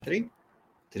3,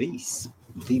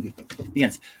 2,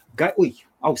 1.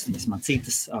 Austiņas man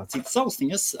citas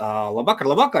austiņas.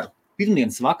 Labvakar.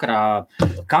 Pirmdienas vakarā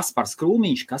Kaspars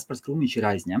Krūmiņš ir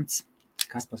aizņemts.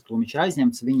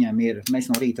 Viņam ir, mēs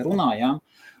no rīta runājām,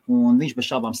 un viņš bez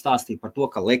šābām stāstīja par to,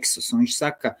 ka Lexus, un viņš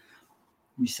saka,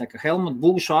 Helmutu,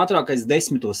 būšu ātrākais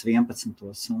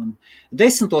 10:11. Un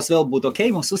 10:00 vēl būtu ok,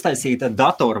 mums uztaisīta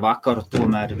datoru vakaru,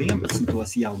 tomēr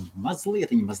 11:00 jau mazliet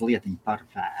par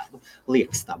vēlu.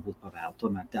 Liekas tā būt par vēlu,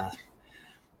 tomēr tā.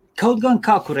 Kaut gan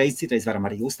kā kurreiz citreiz varam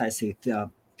arī uztaisīt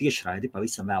tiešraidi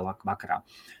pavisam vēlāk vakarā.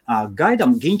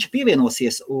 Gaidām, Ginča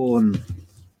pievienosies, un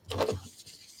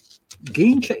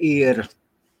Ginča ir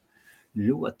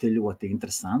ļoti, ļoti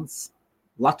interesants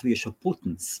latviešu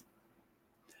putns.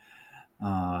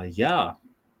 Jā,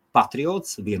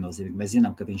 patriots, viennozīmīgi. Mēs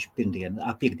zinām, ka viņš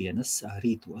piekdienas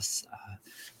rītos,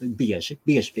 bieži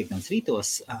piekdienas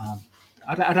rītos,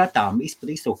 ar retām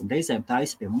iztrūkuma reizēm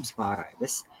taisa pie mums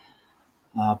pārraides.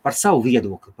 Par savu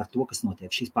viedokli, par to, kas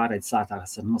notiek. Šīs pārraides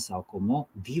sākās ar nosaukumu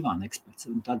Dīvāna eksperts.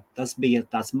 Un tad tas bija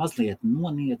tāds mazliet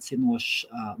noniecinošs,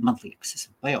 man liekas, es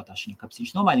pajautāšu viņam, kāpēc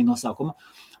viņš nomainīja nosaukumu,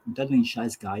 un tad viņš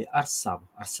aizgāja ar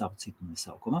savu citu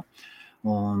nosaukumu.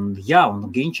 Un jā,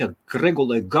 un Ginča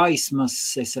regulē gaismas,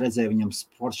 es redzēju viņam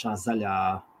sporšā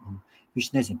zaļā, un viņš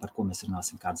nezin, par ko mēs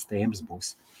runāsim, kādas tēmas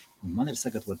būs. Un man ir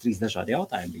sagatavot 3 dažādi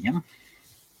jautājumi viņam.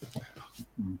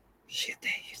 Šie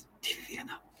te ir 2-1.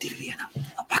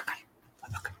 Labvakar.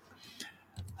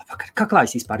 Kā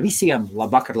klājas vispār visiem?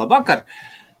 Labvakar.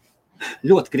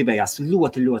 Ļoti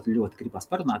gribās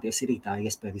parunāties. Ir rītā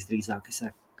iespēja visdrīzāk.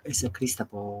 Es ar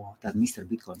Kristapo, tad Mr.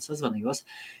 Bitcoin sazvanījos.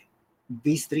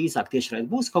 Visdrīzāk tiešraidi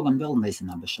būs, kaut gan vēl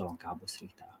nezinām bez šaubām, kā būs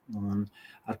rītā. Un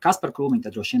ar Kasparu Krūmiņu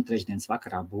tad droši vien trešdienas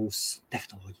vakarā būs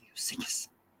tehnoloģiju ziņas.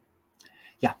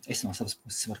 Jā, es no savas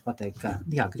puses varu pateikt, ka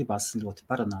jā, gribās ļoti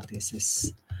parunāties.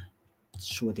 Es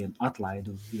šodien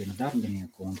atlaidu vienu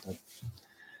darbinieku, un tad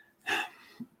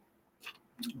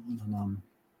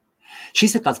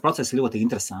šis ir tāds process ļoti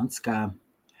interesants, ka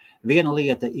viena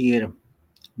lieta ir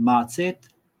mācīt,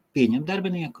 pieņemt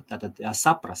darbinieku, tātad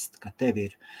saprast, ka tev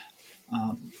ir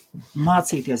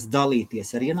mācīties,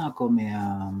 dalīties ar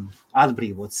ienākumiem,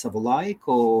 atbrīvot savu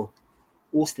laiku,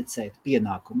 uzticēt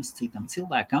pienākumus citam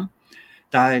cilvēkam.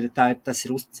 Tas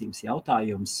ir uzticības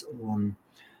jautājums, un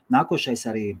nākošais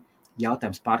arī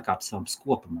jautājums pārkāpt savam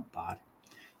skopumam pāri.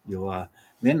 Jo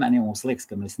vienmēr jau mums liekas,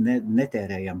 ka mēs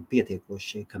netērējam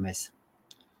pietiekoši, ka mēs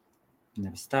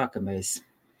nevis tā, ka mēs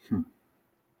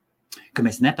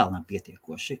nepelnām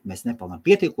pietiekoši,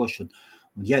 un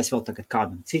ja es vēl tagad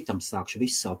kādam citam sākšu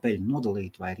visu savu peļņu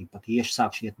nodalīt, vai arī pat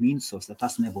sākšu iet mīnusos, tad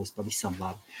tas nebūs pavisam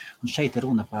labi. Un šeit ir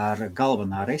runa par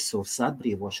galvenā resursa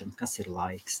atbrīvošanu, kas ir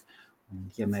laiks. Un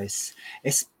ja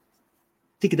es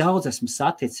tik daudz esmu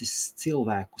saticis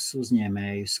cilvēkus,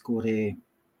 uzņēmējus, kuri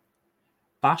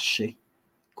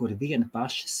vieni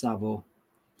paši savu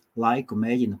laiku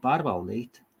mēģina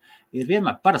pārvaldīt, ir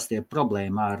vienmēr parasti ir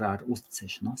problēma ar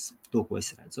uzticēšanos, to, ko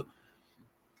es redzu.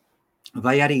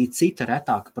 Vai arī cita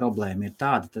retāka problēma ir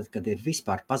tāda, tad, kad ir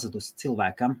vispār pazudusi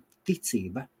cilvēkam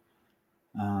ticība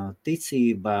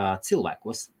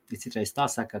cilvēkos. Citreiz tā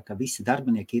saka, ka visi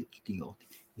darbinieki ir idioti.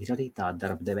 Ir arī tādi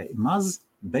darbdevēji, maz,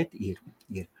 bet ir.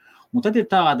 Un tad ir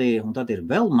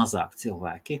vēl mazāk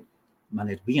cilvēki. Man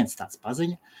ir viens tāds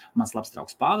paziņa, mans labs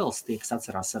draugs Pāvils, tie, kas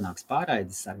atcerās senāks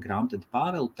pārraides ar grāmatvedu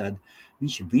Pāvilu, tad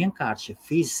viņš vienkārši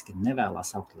fiziski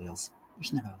nevēlās augt liels.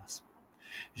 Viņš nevēlās.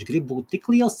 Viņš grib būt tik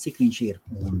liels, cik viņš ir.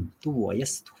 Un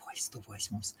tuvojas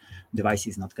mums. Device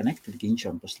is not connected.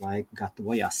 Ginčam pašlaik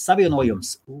gatavojās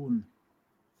savienojums. Un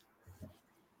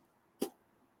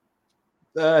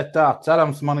tā,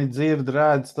 cerams, mani dzird,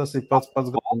 redz, tas ir pats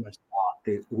galvenais.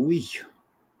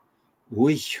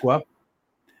 Ko?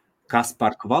 Kas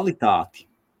par kvalitāti?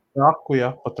 Traku,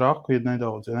 jā, pa traku ir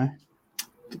nedaudz, ne?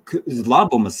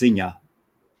 Labuma ziņā.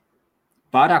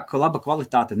 Pārāk laba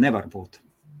kvalitāte nevar būt.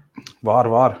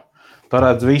 Var. Tā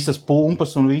redz visas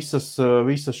pumpas un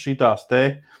visas šitās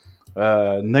te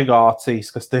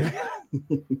negācijas, kas tev ir.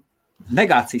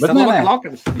 Negācijas.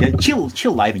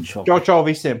 Čill laiviņš šo. Čau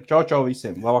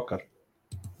visiem. Labvakar.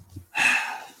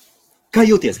 Kā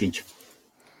jūties, Ginč?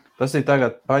 Tas ir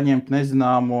tagad paņemt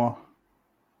nezināmo.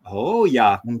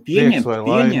 Jā,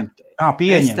 pieņemt.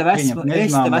 Es tev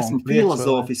esmu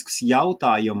filozofiskus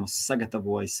jautājumus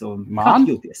sagatavojis. Kā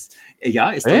jūties?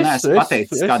 Jā, es tev neesmu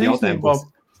pateicis, kādi jautājumi būs.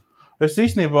 Es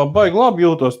īstenībā baigi labi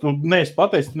jūtos. Tu neesi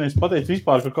pateicis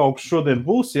vispār, ka kaut kas šodien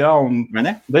būs, jā, un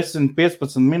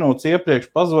 10-15 minūtes iepriekš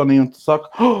pazvanīju, un tu saka,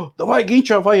 vai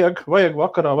Ginčā vajag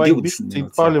vakarā, vajag bišķi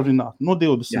paļurināt.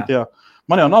 20, jā.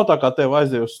 Man jau nav tā, kā tev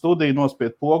aizēju uz studiju,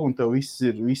 nospied pogu, un tev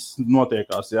viss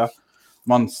notiekās, jā.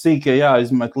 man sīkie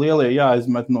jāizmet, lielie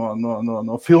jāizmet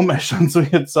no filmēšanas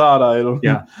vietas ārā ir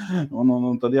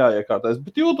un tad jāiekārtais.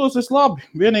 Bet jūtos es labi.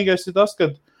 Vienīgais ir tas,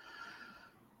 ka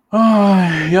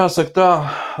jāsaka tā,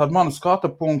 ar manu skata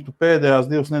punktu pēdējās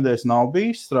 2 nedēļas nav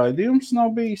bijis, raidījums nav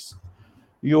bijis,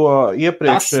 jo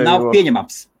iepriekšējo... Tas nav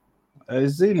pieņemams.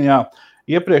 Es zinu, jā.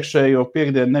 Iepriekšējo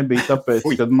piekdienu nebija tāpēc,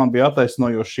 kad man bija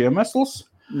attaisnojošs iemesls.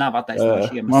 Nav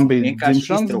attaisnojošs iemesls. Man bija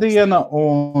dzimšanas diena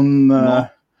un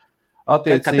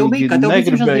attiecīgi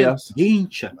negribējās.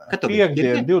 Ginča.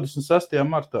 Piekdiena, 26.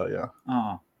 martā, jā.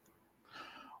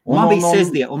 Un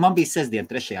man bija sestdien,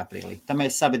 3. aprīlī. Tā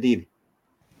mēs abi divi.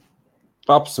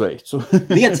 Apsveicu.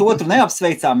 Viens otru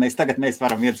neapsveicām, mēs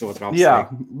varam viens otru apsveikt. Jā,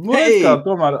 kā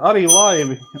tomēr arī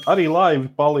laivi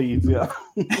palīdz, jā.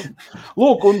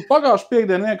 Lūk, un pagājuši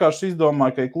piekdien vienkārši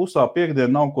izdomāju, ka klusā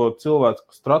piekdiena nav ko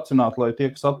cilvēks tracināt, lai tie,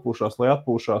 kas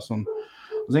atpūšās, un,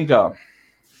 zin kā,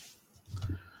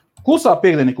 klusā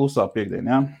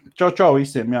piekdiena, jā. Čau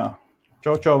visiem, jā.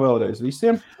 Čau vēlreiz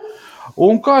visiem.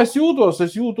 Un kā es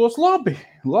jūtos labi.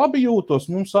 Labi jūtos,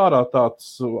 mums ārā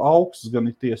tāds augsts, gan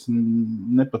ir tiesa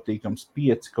nepatīkams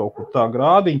 5 kaut kur tā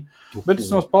grādiņi, bet es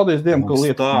mums paldies Dievam, ka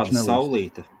lietas viņš nelīst.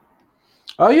 Saulīte.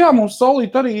 Jā, mums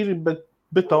saulīte arī ir,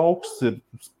 bet augsts ir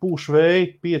pūš vēji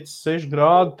 5-6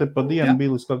 grādi, te pa dienu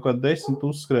bija līdz kaut kā 10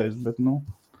 uzskrējis, bet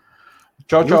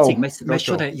Čau.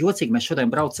 Jocīgi mēs šodien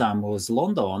braucām uz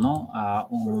Londonu,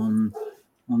 un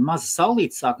maza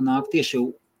saulīte sāk nākt tieši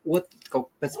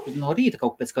no rīta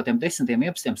kaut pēc kādiem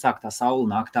 10-11 sāk tā saule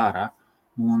nākt ārā,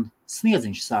 un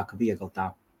sniedziņš sāka viegli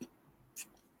tā.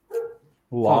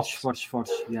 Forši.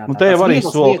 Jā, te jau arī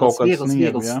sola kaut kāds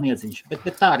viegls sniedziņš,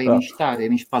 bet tā arī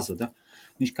viņš pazuda.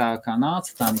 Viņš kā nāca,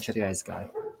 tā viņš arī aizgāja.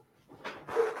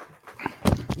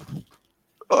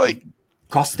 Oi!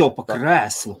 Kas tev pa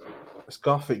krēslu?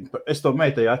 Es to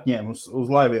meitai atņēmu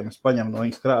uz laiviem, es paņemu no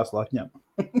viņas krēslu atņēmu.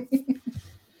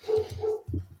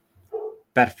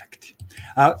 Perfekti.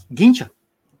 Ginča?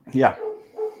 Jā.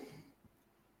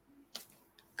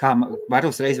 Kā var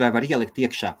uzreiz vai var ielikt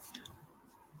iekšā?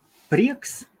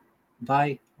 Prieks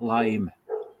vai laime?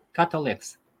 Kā tev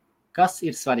liekas? Kas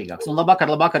ir svarīgāks? Un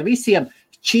labvakar visiem.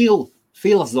 Čill,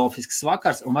 filozofisks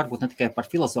vakars, un varbūt ne tikai par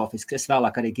filozofisku. Es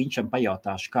vēlāk arī Ginčam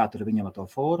pajautāšu, kā tur viņam ar to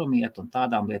fórumu iet un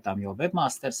tādām lietām, jo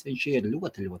webmasters viņš ir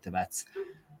ļoti, ļoti vecs.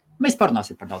 Mēs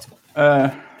parunāsim par daudz ko.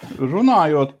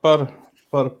 Runājot par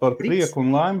prieku un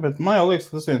laimi, bet man jau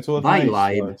liekas, ka tas viens otru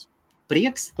neizslēdz.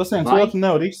 Prieks? Tas viens otru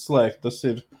nevar izslēgt. Tas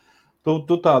ir,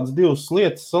 tu tādas 2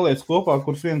 lietas saliec kopā,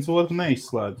 kuras viens otru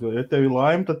neizslēdz. Ja tev ir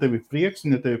laime, tad tev ir prieks,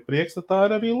 un ja tev ir prieks, tad tā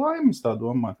ir arī laime, tā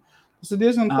domāju. Tas ir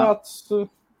diezgan tāds,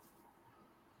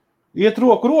 iet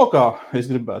roku rokā, es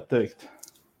gribētu teikt.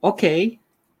 Ok.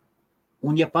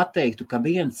 Un ja pateiktu, ka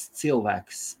viens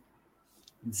cilvēks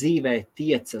dzīvē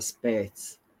tiecas pēc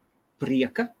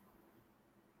prieka,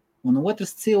 un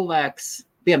otrs cilvēks,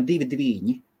 piemēram, 2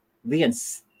 dvīņi, viens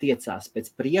tiecās pēc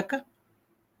prieka,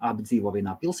 abi dzīvo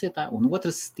vienā pilsētā, un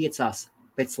otrs tiecās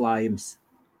pēc laimes.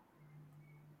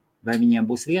 Vai viņiem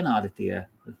būs vienādi tie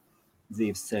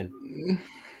dzīves ceļi?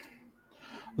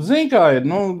 Zini, kā ir,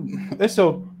 es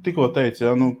jau tikko teicu,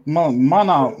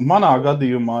 manā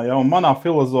gadījumā, un manā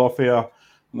filozofijā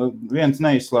viens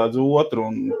neizslēdz otru,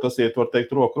 un tas iet, var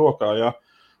teikt, roku rokā,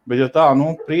 bet ja tā,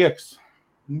 prieks,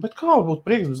 bet kā būt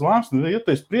prieks bez laimes? Ja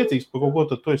tu esi priecīgs par kaut ko,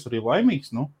 tad tu esi arī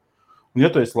laimīgs, Un ja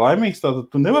tu esi laimīgs,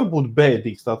 tad tu nevar būt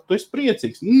bēdīgs, tad tu esi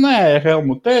priecīgs. Nē,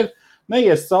 Helmutu, te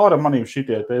neies cauri manīm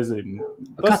šitie tezini.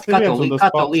 Kā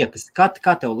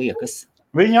tev liekas?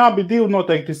 Viņi abi 2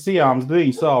 noteikti sijāms,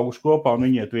 2 sauguši kopā un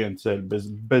viņi iet vienu ceļu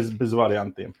bez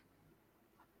variantiem.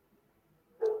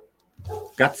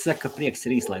 Kāds saka, ka prieks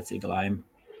ir īslaicīga laime?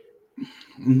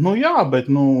 Jā, bet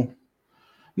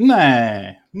nē,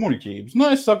 muļķības.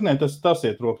 Es saku, nē, tas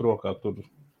iet roku rokā tur.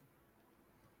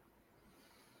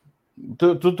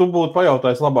 Tu būtu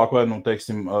pajautājis labāk, vai,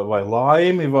 teiksim, vai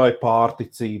laimi vai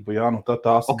pārticība, tad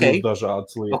tās būs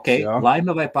dažādas lietas. Jā.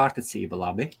 Laime vai pārticība,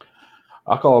 labi.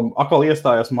 Akal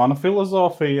iestājās mana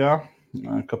filozofija,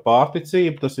 ka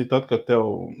pārticība tas ir tad, kad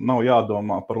tev nav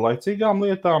jādomā par laicīgām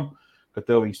lietām, ka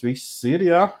tev viņas viss ir,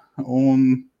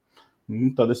 un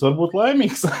tad es varu būt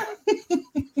laimīgs.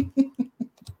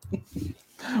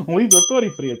 Un līdz ar to arī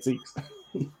priecīgs.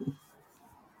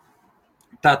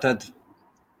 Tātad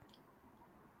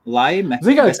laime.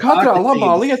 Zini, katrā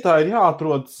labā lietā ir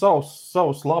jāatrod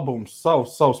savs labums,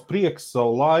 savs prieks,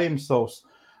 savu laimi, savs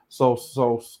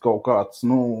kaut kāds,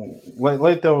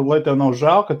 lai tev nav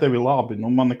žēl, ka tev ir labi.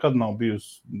 Man nekad nav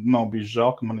bijis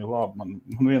žēl, ka man ir labi. Man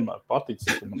vienmēr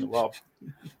paticis, ka man ir labi.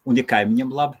 Un ja kaimiņam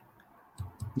labi?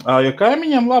 Ja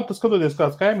kaimiņam labi, tad skatoties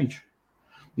kāds kaimiņš.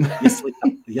 Ja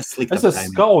sliktam es esmu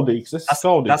skaudīgs,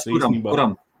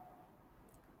 īstenībā.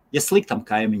 Ja sliktam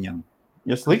kaimiņam.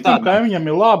 Ja sliktam kaimiņam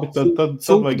ir labi, tad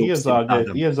vajag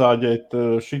iezāģēt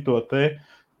šito te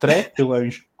trepi, lai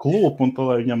viņš klūp un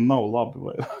lai viņam nav labi.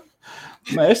 Vai?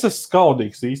 Nē, es esmu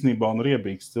skaudīgs īstenībā un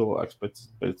riebīgs cilvēks pēc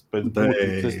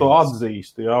būtības. Es to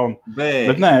atzīstu, jā.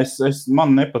 Bet nē, man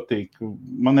nepatīk,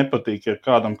 ja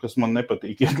kādam, kas man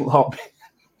nepatīk, ir labi.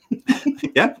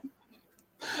 Ja?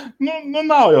 Nu,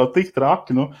 nav jau tik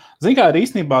traki. Zini, kā ir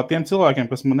īstenībā tiem cilvēkiem,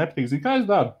 kas man nepatīk, zini, kā es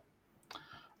daru?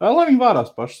 Lai viņi vārās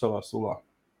paši savā sulā.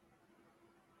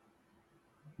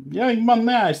 Ja viņi man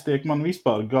neaiztiek, man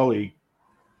vispār galīgi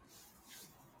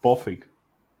pofīgi.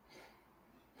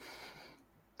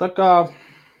 Tā kā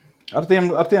ar tiem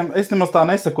es nemaz tā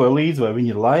nesakoju līdzi, vai viņi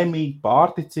ir laimīgi,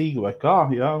 pārticīgi vai kā,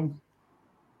 jā.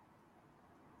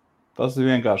 Tas ir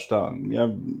vienkārši tā,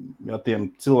 ja tiem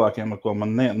cilvēkiem, ar ko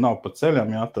man nav pa ceļam,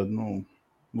 jā, tad,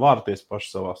 vārties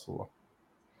paši savā sulā.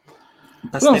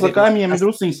 Protams, ar kaimiņiem ir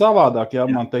drusciņi savādāk, jā,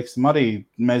 man, teiksim, arī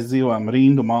mēs dzīvojam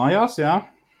rindu mājās, jā,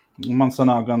 un man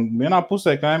sanāk gan vienā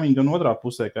pusē kaimiņi, gan otrā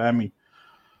pusē kaimiņi.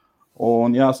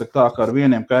 Un jāsaka tā, ka ar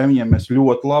vieniem kaimiņiem mēs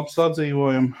ļoti labi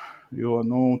sadzīvojam, jo,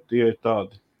 tie ir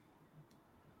tādi.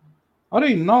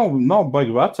 Arī nav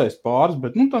baigi vecais pāris,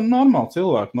 bet, tā normāli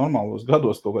cilvēki, normālos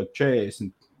gados kaut kādi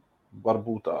 40,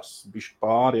 varbūt tās bišķi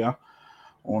pāri, jā.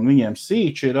 Un viņiem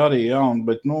sīči ir arī, jā,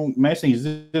 bet, mēs viņus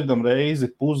dzirdam reizi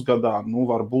pusgadā,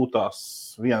 varbūt tās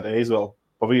vienreiz vēl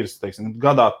pa virs, teiksim,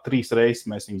 gadā 3 reizes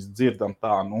mēs viņus dzirdam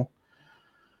tā,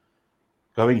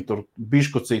 ka viņi tur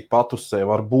biškucīt patusē,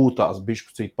 varbūt tās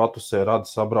biškucīt patusē rada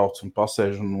sabrauc un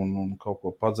pasēž un kaut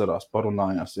ko padzerās,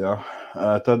 parunājās, jā.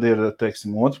 Tad ir,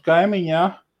 teiksim, otru kaimiņu,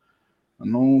 jā.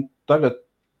 Tagad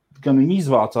gan viņi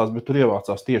izvācās, bet tur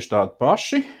ievācās tieši tādi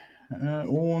paši.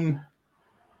 Un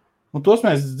tos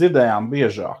mēs dzirdējām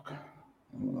biežāk,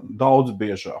 daudz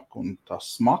biežāk. Un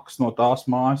tas smaks no tās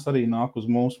mājas arī nāk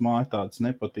uz mūsu māju, tāds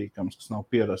nepatīkams, kas nav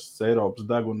pierasts Eiropas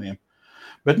deguniem.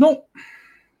 Bet,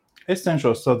 es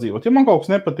cenšos sadzīvot. Ja man kaut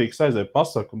kas nepatīk, aizēju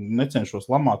pasaku un necenšos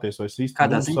lamāties vai sīst.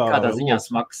 Kādā ziņā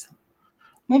smaks?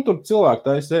 Tur cilvēki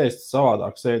taisa ēst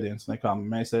savādāks ēdiens, nekā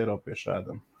mēs Eiropieši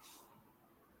ēdam.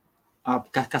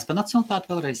 Kas par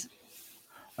nacionalitāti vēlreiz?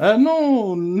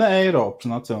 Ne Eiropas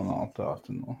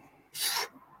nacionalitāti.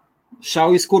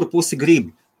 Šaujas, kuru pusi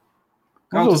grib?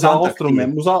 Uz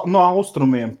austrumiem, no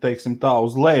austrumiem, teiksim tā,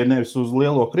 uz leju, nevis uz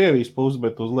lielo Krievijas pusi,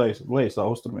 bet uz lejas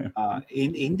austrumiem.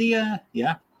 Indija,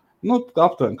 jā?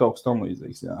 Aptuveni kaut kas tam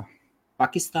līdzīgs, jā.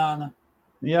 Pakistāna?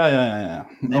 Jā.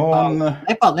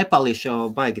 Nepalieši jau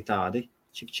baigi tādi.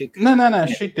 Čik. Nē,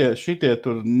 šitie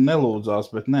tur nelūdzās,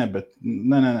 bet nē.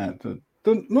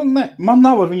 Man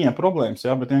nav ar viņiem problēmas,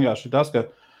 jā, bet vienkārši tas, ka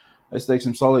es,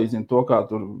 teiksim, salīdzinu to, kā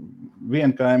tur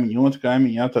vienu kaimiņu, otru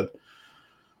kaimiņu, jā, tad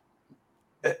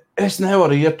es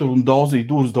nevaru iet tur un daudzīt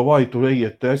durvis, vai tur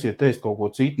esiet ēst kaut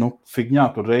ko citu, figņā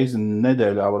tur reizi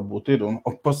nedēļā varbūt ir, un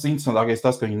pats interesantākais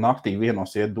tas, ka viņi naktī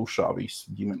vienos iet dušā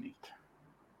visu ģimenīti.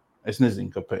 Es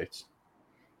nezinu, kāpēc.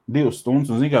 2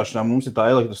 stundas, un vienkārši mums ir tā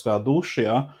elektriskā duša,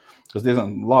 jā, kas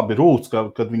diezgan labi rūc,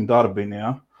 kad viņi darbina,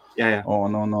 jā. Jā.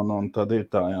 Un tad ir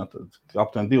tā, jā, tad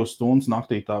aptuveni 2 stundas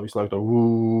naktī tā visu laiku tā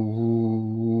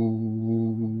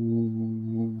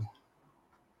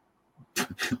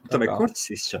Tev ir korķis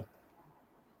izšā?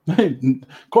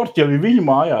 Korķi jau ir viņa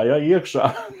mājā, jā, iekšā.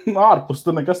 Ārpus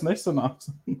tur nekas nesanāks.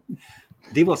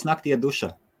 2 naktī iet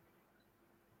dušā?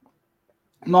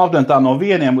 Aptuveni tā no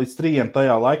 1 līdz 3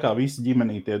 tajā laikā visi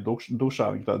ģimenīti iet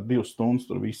dušā. Viņi tā 2 stundas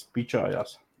tur visi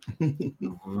pičājās.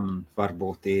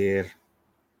 Varbūt ir...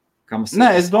 Nē,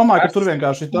 es domāju, ka tur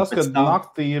vienkārši ir tas, ka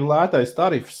naktī ir lētais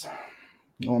tarifs.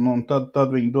 Un tad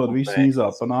viņi dod visu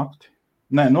mīzā pa nakti.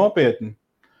 Nē, nopietni.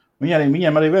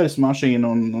 Viņiem arī veļas mašīna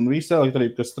un visa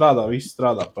elektrība, kas strādā, visi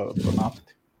strādā pa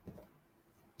nakti.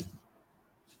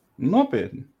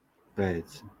 Nopietni.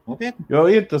 Nopietni? Jo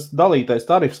ir tas dalītais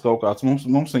tarifs kaut kāds.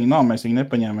 Mums viņi nav, mēs viņu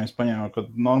nepaņēmām. Mēs paņēmām,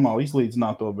 kad normāli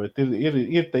izlīdzināto, bet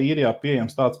ir te īrijā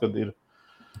pieejams tāds, kad ir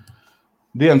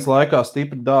dienas laikā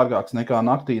stipri dārgāks nekā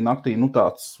naktī. Naktī,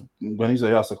 tāds, gan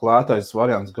jāsaka, lētais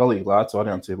variants, galīgi lēts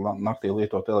variants ir naktī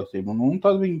lietot elektrību. Un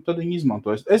tad viņi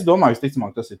izmanto. Es domāju,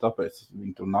 visticamāk, tas ir tāpēc,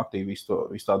 viņi tur naktī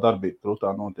visu tā darbība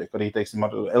krūtā notiek. Arī, teiksim,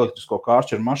 ar elektrisko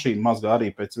kāršķeru mašīnu mazgā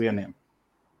arī pēc 1.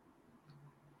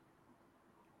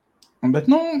 Bet,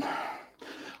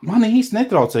 man īsti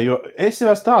netraucē, jo es jau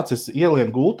esmu tāds, es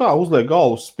ielienu gultā, uzlieku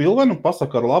galvu uz spilvenu,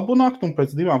 pasaku ar labu nakti un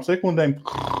pēc 2 sekundēm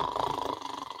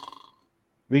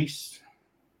viss.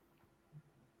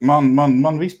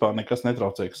 Man vispār nekas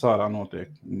netraucē, kas ārā notiek.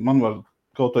 Man var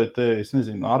kaut vai te, es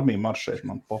nezinu, armija maršēt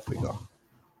man pofīgā.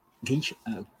 Ginč,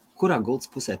 kurā gultas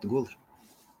pusē tu guli?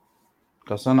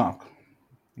 Kā sanāk?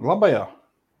 Labajā?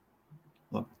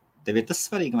 Tev ir tas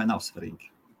svarīgi vai nav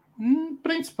svarīgi?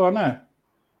 Principā, nē.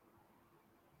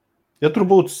 Ja tur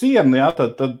būtu siena, jā,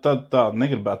 tad tā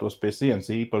negribētos pie sienas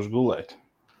īpaši gulēt.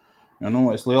 Ja,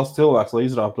 es liels cilvēks, lai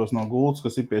izrāptos no gultas,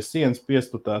 kas ir pie sienas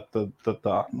piestutēt, tad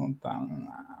tā.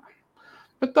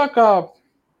 Bet tā kā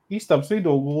istabas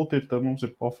vidū gulta ir, tad mums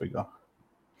ir pofigā.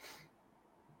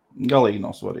 Galīgi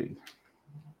nav svarīgi.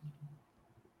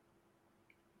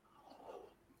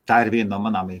 Tā ir viena no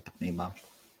manām īpatnībām.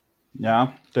 Jā,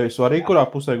 tev ir svarīgi, kurā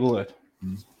pusē gulēt.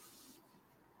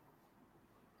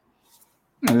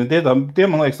 Tie,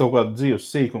 man liekas, kaut kādi dzīves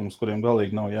sīkums, kuriem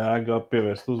galīgi nav jēga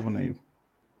pievērst uzmanību.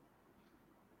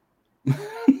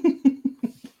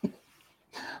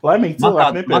 Laimīgi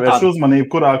cilvēki nepievērš uzmanību,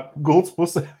 kurā gultas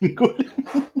pusē guļ.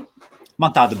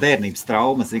 Man tāda bērnības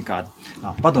trauma, zin kāda.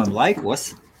 Padomju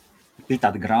laikos bija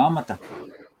tāda grāmata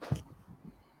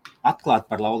Atklāt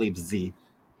par laulības dzīvi.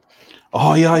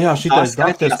 Jā, šitais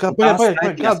dakteris.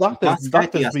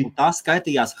 Tā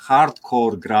skaitījās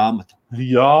hardcore grāmata.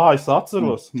 Jā, es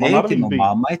atceros. Tētim un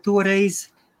mammai toreiz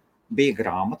bija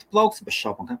grāmatu plaukts, bez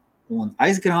šaubām, un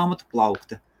aiz grāmatu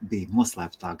plaukta bija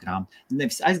noslēptā grāmata.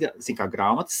 Nevis kā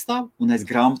grāmatas stāv un aiz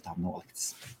grāmatām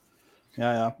noliktas.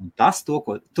 Jā. Un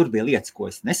tur bija lietas,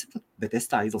 ko es nesapratu, bet es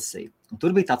tā izlasīju. Un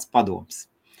tur bija tāds padoms.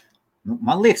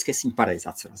 Man liekas, ka es viņu pareizi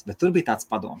atceros, bet tur bija tāds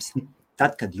padoms.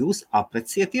 Tad, kad jūs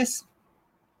aprecieties,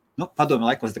 padomju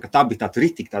laikos, tā bija tāda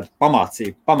ritika, tāda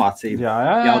pamācība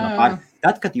jaunā pāri.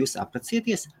 Tad, kad jūs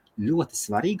aprecieties, ļoti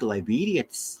svarīgi,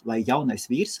 lai jaunais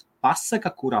vīrs pasaka,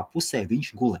 kurā pusē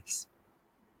viņš gulēs.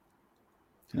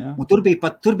 Jā. Un tur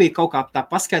bija kaut kā tā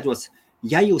paskaidrots,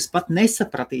 ja jūs pat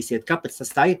nesapratīsiet, kāpēc tas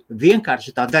tā ir,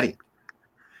 vienkārši tā darīt.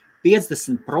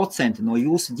 50% no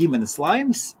jūsu ģimenes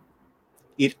laimes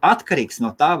ir atkarīgs no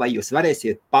tā, vai jūs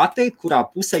varēsiet pateikt, kurā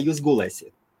pusē jūs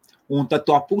gulēsiet. Un tad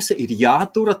tā puse ir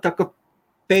jātura tā, ka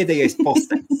pēdējais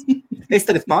postens. Es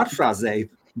tagad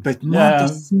pārfrāzēju, bet man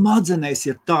tas smadzenēs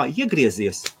ir tā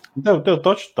iegriezies. Tev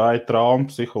taču tā ir trauma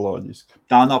psiholoģiski.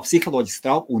 Tā nav psiholoģiska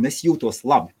trauma, un es jūtos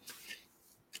labi.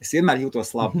 Es vienmēr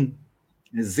jūtos labi.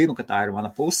 Es zinu, ka tā ir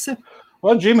mana puse.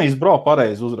 Vai Džimijs Bro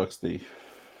pareizi uzrakstīja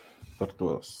par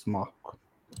to smaku?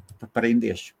 Par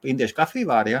indiešu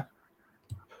kafīvāri, ja?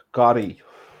 Kariju.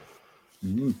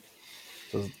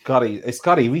 Es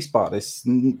kariju vispār.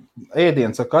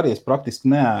 Ēdienas ar karijas praktiski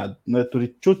neēdu. Tur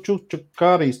ir čuču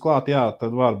karijas klāt, jā,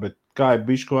 tad var, bet kā ir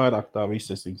bišķi vairāk, tā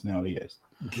viss es viņas nevar iest.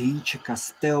 Ginča,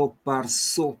 kas tev par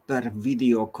super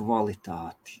video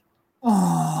kvalitāti.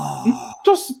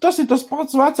 Tas ir tas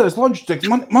pats vecais Logitech.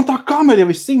 Man tā kamera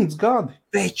jau ir 100 gadi.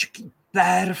 Pečki,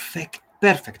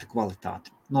 perfekta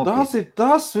kvalitāte.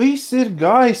 Tas viss ir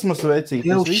gaismas, vecīt.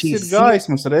 Tas viss ir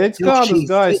gaismas. Redz, kādas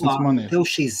gaismas man ir. Tev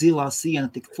šī zilā siena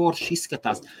tik forši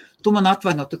izskatās. Tu man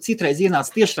atvaino, tu citreiz ienāc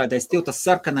tiešraidēs, tev tas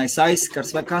sarkanais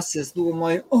aizskars vai kas, es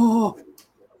domāju,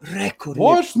 rekurīt.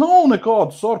 Vairs nav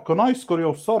nekādu sarkanu aizskaru,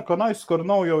 jau sarkanu aizskaru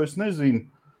nav, jau es nezinu.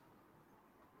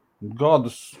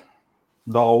 Gadus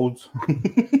daudz.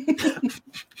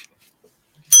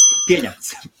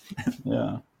 Pieņemts.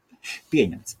 Jā.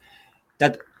 Pieņemts.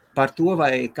 Tad par to,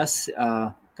 vai kas,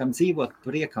 kam dzīvot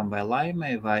priekam vai laimē,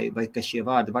 vai ka šie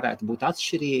vārdi varētu būt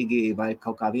atšķirīgi, vai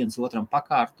kaut kā viens otram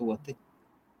pakārtoti.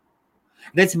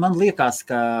 Redzi, man liekas,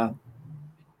 ka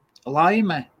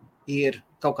laime ir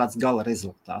kaut kāds gala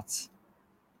rezultāts.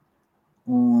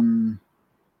 Un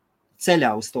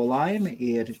ceļā uz to laimi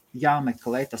ir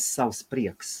jāmeklē tas savs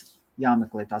prieks.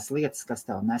 Jāmeklē tās lietas, kas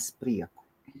tev nes prieku.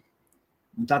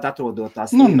 Un tad atrodot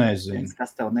tās lietas,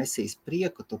 kas tev nesīs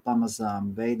prieku, tu pamazām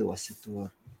veidosi to.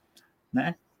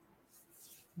 Ne?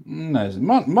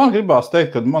 Nezinu. Man gribās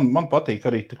teikt, ka man patīk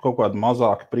arī kaut kādi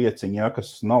mazāki prieciņi, ja, kas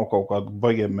nav kaut kādi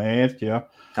baigie mērķi. Ja.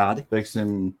 Kādi?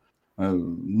 Teiksim,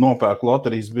 nopērk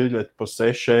loterijas biļeti pa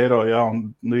 6 eiro, ja,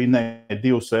 un vinēja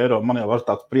 2 eiro. Man jau var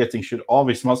tāds prieciņš ir,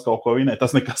 vismaz kaut ko vinēja.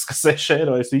 Tas nekas, ka 6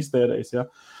 eiro es iztērējis. Ja.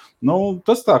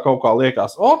 Tas tā kaut kā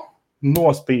liekas,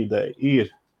 nospīdēja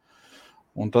ir.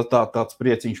 Un tāds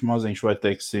prieciņš maziņš, vai,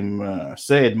 teiksim,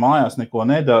 sēdi mājās, neko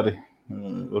nedari,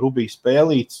 rubīgi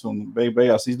spēlīts, un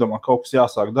beigās izdomā kaut kas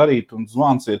jāsāk darīt, un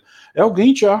zvans ir,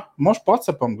 Ginčā, moš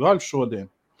pacepam gaļu šodien.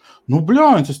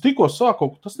 Bļāņas, es tikko sāku,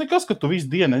 tas nekas, ka tu visu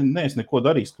dienu neesi neko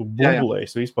darījis, tu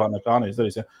bumbulējies vispār nekā neesi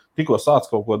darījis, ja. Tikko sāc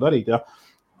kaut ko darīt, ja.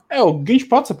 Ginč,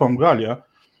 pacepam gaļu, ja.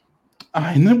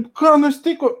 Es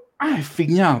tikko,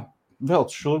 figņā, vēl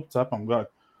šurp cepam gaļu.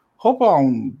 Hopā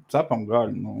un cepam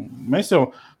gaļu. Mēs jau,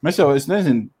 es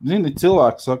nezinu,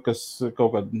 cilvēki saka, kas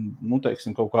kaut kādā,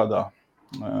 teiksim, kaut kādā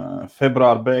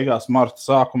februāra beigās, marta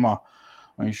sākumā,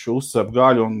 viņš uzcep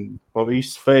gaļu un pa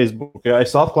visu Facebook. Ja,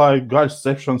 es atklāju gaļas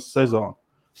cepšanas sezonu.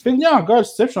 Figņā,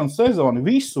 gaļas cepšanas sezoni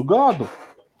visu gadu.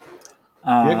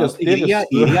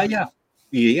 Jā.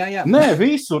 Nē,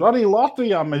 visur, arī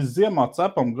Latvijā mēs ziemā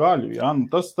cepam gaļu, jā. Nu,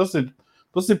 tas ir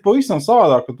pavisam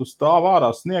savādāk, ka tu stāv ārā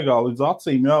sniegā līdz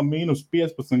acīm, jā, mīnus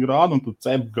 15 grādu un tu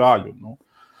cep gaļu, nu.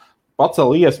 Pacel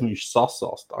iesmu, viņš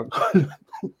sasals tā gaļu.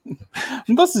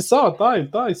 Tas ir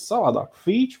savādāk, tā ir savādāk,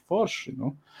 fīči forši, nu.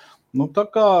 Nu, tā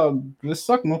kā, es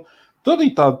saku, nu, tad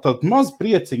ir tā maz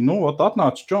priecīgi, nu,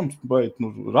 atnāca čoms, vai,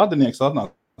 nu, radinieks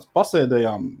atnāca,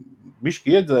 pasēdējām,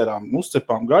 bišķi iedzērām,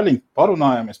 uzcepām gaļiņu,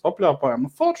 parunājāmies, papļāpājām,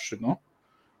 nu, forši, nu,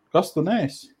 kas tu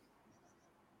neesi?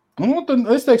 Nu, tad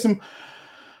es teiksim,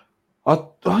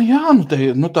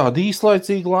 tāda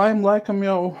īslaicīga laime laikam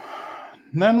jau,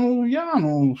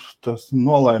 tas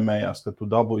nolaimējās, ka tu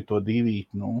dabūji to divīt,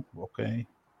 nu, okei.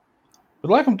 Bet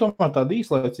laikam tomēr tāda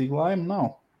īslaicīga laime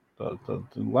nav.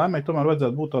 Tad laimei tomēr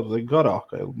vajadzētu būt tādai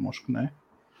garākai, moška, ne?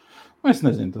 Es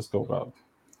nezinu, tas kaut kā.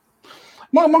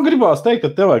 Man gribās teikt,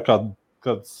 ka tev vajag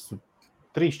kāds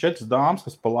 3-4 dāmas,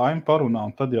 kas pa laimi parunā,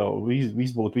 un tad jau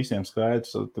viss būtu visiem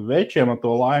skaidrs. Večiem ar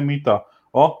to laimi ir tā,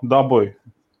 dabūju.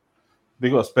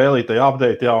 Tikko spēlītāji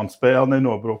update, jā, un spēle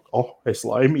nenobruk. Es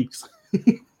laimīgs.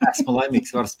 Esmu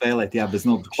laimīgs, varu spēlēt, jā, bez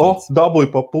nobrukšanas. Dabūju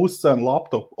pa puscenu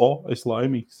laptopu. Es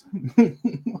laimīgs.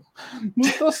 Nu,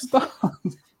 tas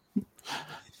tāds.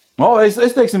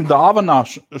 Es teiksim,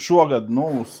 dāvanāšu šogad,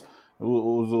 nu,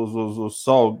 uz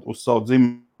savu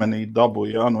dzimenī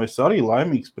dabūju, jā. Nu, es arī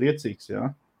laimīgs, priecīgs, jā.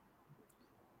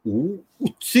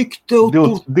 Cik tev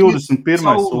 21.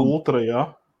 ultra,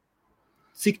 jā.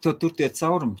 Cik tev tur tie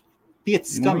caurumi?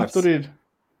 5 kameras? Tur ir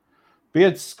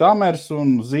 5 kameras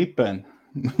un zipeni.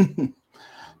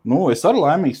 Nu, es arī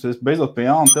laimīgs, es beidzot pie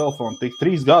jauna telefona, tik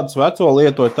 3 gadus veco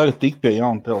lietoju, tagad tik pie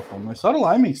jauna telefona. Es arī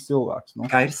laimīgs cilvēks. Nu.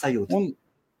 Kā ir sajūta?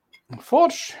 Un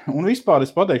forši, un vispār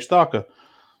es pateikšu tā, ka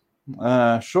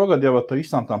šogad jau ar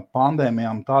visām tām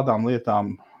pandēmijām, tādām lietām,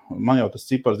 man jau tas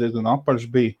cipars diezgan apaļš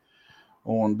bija,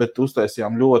 bet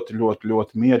uztaisījām ļoti, ļoti,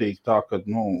 ļoti mierīgi tā, ka,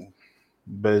 nu,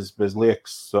 bez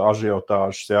liekas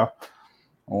ažiotāžas, jā.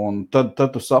 Un tad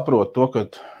tu saproti to, ka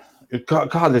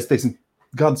kādreiz, teiksim,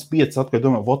 gadus 5 atkārt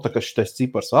domāju, ka šitais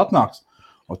cipars atnāks,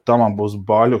 un tam man būs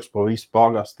baļuks pa visu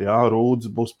pagastu, jā,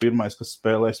 Rūdis būs pirmais, kas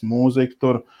spēlēs mūziku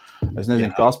tur, es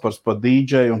nezinu, Kaspars pa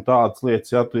DJ un tādas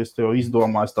lietas, jā, tu esi tev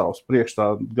izdomājis tā uz priekš tā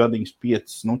gadiņas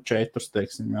 5, 4,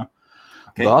 teiksim, jā.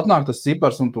 Okay. Tā atnāk tas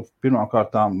cipars, un tu pirmām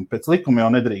kārtām pēc likuma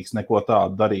jau nedrīkst neko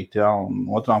tādu darīt, jā, un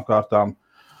otrām kārtām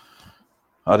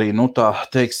arī, nu tā,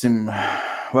 teiksim,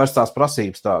 vairs tās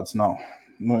prasības tādas nav.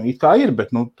 Nu, it kā ir,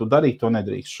 bet, nu, tu darīt to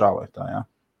nedrīkst šā vai tā, jā.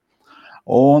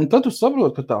 Un tad tu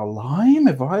saproti, ka tā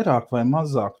laime vairāk vai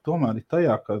mazāk tomēr ir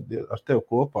tajā, kad ar tevi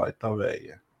kopā ir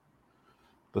tavējie.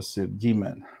 Tas ir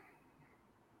ģimene.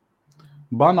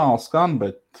 Banāli skan,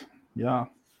 bet, jā,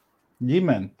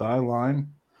 ģimene, tā ir laime.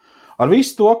 Ar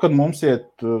visu to, kad mums iet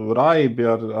raibi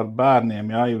ar bērniem,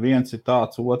 jā, ja viens ir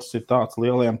tāds, otrs ir tāds,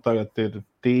 lieliem tagad ir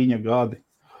tīņa gadi.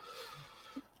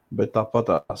 Bet tāpat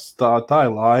tā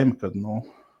ir laime, kad, nu,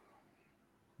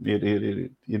 ir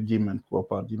ģimene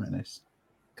kopā ar ģimenēs.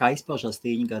 Kā izpaužās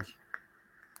tīņa gadi?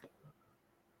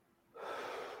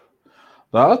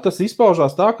 Tas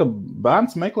izpaužās tā, ka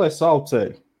bērns meklē savu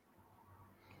ceļu.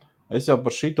 Es jau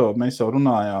par šito, mēs jau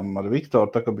runājām ar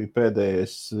Viktoru, tā kā bija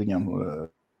pēdējais viņam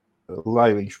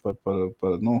laiviņš par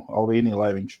Alvīnī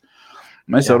laiviņš.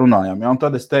 Mēs jau runājām, jā, un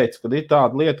tad es teicu, ka ir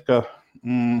tāda lieta, ka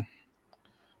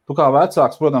tu kā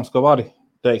vecāks, protams, ka vari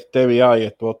teikt, tevi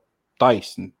jāiet to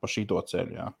taisni pa šito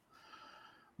ceļu, jā.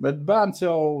 Bet bērns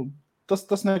jau,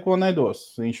 tas neko nedos.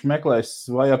 Viņš meklēs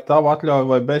vai ar tavu atļauju,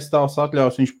 vai bez tavas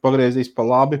atļaujas, viņš pagriezīs pa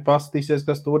labi, pastīsies,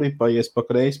 kas tur ir, paies pa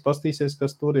kreisi, pastīsies,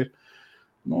 kas tur ir.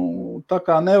 Nu, tā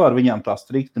kā nevar viņam tā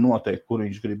strikti noteikt, kur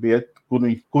viņš grib iet,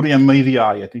 kuriem ir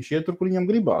jāiet. Viņš iet tur, kur viņam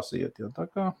gribās iet, jā, tā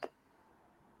kā.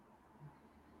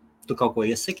 Tu kaut ko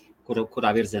iesaki, kurā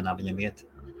virzienā viņam iet?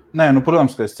 Nē, nu,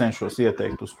 protams, ka es cenšos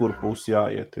ieteikt, uz kuru pusi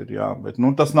jāiet ir, jā, bet,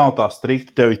 nu, tas nav tā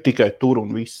strikti, tev ir tikai tur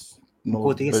un viss. Nu,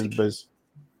 ko tu iesaki?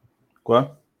 Ko?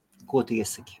 Ko tu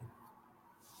iesaki?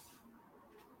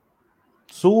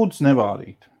 Sūdus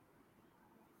nevārīt.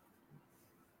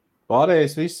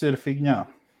 Pārējais viss ir figņā.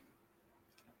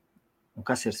 Un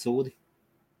kas ir sūdi?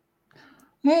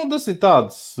 Nu, tas ir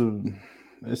tāds,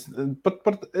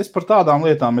 es par tādām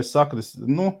lietām es saku,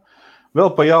 vēl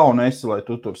pa jaunu esi, lai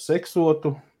tu tur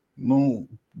seksotu, nu,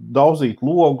 daudzīt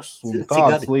logus un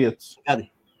tādas lietas. Gadi?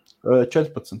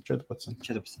 14,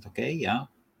 ok, jā.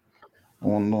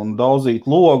 Un daudzīt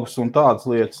logus un tādas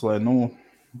lietas, lai, nu,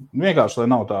 vienkārši, lai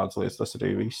nav tādas lietas, tas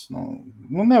arī viss, nu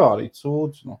nevārīt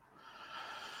sūdus, nu.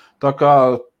 Tā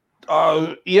kā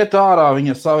Iet ārā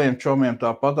viņa saviem čomiem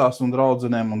tāpatās un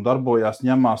draudzenēm un darbojās,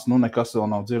 ņemās, nekas vēl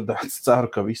nav dzirdēts. Ceru,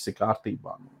 ka viss ir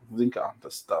kārtībā. Zin kā,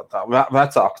 tas tā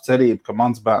vecāku cerība, ka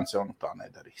mans bērns jau tā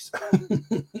nedarīs.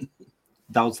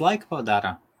 Daudz laika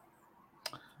padārā?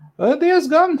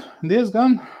 Diezgan.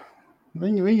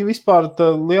 Viņa vispār,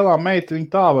 tā lielā meita, viņa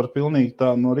tā var pilnīgi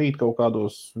tā no rīta kaut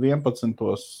kādos 11.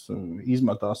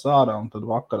 Izmetās ārā un tad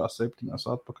vakarā 7.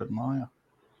 atpakaļ mājā.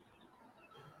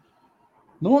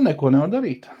 Neko nevar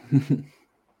darīt.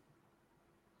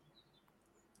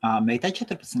 Meitai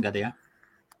 14 gadi, jā?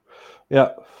 Jā.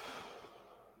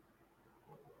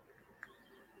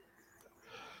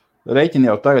 Reiķini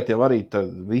jau tagad jau arī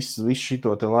viss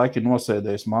šito te laiki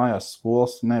nosēdējis mājās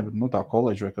skolas, bet tā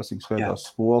koledža vai kas viņas skaitās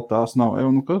skola, tās nav.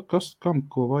 Kas, kam,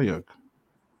 ko vajag?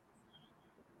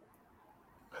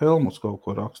 Helmuts kaut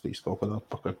ko rakstīs, kaut kad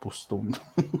atpakaļ pusstundu.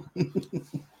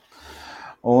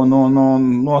 Un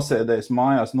nosēdējis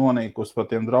mājās, nonīkus par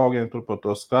tiem draugiem, tur par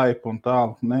to Skype un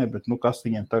tā. Bet kas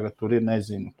viņiem tagad tur ir,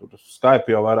 nezinu. Tur Skype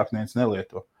jau vairāk neviens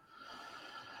nelieto.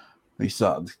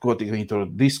 Visādi, ko tik viņi tur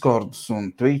Discordus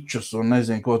un Twitchus un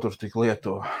nezinu, ko tur tik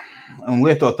lieto. Un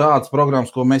lieto tādas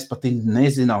programmas, ko mēs pat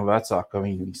nezinām vecāk, ka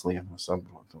viņi viņas lieto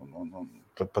saprot. Un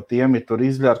tad pat tiem ir tur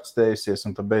izļarkstējusies,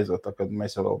 un tad beidzot, kad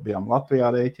mēs vēl bijām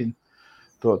Latvijā rēķini,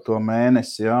 to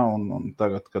mēnesi, ja, un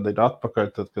tagad, kad ir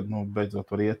atpakaļ, tad, kad beidzot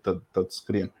var iet, tad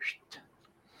skrien.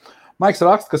 Maiks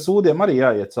raksta, ka sūdiem arī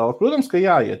jāiet cauri. Protams, ka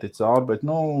jāiet cauri, bet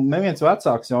neviens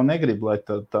vecāks jau negrib, lai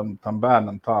tam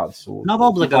bērnam tādu sūdi. Nav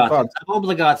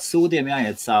obligāti sūdiem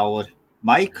jāiet cauri.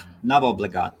 Maika, nav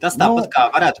obligāti. Tas tāpat kā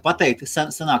varētu pateikt,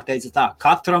 sanāk teica tā,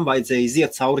 katram vajadzēja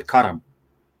iziet cauri karam.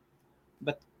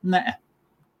 Bet nē.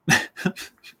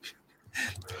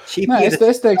 Šī pieredze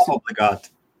nav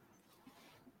obligāti.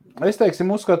 Es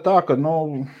uzskatu tā, ka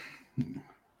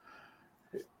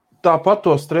tāpat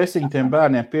to stresiņu tiem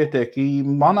bērniem pietiek.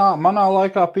 Manā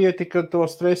laikā pietika to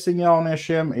stresiņu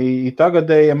jauniešiem,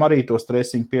 tagadējiem arī to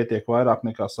stresiņu pietiek vairāk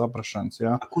nekā saprašanas.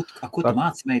 Ja? Ko tu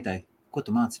māci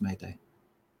meitai?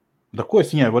 Da, ko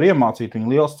es viņai varu iemācīt? Viņa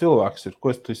liels cilvēks ir.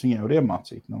 Ko es viņai varu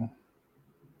iemācīt?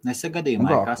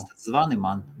 Nesagadījumā, kas tad zvani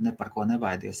man, ne par ko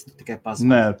nebaidies, tikai pazvani.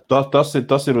 Nē,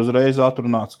 tas ir uzreiz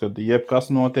atrunāts, kad jebkas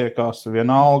notiekās,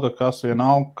 vienalga,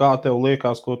 kā tev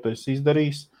liekas, ko tu esi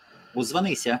izdarījis.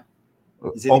 Uzvanīs, ja?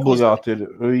 Obligāti ir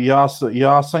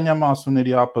jāsaņemās un ir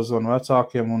jāpazvan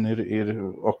vecākiem un ir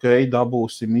ok,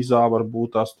 dabūsim izā,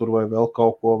 varbūt tās tur vai vēl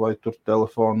kaut ko, vai tur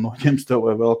telefonu noņems tev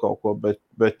vai vēl kaut ko,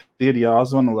 bet ir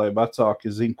jāzvana, lai vecāki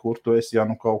zin, kur tu esi, ja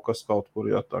kaut kas kaut kur,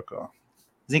 ja tā kā.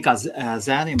 Zin kā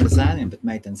zēniem ir zēniem, bet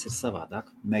meitenes ir savādāk.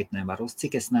 Meitenēm var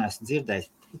cik es neesmu dzirdējis,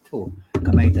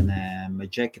 ka meitenēm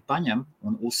džeki paņem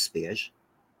un uzspiež.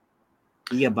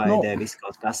 Iebaidē visu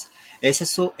kaut kas. Es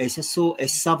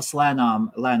savas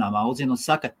lēnām audzinu un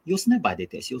saka, jūs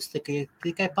nebaidieties, jūs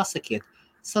tikai pasakiet,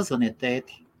 sazvaniet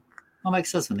tēti. Man vajag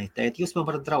sazvanīt tēti, jūs man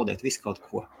varat draudēt visu kaut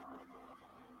ko.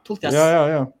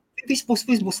 Jā. Viss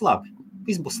būs labi.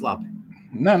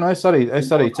 Nē, es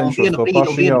arī cenšos to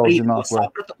pašu ieaudzināt.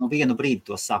 Vienu brīdi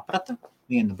to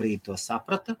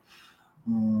saprata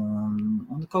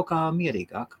un kaut kā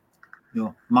mierīgāk.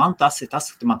 Jo man tas,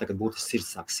 man tagad būtu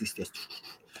sirds sāks sisties.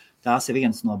 Tās ir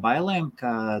viens no bailēm,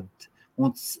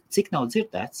 un cik nav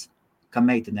dzirdēts, ka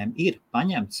meitenēm ir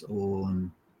paņemts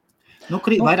un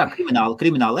vairāk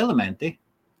krimināli elementi,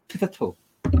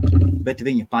 bet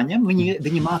viņi paņem,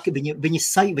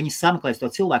 viņi sameklēs to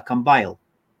cilvēku, kam bail.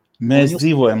 Mēs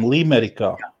dzīvojam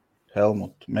Limerikā,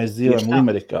 Helmutu. Mēs dzīvojam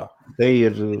Limerikā. Te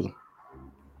ir...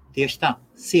 Tieši tā,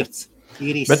 sirds.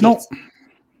 Ir sirds.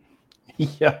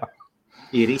 Jā.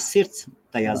 Ir sirds,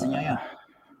 tajā ziņā, jā.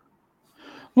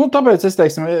 Tāpēc es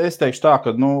teikšu tā,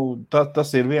 ka tas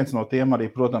ir viens no tiem arī,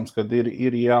 protams, kad ir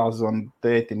jāzvan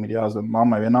tētim, ir jāzvan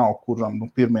mammai vienalga, kuram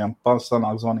pirmajam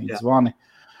sanāk zvanīt zvani.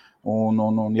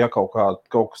 Un ja kaut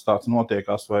kas tāds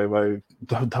notiekās vai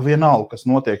da vienalga, kas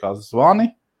notiekās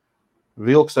zvani,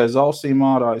 vilks aiz ausīm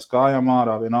ārā, aiz kājām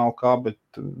ārā, vienalga kā, bet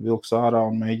vilks ārā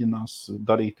un mēģinās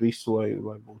darīt visu,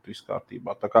 lai būtu viss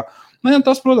kārtībā. Tā kā,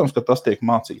 tas, protams, ka tas tiek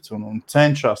mācīts un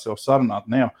cenšas jau sarunāt.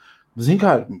 Ne jau. Zin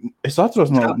kā, es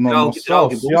atceros no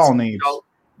savas jaunības.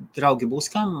 Draugi būs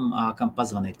kam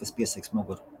pazvanīt, kas piesaiks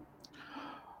muguru?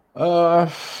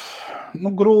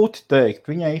 Grūti teikt.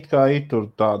 Viņai it kā ir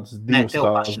tur tādas divas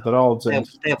tādas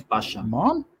draudzenes. Tev pašam.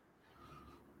 Man?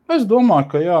 Es domāju,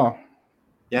 ka jā.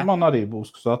 Ja? Man arī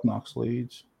būs, kas atnāks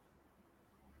līdzi.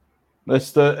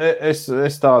 Es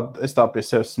tā pie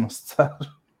sevis maz ceru.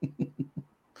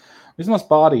 Vismaz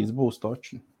pārīts būs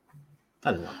toči.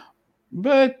 Tad labi.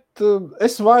 Bet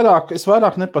es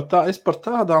vairāk ne par tā, es par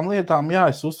tādām lietām, jā,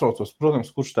 es uztraucos,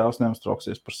 protams, kurš tēvs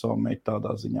neuztrauksies par savu meitu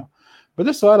tādā ziņā. Bet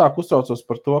es vairāk uztraucos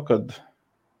par to,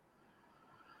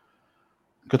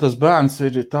 ka tas bērns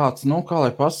ir tāds, nu, kā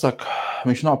lai pasaka,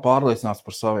 viņš nav pārliecināts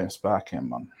par saviem spēkiem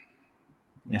man.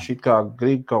 Viņš it kā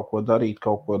grib kaut ko darīt,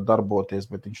 kaut ko darboties,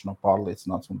 bet viņš nav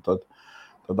pārliecināts. Un tad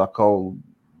atkal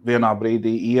vienā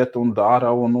brīdī iet un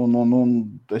dara, un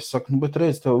es saku, nu, bet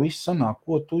redz, tev viss sanāk,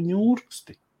 ko tu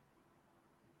ņurksti?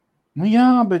 Nu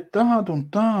jā, bet tāda un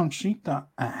tā un šitā.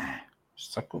 Es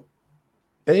saku,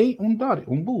 ej un dari,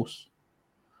 un būs.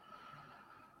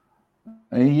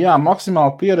 Jā,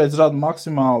 maksimāla pieredze rada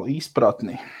maksimālu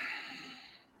izpratni.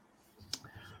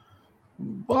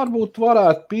 Varbūt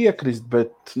varētu piekrist,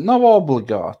 bet nav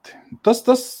obligāti. Tas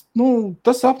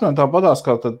apmēram tā padās,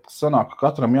 kā tad sanāk, ka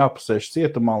katram jāpasēž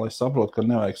cietumā, lai saprot, ka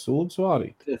nevajag sūdu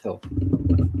svārīt.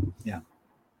 Jā.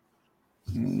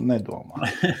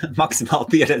 Nedomāju. Maksimāla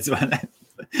pieredze, vai ne?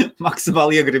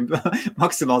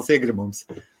 Maksimāls iegribums.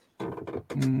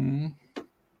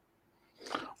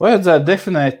 Vajadzētu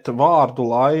definēt vārdu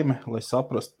laime, lai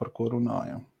saprastu, par ko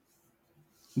runājam.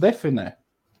 Definē.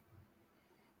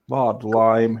 Vārdu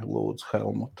laime, lūdzu,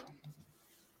 Helmutu.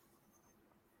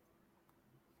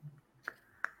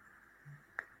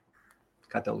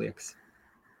 Kā tev liekas?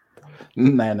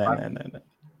 Nē.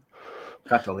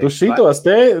 Kā tev liekas? Tu šitos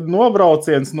te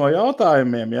nobrauciens no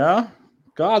jautājumiem, jā?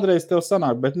 Kādreiz tev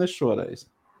sanāk, bet ne šoreiz.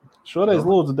 Šoreiz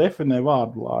lūdzu definē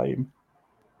vārdu laime.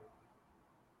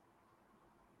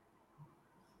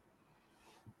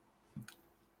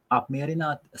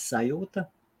 Apmierināt sajūta,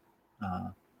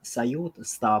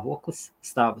 stāvoklis,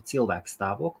 cilvēka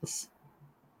stāvoklis,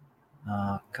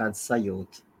 kad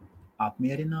sajūt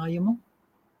apmierinājumu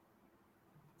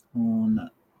un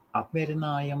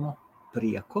apmierinājumu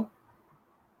prieku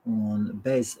un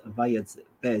bez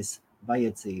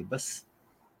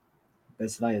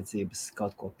vajadzības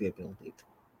kaut ko piepildīt.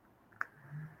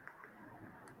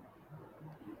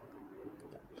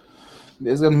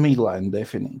 Diezgan mīlaina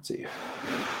definīcija.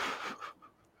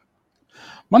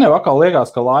 Man jau atkal liekas,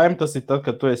 ka laime tas ir tad,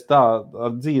 kad tu esi tā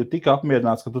ar dzīvi tik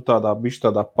apmierināts, ka tu tādā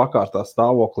pakārtā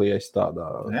stāvoklī esi tādā.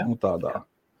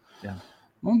 Jā.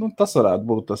 Nu, tas varētu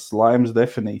būt tas laimes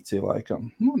definīcija laikam.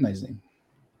 Nu, nezinu.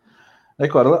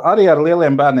 Arī ar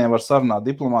lieliem bērniem var sarunāt.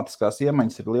 Diplomātiskās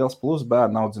iemaņas ir liels plus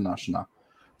bērnu audzināšanā.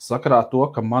 Sakarā to,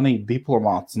 ka manī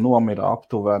diplomāts nomira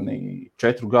aptuveni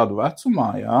 4 gadu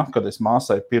vecumā, jā, kad es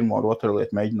māsai 1. un 2.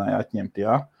 lietu mēģināju atņemt,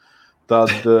 jā.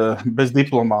 Tad bez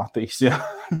diplomātijas, jā.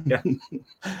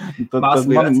 Tad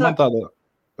man tāda,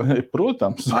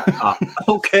 protams.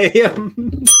 Ok.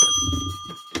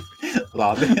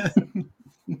 Labi.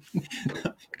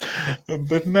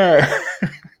 Bet nē.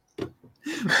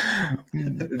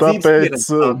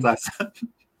 Tāpēc...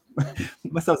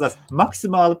 Mēs saucās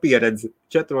maksimāla pieredze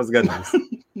 4 gados.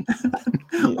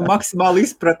 Un maksimāla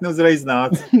izpratne uzreiz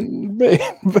nāca.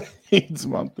 Beidz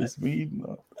man tas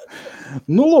mīdināt.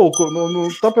 Nu, lūk,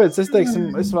 tāpēc es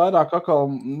teiksim, es vairāk atkal,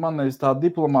 man tā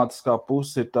diplomātiskā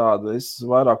puse ir tāda, es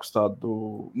vairāk uz tādu,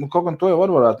 kaut gan to jau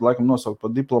varētu laikam nosaukt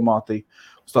par diplomātiju,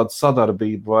 uz tādu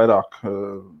sadarbību vairāk,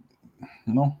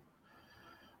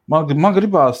 man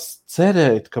gribās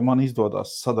cerēt, ka man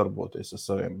izdodas sadarboties ar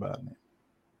saviem bērniem.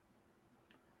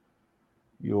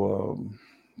 Jo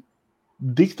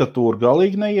diktatūra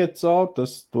galīgi neiet cauri,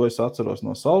 to es atceros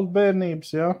no savas bērnības,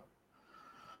 jā.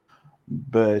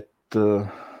 Bet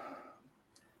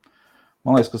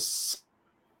man liekas, ka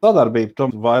sadarbība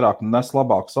tom vairāk nes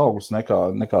labākus augļus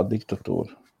nekā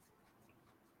diktatūra.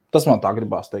 Tas man tā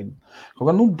gribās teikt. Kaut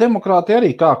kā, demokrātija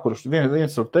arī kā, kurš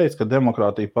viens tur teica, ka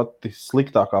demokrātija pati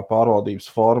sliktākā pārvaldības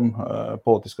forma,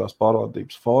 politiskās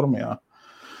pārvaldības forma, jā.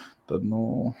 Tad,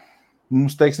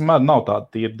 mums, teiksim, nav tāda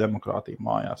tīra demokrātija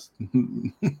mājās.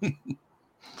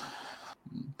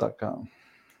 Tā kā...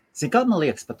 Kā man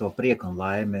liekas par to prieku un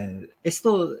laimi? Es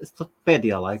to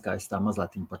pēdējā laikā tā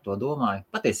mazliet par to domāju.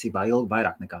 Patiesībā ilgi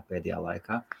vairāk nekā pēdējā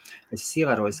laikā. Es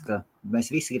ievēroju, ka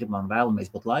mēs visi vēlamies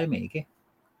būt laimīgi.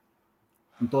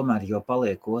 Un tomēr, jo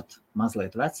paliekot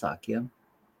mazliet vecākiem,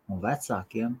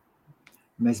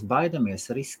 mēs baidamies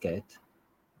riskēt,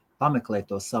 pameklēt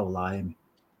to savu laimi,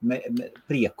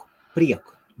 prieku.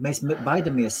 Mēs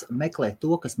baidamies meklēt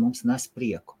to, kas mums nes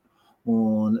prieku.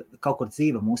 Un kaut kur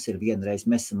dzīve mums ir vienreiz,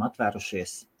 mēs esam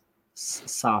atvērušies,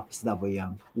 sāpes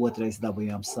dabujām, otrais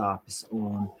dabujām sāpes,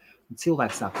 un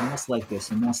cilvēks sāk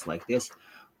noslēgties.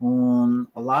 Un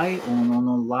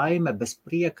laime bez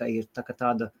prieka ir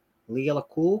tāda liela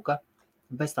kūka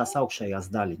bez tās augšējās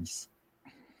daļiņas.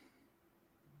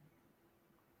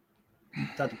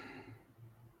 Tad...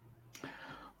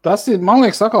 Tas ir, man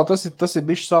liekas, atkal, tas ir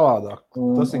bišķi savādāk.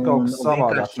 Tas ir kaut kas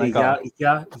savādāk nekā.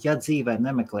 Ja dzīvē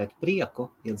nemeklēt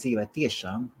prieku, ja dzīvē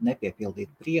tiešām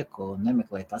nepiepildīt prieku,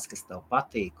 nemeklēt tas, kas tev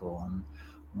patīk,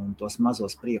 un tos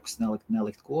mazos priekus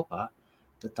nelikt kopā,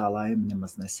 tad tā laime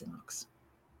nemaz nesanāks.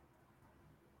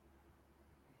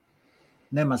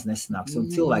 Un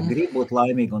cilvēki grib būt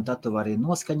laimīgi, un tad tu vari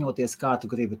noskaņoties, kā tu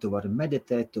gribi, tu vari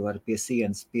meditēt, tu vari pie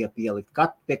sienas pielikt,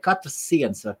 pie katras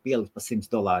sienas var pielikt pa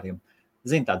 $100.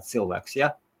 Zini tādus cilvēkus,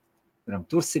 ja?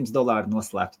 Tur $100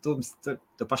 noslēpt,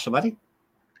 tu pašam arī?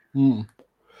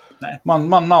 Man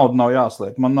nauda nav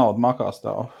jāslēp, man nauda makā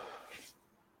stāv.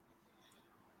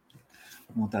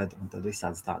 Un tad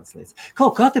visādas tādas lietas.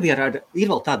 Kaut kā tev ir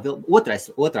vēl tāda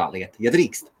otrā lieta, ja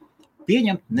drīkst,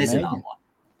 pieņemt nezināmo.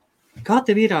 Kā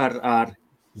tev ir ar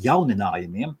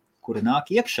jauninājumiem, kuri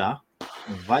nāk iekšā,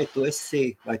 vai tu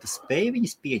spēj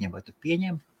viņus pieņemt, vai tu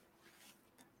pieņem?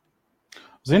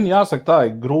 Zini, jāsaka, tā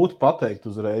ir grūti pateikt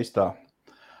uzreiz tā.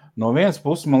 No vienas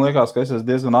puses, man liekas, ka es esmu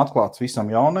diezgan atklāts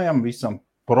visam jaunajam, visam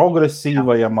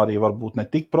progresīvajam, arī varbūt ne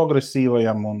tik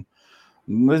progresīvajam,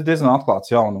 un es diezgan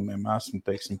atklāts jaunumiem esmu,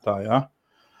 teiksim tā, jā.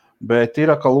 Bet ir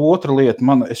atkal otra lieta,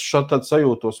 es tad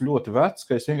sajūtos ļoti vecs,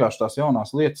 ka es vienkārši tās jaunās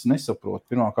lietas nesaprotu.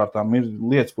 Pirmkārtām ir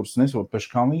lietas, kuras nesaprotu, pēc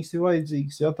kā viņas ir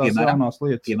vajadzīgas, jā, tās jaunās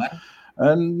lietas. Piemēram?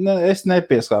 Es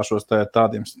nepieskāršos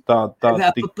tādiem.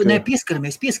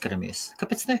 Pieskaramies.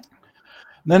 Kāpēc ne?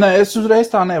 Nē, es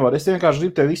uzreiz tā nevaru. Es vienkārši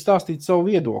gribu tev izstāstīt savu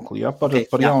viedokli, jā, par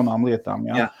jaunām lietām,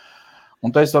 jā. Un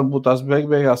tas varbūt tās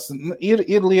beigās ir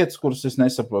lietas, kuras es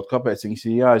nesaprotu, kāpēc viņas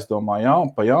ir jāizdomā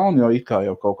pa jaunu, jo it kā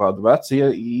jau kaut kādu veci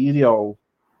ir jau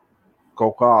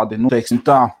kaut kādi, teiksim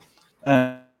tā,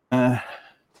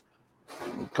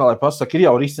 kā lai pasaka, ir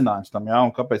jau risinājums tam, jā,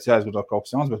 un kāpēc jāizgudro kaut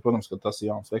kas jauns, bet, protams, ka tas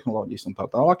ir jauns tehnoloģijas un tā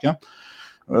tālāk, jā.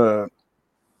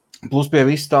 Plus pie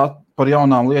viss tā par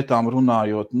jaunām lietām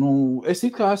runājot, es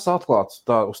it kā esmu atklāts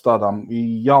uz tādām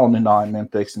jauninājumiem,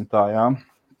 teiksim tā, jā.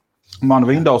 Man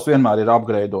Windows vienmēr ir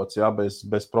upgradeots, jā,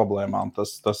 bez problēmām.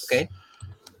 Tas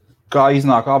kā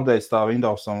iznāk updates, tā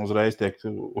Windowsam uzreiz tiek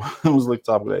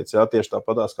uzlikts upgrades, jā, tieši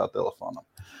tāpatās kā telefonam.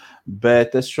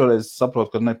 Bet es šoreiz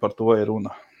saprotu, ka ne par to ir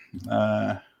runa.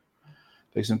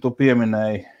 Teiksim, tu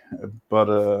pieminēji par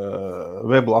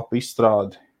weblapu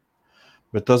izstrādi,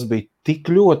 bet tas bija tik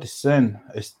ļoti sen.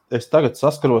 Es tagad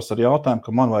saskaros ar jautājumu,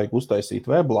 ka man vajag uztaisīt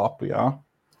weblapu, jā.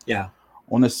 Jā.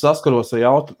 Un es saskaros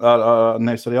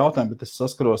nevis ar jautājumu, bet es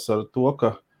saskaros ar to, ka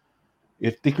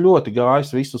ir tik ļoti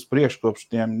gājis visus priekškopš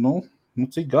tiem,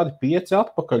 cik gadi 5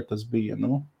 atpakaļ tas bija,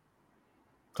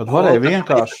 kad varēja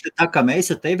vienkārši... Tā kā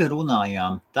mēs ar tevi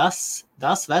runājām, tas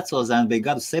veco zēni bija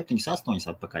gadus 7-8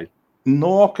 atpakaļ.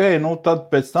 Tad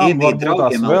pēc tam varbūt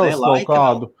tās vēl kaut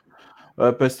kādu,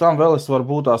 pēc tam vēl es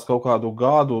varbūt tās kaut kādu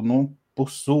gadu,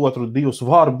 pusotru, 2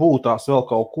 var būt tās vēl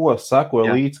kaut ko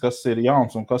sekoja līdz, kas ir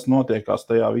jauns un kas notiekās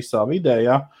tajā visā vidē,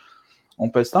 jā.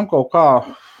 Un pēc tam kaut kā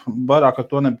vairāk ar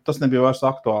to tas nebija vairs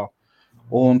aktuāli.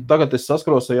 Un tagad es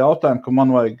saskaros ar jautājumu, ka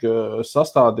man vajag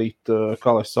sastādīt,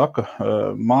 kā lai saka,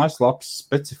 mājaslapas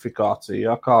specifikāciju,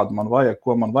 jā, kādu man vajag,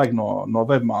 ko man vajag no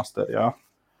webmaster, jā.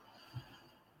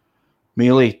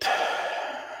 Mīlīt.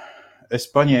 Es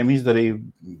paņēmu, izdarīju,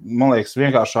 man liekas,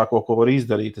 vienkāršāko, ko var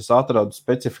izdarīt. Es atradu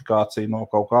specifikāciju no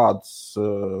kaut kādas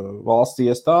valsts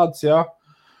iestādes, jā,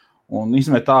 un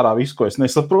izmet ārā visu, ko es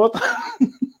nesaprotu.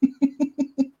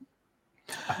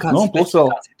 Kāda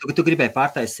specifikācija? Tu gribēji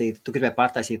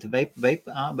pārtaisīt web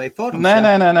forums?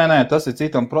 Nē, tas ir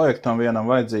citam projektam, vienam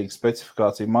vajadzīga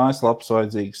specifikācija, mājaslapas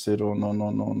vajadzīgas ir,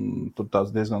 un tur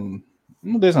tās diezgan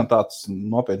tāds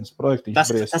nopietnas projekts. Tas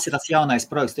ir tas jaunais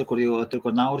projekts, tur,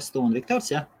 kur Nauris, tu un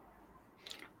Viktors, ja?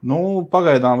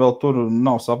 Pagaidām vēl tur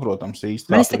nav saprotams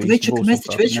īsti. Mēs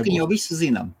taču jau visu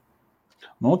zinām.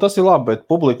 Tas ir labi, bet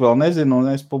publika vēl nezina,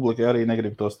 un es publikai arī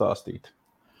negribu to stāstīt.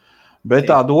 Bet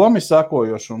tā doma ir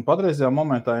sekojoša, un patreizajā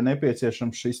momentā ir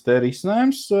nepieciešams šis te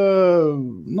risinājums,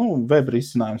 web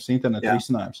risinājums, interneta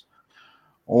risinājums.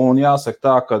 Un jāsaka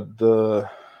tā, ka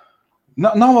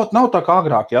nav tā kā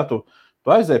agrāk, ja tu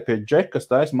aizēji pie džeka, kas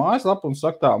taisa mājaslapu un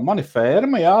saka tā, man ir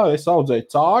ferma, jā, es audzēju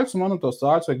cāļus, un man tos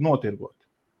cāļus vajag notirgot.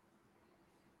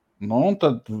 Un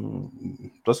tad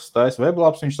tas, kas taisa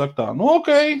weblaps, viņš saka tā,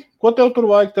 ok, ko tev tur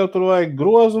vajag? Tev tur vajag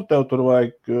grozu, tev tur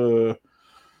vajag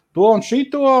to un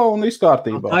šito, un viss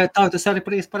kārtībā. Tā tas arī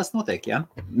parasti notiek, jā?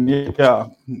 Jā,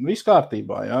 viss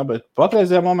kārtībā, jā, bet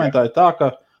patreizajā momentā ir tā,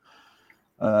 ka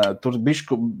tur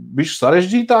bišķi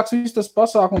sarežģītāks viss tas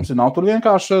pasākums, nav tur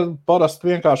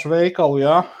parasti vienkārši veikalu,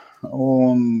 jā,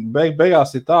 un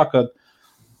beigās ir tā, ka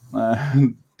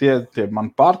tie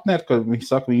mani partneri, ka viņi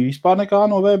saka, viņi vispār nekā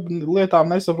no web lietām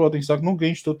nesaprot, viņi saka,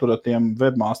 Ginč, tu tur ar tiem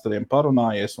webmasteriem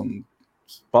parunājies un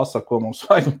pasaka, ko mums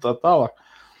vajag un tā tālāk.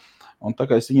 Un tā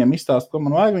kā es viņiem izstāstu, ko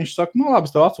man vajag, viņš saka, nu labi,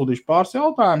 es tev atsūtīšu pāris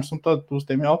jautājumus, un tad uz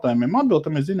tiem jautājumiem atbild,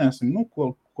 tad mēs zināsim, nu,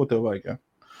 ko tev vajag. Ja?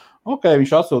 Ok,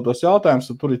 viņš atsūtos jautājumus,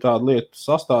 un tur ir tāda lieta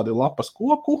sastādi lapas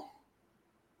koku,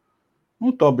 nu,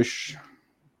 to bišķi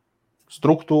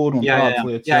struktūru un tādas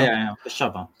lietas. Jā, tas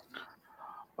šāpā.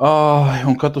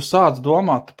 Un kad tu sāc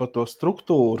domāt par to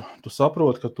struktūru, tu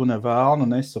saproti, ka tu nevēlnu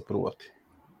nesaproti.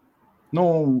 Nu,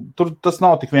 tur tas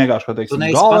nav tik vienkārši, kā teiksim,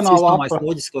 galvenā lapa. Tu neesi pats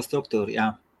loģisko struktūru, jā.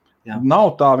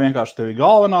 Nav tā vienkārši tev ir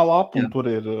galvenā lapa, un tur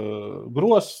ir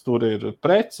grozs, tur ir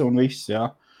preci un viss,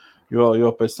 jā. Jo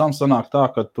pēc tam sanāk tā,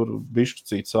 ka tur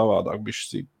bišķi savādāk,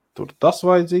 tur tas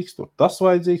vajadzīgs,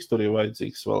 tur ir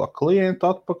vajadzīgs vēl klientu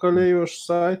atpakaļējošu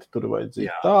saiti, tur ir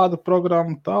vajadzīga tāda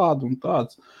programma, tāda un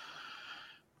tāds.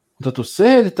 Un tad tu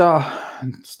sēdi tā,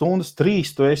 stundas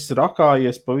 3, tu esi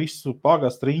rakājies pa visu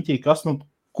pagastu riņķī,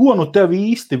 ko tev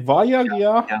īsti vajag,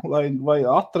 lai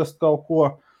atrast kaut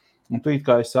ko. Un tu it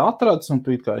kā esi atradis, un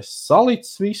tu it kā esi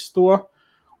salicis visu to,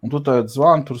 un tu tagad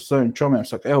zvani tur saviem čomiem,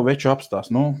 saka, veči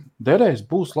apstās, derēs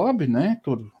būs labi, ne,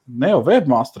 tur ne jau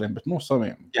webmasteriem, bet,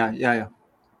 saviem. Jā.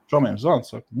 Čomiem zvani,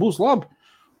 saka, būs labi.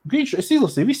 Ginč, es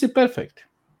izlasīju, viss ir perfekti.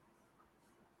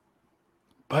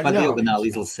 Par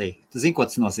diagonāli izlasīju. Tu zini, ko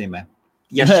tas nozīmē?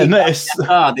 Ja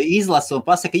kāda izlasa un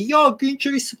pasaka, Ginč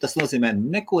visu, tas nozīmē,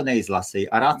 neko neizlasīja,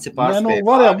 ar aci pārspēju.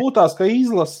 Var jau būt tās, ka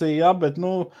izlasīja, bet,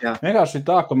 vienkārši ir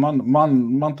tā, ka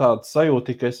man tāda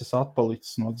sajūta, ka es esmu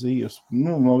atpalicis no dzīves,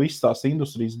 no visas tās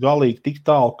industrijas galīgi tik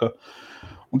tālu, ka,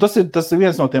 un tas ir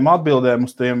viens no tiem atbildēm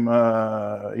uz tiem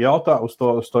uz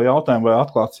to jautājumu, vai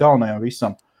atklāts jaunajam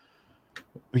visam.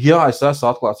 Jā, es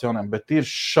esmu atklāts jaunajam, bet ir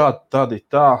šādi, tad ir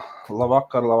tā,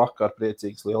 labvakar,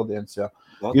 priecīgs lieldienas, jā.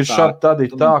 Ir šādi tad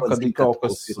ir tā, kad ir kaut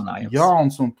kas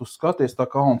jauns, un tu skaties tā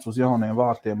kauns uz jauniem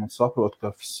vārtiem un saproti,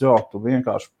 ka tu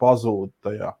vienkārši pazūdi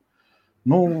tajā.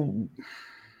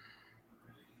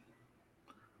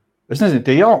 Es nezinu,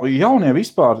 tie jaunie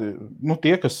vispār,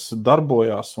 tie, kas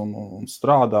darbojās un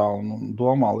strādā un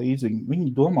domā līdzi, viņi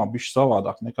domā bišķi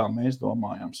savādāk, nekā mēs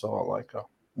domājām savā laikā.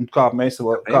 Un kā es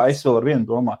vēl ar vienu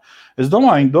domāju. Es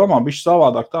domāju, viņi domā bišķi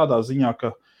savādāk tādā ziņā,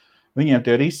 ka viņiem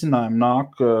tie risinājumi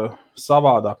nāk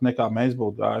savādāk nekā mēs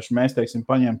būtu gājuši. Mēs, teiksim,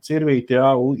 paņem cirvīti,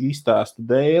 iztēstu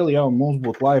dēli, un mums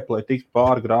būtu laipa, lai tiktu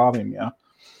pāri grāvim,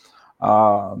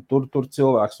 Tur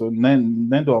cilvēks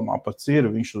nedomā par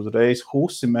cirvi, viņš uzreiz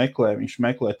husi meklē, viņš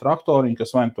meklē traktoriņu,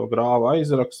 kas vai to grāva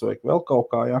aizraks, vai vēl kaut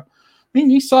kā,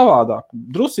 Viņi ir savādāk,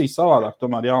 drusīgi savādāk,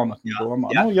 tomēr jaunatni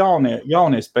domā.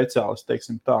 Jaunie speciālisti,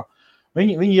 teiksim tā.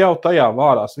 Viņi jau tajā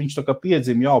vārās, viņš tā kā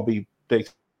piedzim jau bija,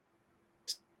 teiksim,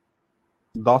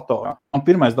 datorā. Man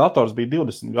pirmais dators bija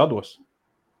 20 gados.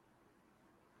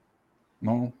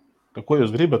 Ko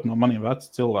jūs gribat no maniem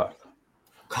veci cilvēki?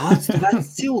 Kāds tu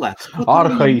vecs cilvēks?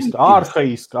 Arhaiska.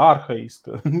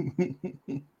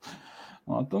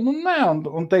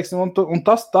 Un tās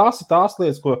ir tās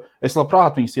lietas, ko es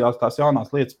labprāt viņas tās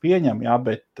jaunās lietas pieņem,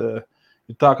 bet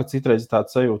ir tā, ka citreiz ir tāda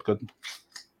sajūta, ka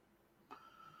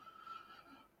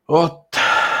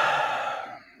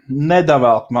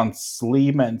nedavēlk mans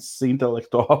līmenis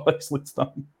intelektuālais līdz tam.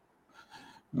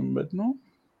 Bet,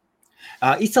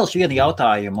 Izcelšu vienu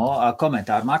jautājumu,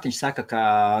 komentāru. Mārtiņš saka, ka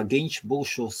Ginč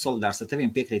būšu solidārs ar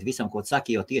teviem, piekrīt visam, ko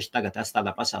saki, jo tieši tagad esmu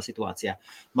tādā pašā situācijā.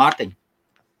 Mārtiņ,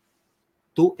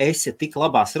 tu esi tik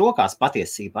labās rokās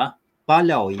patiesībā,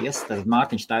 paļaujies, tad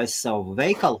Mārtiņš taisa savu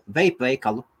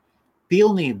veikalu,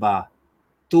 pilnībā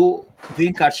tu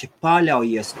vienkārši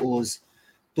paļaujies uz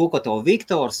to, ko tev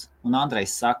Viktors un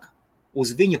Andrejs saka,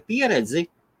 uz viņu pieredzi,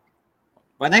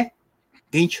 vai ne?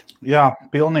 Ginč? Jā,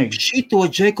 pilnīgi. Šito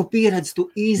džeku pieredzi tu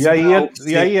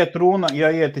izbrauksi. Ja iet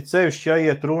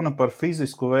runa par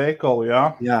fizisku veikalu,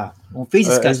 Jā, un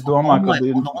fiziskais un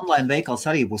online veikals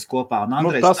arī būs kopā. Un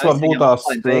Andrejs tas var būt tās,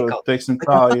 teiksim,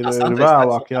 tā ir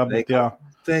vēlāk,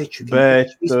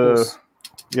 bet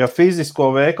ja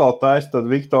fizisko veikalu taisa,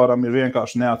 tad Viktoram ir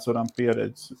vienkārši neatsveram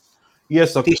pieredzi.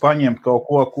 Iesaku paņemt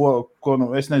kaut ko,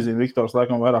 es nezinu, Viktors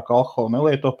laikam vairāk alkoholu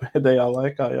nelieto pēdējā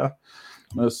laikā,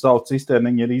 savu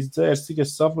cisterniņu ir izdzērs, cik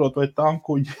es saprotu, vai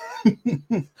tankuģi.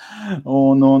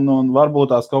 un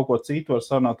varbūt tās kaut ko citu var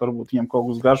sarunāt, varbūt viņam kaut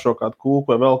kas garšo kādu kūku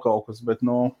vai vēl kaut kas, bet,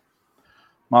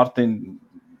 Mārtiņ,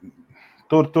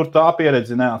 tur tā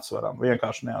pieredzi neatsveram,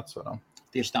 vienkārši neatsveram.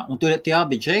 Tieši tā, un tur tie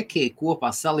abi džeki kopā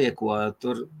salieko,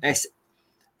 tur es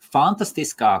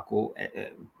fantastiskāku,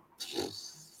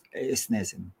 es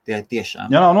nezinu, tie tiešām.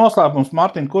 Ja nav noslēpums,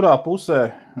 Mārtiņ, kurā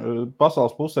pusē,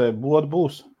 pasaules pusē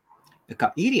būs? Kā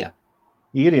Īrijā?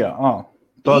 Īrijā,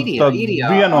 Tad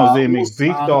viennozīmīgi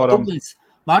Viktoram.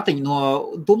 Mārtiņ, no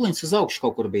Dubliņas uz augšu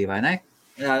kaut kur bija, vai ne?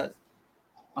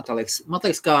 Man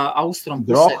liekas, kā austrum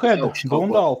pusē.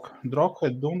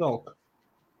 Drokhed, Dundalka.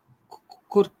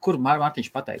 Kur Mārtiņš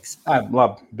pateiks?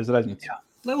 Labi, bez redzības. Jā,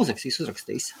 lai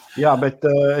uzrakstīs. Jā, bet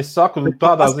es saku,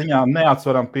 tādā ziņā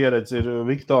neatsveram pieredzi ir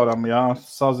Viktoram, jā,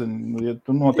 ja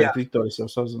tu noteikti Viktoris jau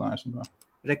sazinājies.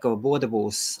 Reko, boda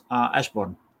būs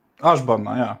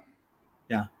Ashbornā, jā.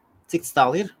 Jā. Cik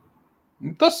tālu ir?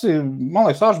 Tas ir, man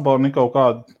liekas, Ashborn ir kaut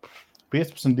kādi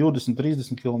 15, 20,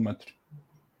 30 kilometri.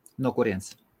 No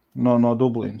kurienes? No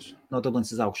Dublīnas. No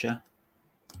Dublīnas uz augšu, jā?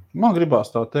 Man gribās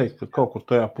tā teikt, ka kaut kur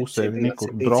tajā pusē viņi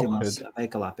kur Drokhed.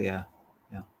 Veikalā pie,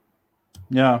 jā.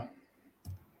 Jā.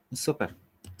 Super.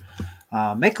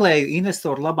 Meklēju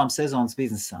investoru labām sezonas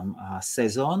biznesam.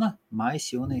 Sezona, maijs,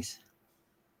 jūnijas.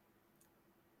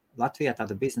 Latvijā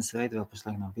tāda biznesa veida vēl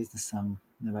pašlaik nav biznesam.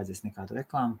 Nevajadzēs nekādu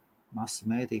reklāmu. Masu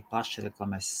mēdī, plaši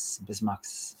reklamēs bez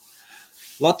maksas.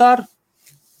 Lotār,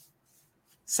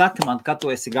 saki man, kad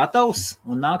tu esi gatavs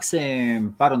un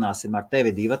parunāsim ar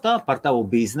tevi divatā par tavu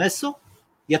biznesu,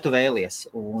 ja tu vēlies.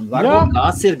 Un varbūt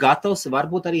kāds ir gatavs,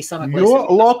 varbūt arī sameklēsim. Jo,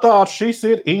 Lotār, šis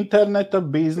ir interneta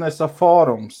biznesa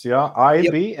fórums, jā,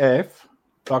 IBF,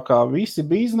 tā kā visi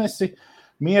biznesi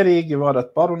mierīgi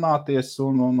varat parunāties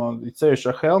un ceļš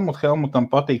ar Helmutu. Helmutam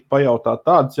patīk pajautāt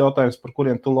tādus jautājumus, par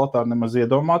kuriem tu, Lotār, nemaz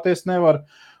iedomāties nevar.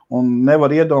 Un nevar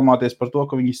iedomāties par to,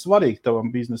 ka viņi svarīgi tavam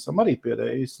biznesam arī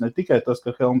pierējas. Ne tikai tas,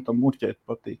 ka Helmutam murķēt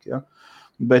patīk, ja?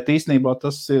 Bet īstenībā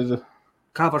tas ir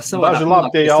kā var daži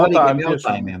labi tie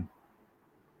jautājumiem.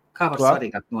 Kā var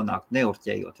svarīgāk nonākt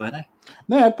neurķējot, vai ne?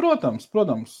 Nē, protams,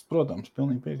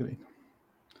 pilnīgi piekrīt.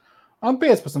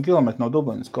 15 km no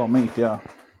Dublinas, ko mīt, jā.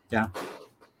 Jā.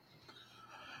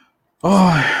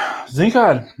 Zini kā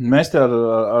ir, mēs te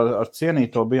ar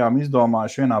cienīto bijām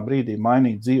izdomājuši vienā brīdī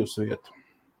mainīt dzīvesvietu.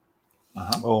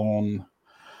 Aha. Un,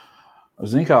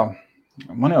 zini kā,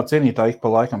 man jau cienītāji ik pa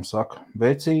laikam saka,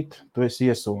 vecīt, tu esi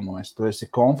iesūnojis, tu esi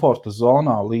komforta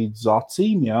zonā līdz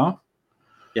acīm, jā?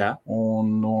 Jā.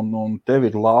 Un tev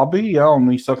ir labi, jā,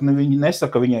 un viņi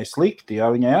nesaka viņai slikti,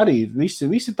 jā, viņai arī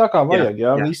visi tā kā vajag,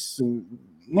 jā. Visi,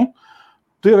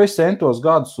 tu jau esi centos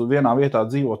gadus vienā vietā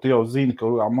dzīvot, tu jau zini,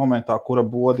 kurā momentā, kura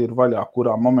boda ir vaļā,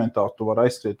 kurā momentā tu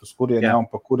vari aizskriet uz kurien, jā, un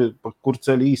pa kur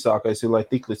ceļu īsākais ir, lai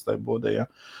tik līdz tai bodai,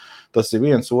 jā. Tas ir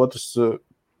viens, otrs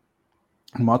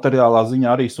materiālā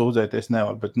ziņā arī sūdzēties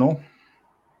nevar, bet,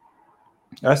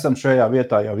 esam šajā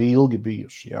vietā jau ilgi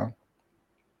bijuši, jā.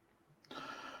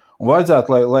 Un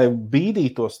vajadzētu, lai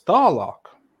bīdītos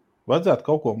tālāk, vajadzētu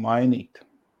kaut ko mainīt.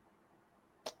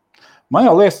 Man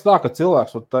jau liekas tā, ka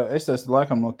cilvēks, es esmu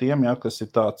laikam no tiem, jā, kas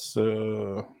ir tāds,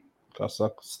 kā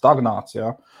saka, stagnāts,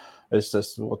 jā. Es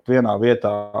esmu vienā vietā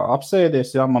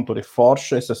apsēdies, jā, man tur ir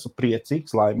forši, es esmu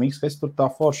priecīgs, laimīgs, ka es tur tā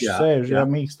forši sēžu, jā,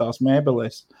 mīkstās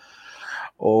mēbelēs.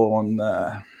 Un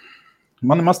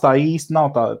man nemaz tā īsti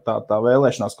nav tā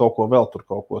vēlēšanās kaut ko vēl tur,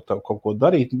 kaut ko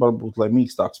darīt, varbūt, lai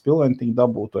mīkstāks pilventiņu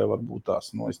dabūtu, vai varbūt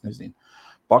tās, es nezinu,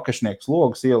 pakašnieks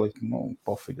logas ielikt,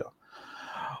 pofigā.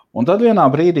 Un tad vienā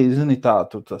brīdī, zini,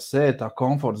 tu sēdi tā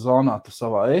komforta zonā, tu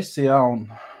savā esi, jā,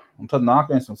 un tad nāk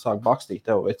viens un sāk bakstīt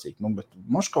tev vecīt, bet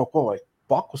mums kaut ko vajag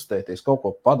pakustēties, kaut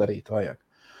ko padarīt vajag.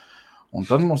 Un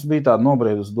tad mums bija tāda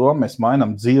nobriedus doma, mēs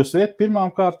mainām dzīvesvietu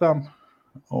pirmām kārtām,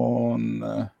 un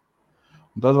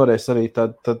tad varēs arī,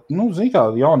 zini kā,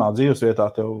 jaunā dzīvesvietā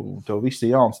tev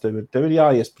visi jauns, tev ir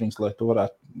jāiesprings, lai tu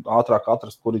varētu ātrāk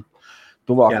atrast, kur ir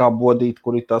tuvākā bodīt,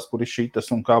 kur ir tas, kur ir šitas,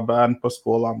 un kā bērni pa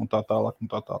skolām, un tā tālāk, un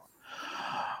tā tālāk.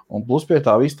 Un plus pie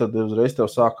tā viss, tad uzreiz tev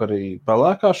sāk arī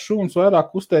pelēkās šūnas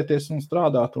vairāk kustēties un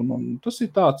strādāt, un tas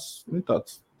ir tāds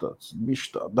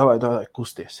bišķi tā, davai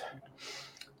kusties.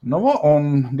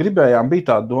 Un gribējām, bija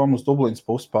tāda doma uz Dublinas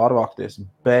pusi pārvākties,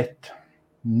 bet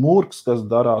murks, kas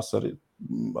darās ar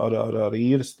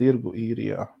īres tirgu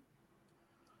īrijā.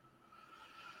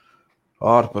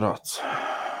 Ārprāts.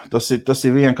 Tas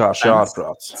ir vienkārši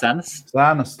ārprāts.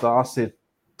 Cenas tās ir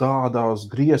tādās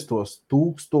griestos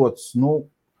 1000,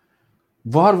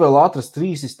 var vēl atrast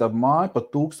 3 istabu māju pat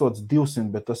 1200,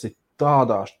 bet tas ir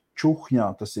tādā čuhņā,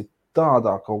 tas ir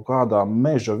tādā kaut kādā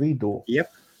meža vidū. Yep.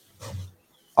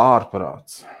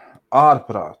 Ārprāts.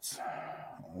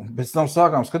 Pēc tam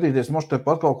sākām skatīties, mums te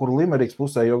pat kaut kur Limerikas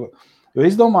pusē, jo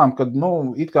es domājam, ka,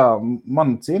 it kā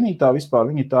man cienītā vispār,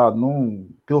 viņi tāda,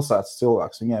 pilsētas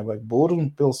cilvēks, viņai vajag burnu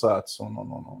pilsētas un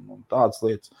tādas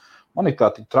lietas. Man ir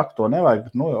kā tik traki to nevajag,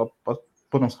 bet,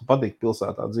 protams, ka patīk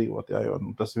pilsētā dzīvot, jā, jo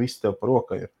tas viss tev par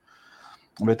roka ir.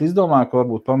 Bet es domāju, ka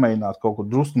varbūt pamēģināt kaut kur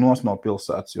drusku nos no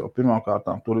pilsētas, jo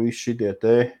pirmkārtām tur visi šitie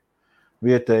te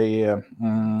vietējie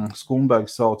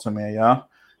skumbēgi saucamie, jā,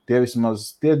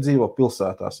 tie dzīvo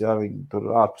pilsētās, jā, viņi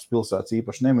tur ārpus pilsētas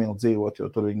īpaši nemīl dzīvot,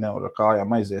 jo tur viņi nevar ar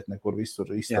kājām aiziet nekur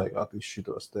visur izstaigāt visus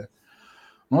šitos te.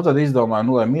 Nu, tad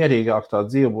izdomāju, lai mierīgāk tā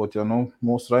dzīve būtu, jo,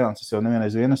 mūsu rajons, es jau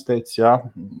nevienreiz vienas teicu, jā,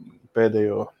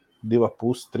 pēdējo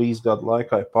 2,5–3 gadu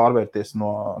laikā ir pārvērties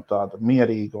no tāda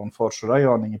mierīga un forša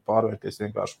rajoniņa, pārvērties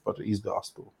vienkārši par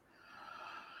izgāstu.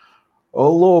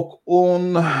 Lūk,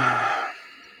 un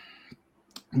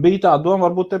bija tā doma,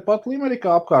 varbūt tepat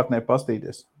Limerikā apkārtnē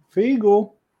pastīties. Figu,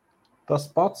 tas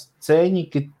pats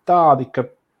ceņiki tādi, ka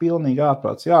pilnīgi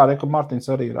ārprāts. Jā, Reka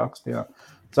Martins arī raksta, jā.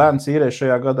 Cenas īrē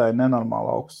šajā gadā ir nenormāli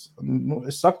augsts.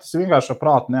 Es saku, tas vienkārši ar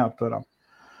prātu neaptveram,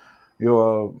 jo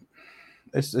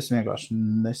es vienkārši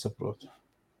nesaprotu.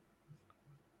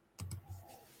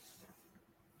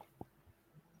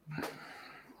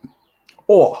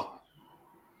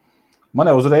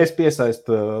 Man jau uzreiz piesaist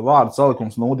vārdu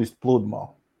salikums nudistu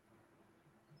pludmali.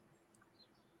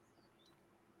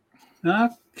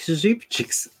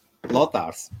 Žipčiks,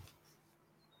 Lotārs.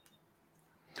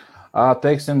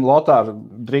 Teiksim, Lotār,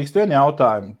 drīkst vien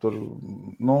jautājumu. Tur,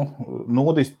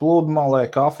 nudistu pludmalē,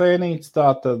 kafēnīca, tā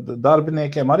tad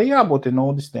darbiniekiem arī jābūt ir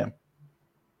nudistiem.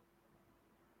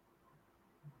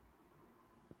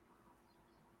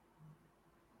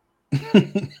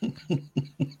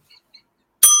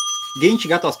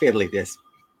 Ginči gatavs piedalīties.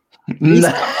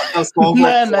 Nē.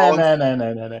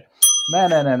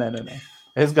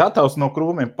 Es gatavs no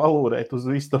krūmiem palūrēt uz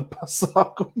visu to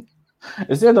pasākumu.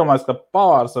 Es iedomājos, ka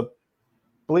pavārs ar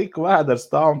pliku vēderu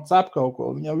stāv un cep kaut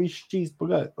ko, viņam viss šķīst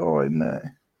pagaid. Oi, nē.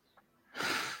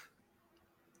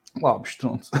 Labi,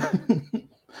 štruns.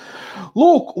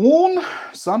 Lūk, un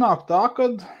sanāk tā,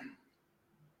 kad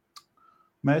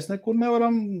mēs nekur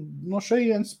nevaram no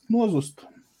šejienes nozust.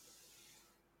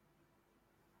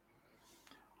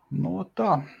 No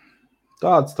tā.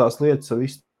 Tādas tās lietas ar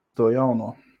visu to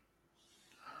jauno.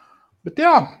 Bet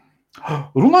jā,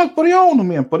 runājot par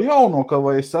jaunumiem, par jauno, ka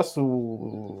vai es esmu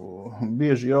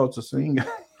bieži jaucu svinga.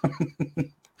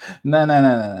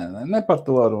 Ne par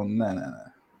to runu, nē.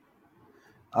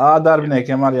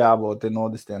 Darbiniekiem arī jābūt ir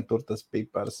nodistiem, tur tas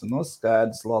pipars,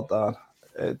 skaidrs, Lotār.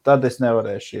 Tad es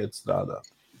nevarēšu iet strādāt.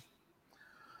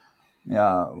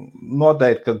 Jā,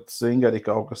 noteikti, kad svinga arī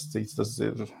kaut kas cits, tas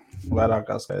ir vairāk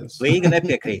kā skaidrs. Līga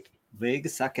nepiekrīt. Līga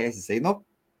saka, es zinu,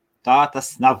 tā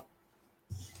tas nav.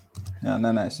 Jā,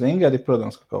 nē, svinga arī,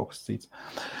 protams, ka kaut kas cits.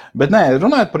 Bet nē,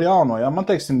 runājot par jauno, jā, man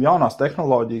teiksim, jaunās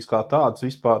tehnoloģijas kā tādas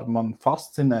vispār man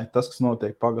fascinē tas, kas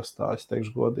notiek pagastā, es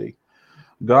teikšu godīgi.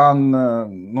 Gan,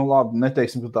 labi,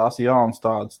 neteiksim, ka tās ir jaunas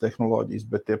tādas tehnoloģijas,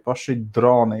 bet tie paši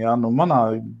droni, jā,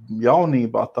 manā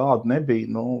jaunībā tāda nebija,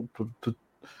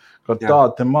 kad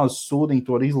tāda te maz sūdiņi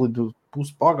to izlidu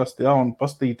puspagasti, jā, un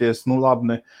pastīties,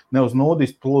 labi, ne uz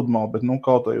nudistu pludmali, bet,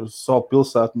 kaut vai uz savu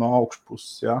pilsētu no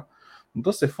augšpuses, jā. Un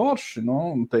tas ir forši,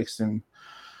 teiksim,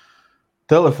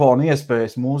 telefona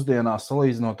iespējas mūsdienās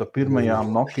salīdzinot ar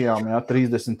pirmajām Nokijām, jā,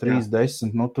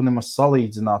 3310, tu nemaz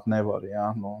salīdzināt nevar, jā,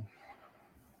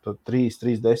 tad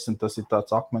 310 tas ir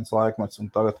tāds akmens laikmets, un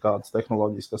tagad kādas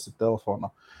tehnoloģijas, kas ir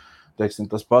telefonā. Teiksim,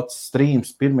 tas pats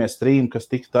streams, pirmie streami,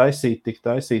 kas tika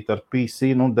taisīti ar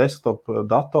PC, desktop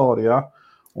datoru, jā,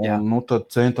 un tad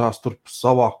centās tur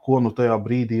savākt, ko tajā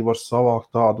brīdī var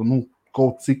savākt tādu,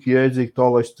 kaut cik jēdzīgi tā,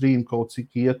 lai stream kaut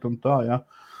cik iet un tā, jā.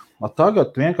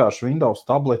 Tagad vienkārši Windows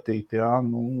tabletīt, jā,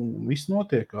 viss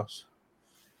notiekās.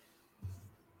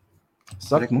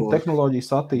 Saku,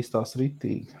 tehnoloģijas attīstās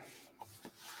ritīgi.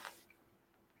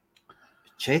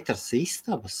 4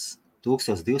 istabas,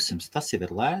 1200, tas jau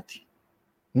ir lēti.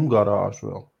 Un garāžu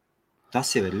vēl.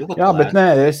 Tas jau ir ļoti lēti. Jā, bet nē,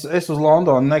 es uz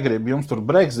Londonu negribu, jums tur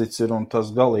Brexits ir un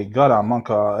tas galīgi garām, man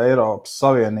kā Eiropas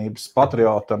Savienības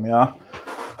patriotam, jā,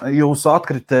 jūs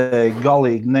atkritēji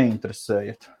galīgi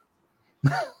neinteresējat.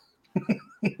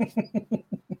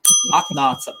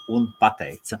 Atnāca un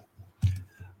pateica.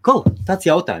 Tāds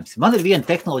jautājums. Man ir viena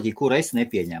tehnoloģija, kuru es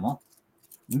nepieņemu.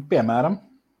 Piemēram?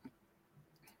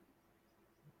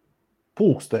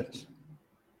 Pulkstenis.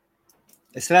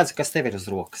 Es redzu, kas tev ir uz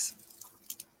rokas.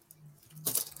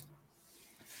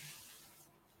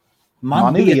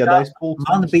 Man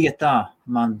bija tā,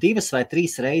 man 2 vai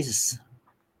 3 reizes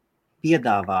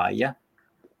piedāvāja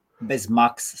bez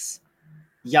maksas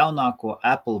jaunāko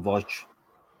Apple Watch.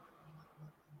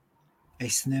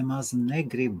 Es nemaz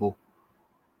negribu.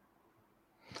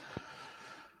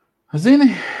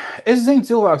 Zini, es zinu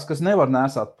cilvēks, kas nevar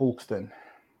nesāt pulksteni.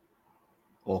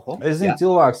 Es zinu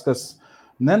cilvēks, kas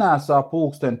nenēsā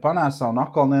pulksteni, panēsā un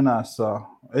atkal nenēsā.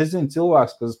 Es zinu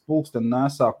cilvēks, kas pulksteni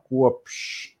nesā kopš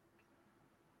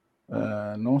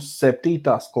 7.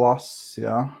 klases,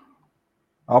 jā.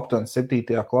 Aptuveni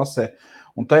 7. klasē,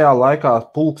 un tajā laikā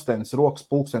rokas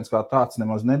pulkstenis kā tāds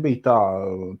nemaz nebija tā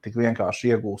tik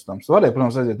vienkārši iegūstams. Varēja,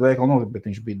 protams, aiziet veikalu nopirkt, bet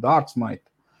viņš bija dārgs maita.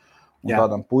 Un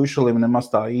tādam puišalim nemaz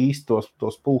tā īsti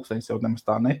tos pulksteņus jau nemaz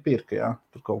tā nepirka, jā.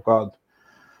 Tur kaut kādu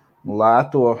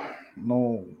lēto,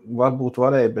 varbūt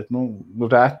varēja, bet,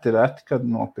 reti, kad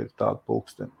nopirka tādu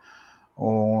pulksteni.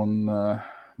 Un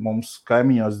mums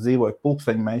kaimiņos dzīvoja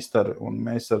pulksteņmeistari, un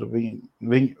mēs ar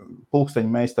viņu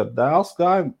pulksteņmeistaru dēls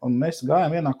gājam, un mēs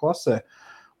gājam vienā klasē.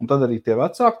 Un tad arī tie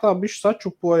vecāki tā bišķi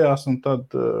sačupojās, un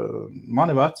tad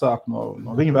mani vecāki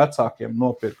no viņu vecākiem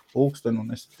nopirka pulksteni,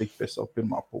 un es tiku pie savu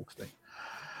pirmā pulksteņa.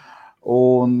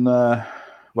 Un,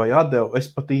 vai atdevu, es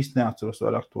pat īsti neatceros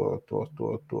vairāk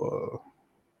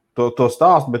to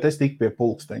stāstu, bet es tiku pie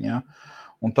pulksteņa, jā.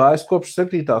 Un tā es kopš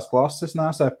 7. klases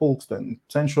nesēju pulksteni.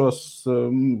 Cenšos,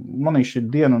 man viņš ir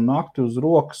dienu un nakti uz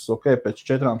rokas, pēc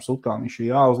 4 sutām viņš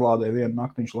ir jāuzlādē, vienu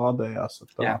nakti viņš lādējās.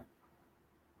 Tā. Jā.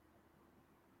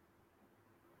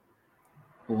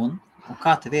 Un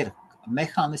kā tev ir?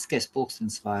 Mehāniskais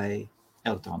pulkstenis vai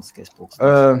elektroniskais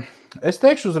pulkstenis? Es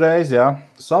teikšu uzreiz, jā.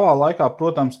 Savā laikā,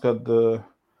 protams, kad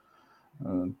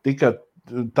tika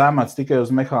tēmēts tikai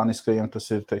uz mehāniskajiem,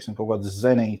 tas ir, teiksim, kaut kāds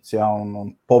zenīts, jā,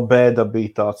 un Pobēda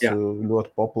bija tāds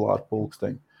ļoti populārs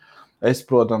pulksteņi. Es,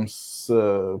 protams,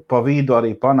 pa vidu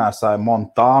arī panēsāju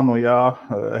Montānu, jā,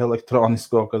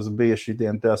 elektronisko, kas bija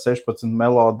šitiem 16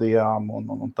 melodijām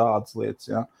un tādas lietas,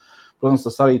 jā. Protams,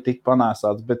 tas arī tika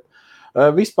panēsāts, bet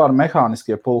vispār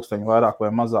mehāniskie pulksteņi vairāk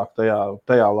vai mazāk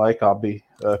tajā laikā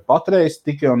bija patreiz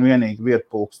tikai un vienīgi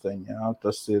vietpulksteņi. Jā.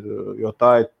 Tas ir, jo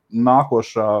tā ir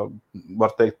nākošā,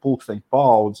 var teikt, pulksteņu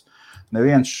paudze.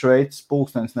 Neviens Šveices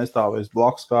pulkstenis nestāvēs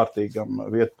blakus kārtīgam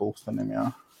vietpulkstenim. Jā.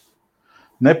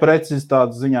 Ne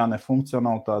precizitātes ziņā, ne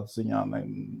funkcionalitātes ziņā,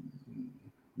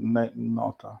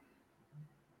 nav tā.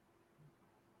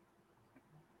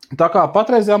 Tā kā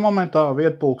patreizajā momentā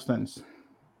vietpulkstenis.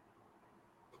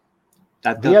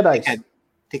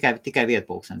 Tikai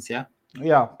vietpulkstenis, jā?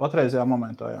 Jā, patreizajā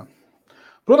momentā, jā.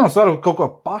 Protams, varu kaut ko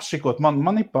pašikot.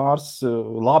 Man ir pāris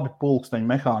labi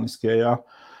pulksteņi mehāniskie, jā.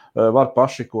 Var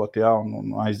pašikot, jā,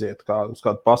 un aiziet uz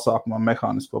kādu pasākumu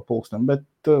mehānisko pulksteni, bet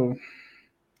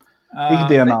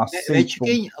ikdienās.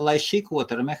 Lai šikot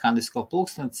ar mehānisko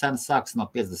pulksteni, cena sāks no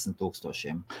 50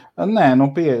 000. Nē,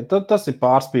 tas ir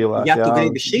pārspīlēts.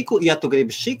 Ja tu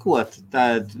gribi šikot,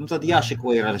 tad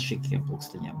jāšiko ir ar šikiem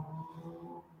pulksteņiem.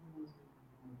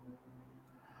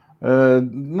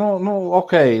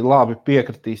 Ok, labi,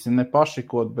 piekritīsim, ne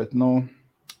pašikot, bet,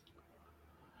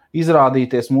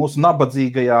 izrādīties mūsu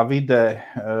nabadzīgajā vidē,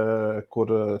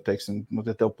 kur, teiksim,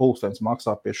 ja tev pulkstenis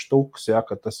maksā pie štukas, jā,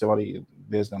 ka tas jau arī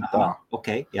diezgan tā.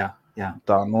 Okay, jā.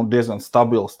 Tā, diezgan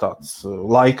stabils tāds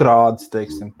laikrādis,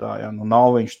 teiksim tā, jā.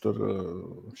 Nav viņš tur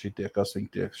šitie, kas viņi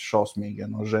tiek šausmīgie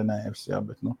no Ženēvas, jā,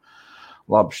 bet,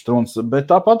 labi štruns. Bet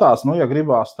tāpatās, ja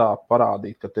gribās tā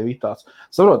parādīt, ka tev ir tāds,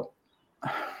 saprot,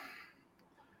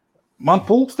 man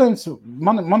pulkstenis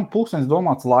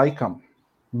domāts laikam.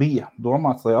 Bija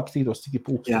domāts, lai apstītos, cik ir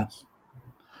pulkstenis.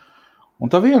 Un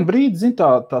tā vienu brīdi,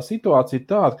 tā situācija ir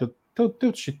tāda, ka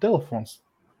tev šī telefons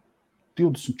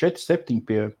 24/7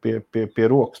 pie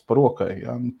rokas, pa rokai,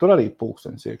 ja? Tur arī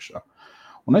pulkstenis iekšā.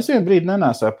 Un es vienu brīdi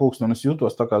nenēsāju pulksteni, un es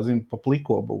jūtos tā kā, pa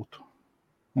pliko būtu.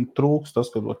 Un trūks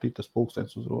tas, kad ir tas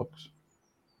pulkstenis uz rokas.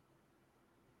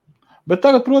 Bet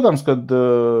tagad, protams, kad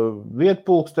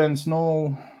vietpulkstenis,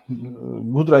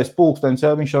 gudrais pulkstenis,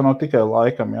 jā, viņš jau nav tikai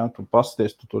laikam, jā, tu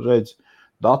pasties, tu tur redzi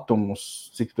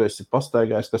datumus, cik tu esi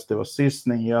pastaigājis, kas tev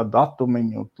sirsniņi, jā,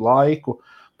 datumiņu, laiku,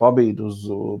 pabīd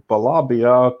pa labi,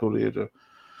 jā, tur ir,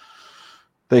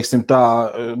 teiksim tā,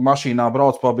 mašīnā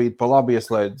brauc pabīd pa labi,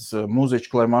 ieslēdz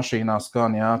muzičku, lai mašīnā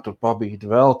skan, jā, tur pabīd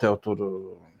vēl, tev tur,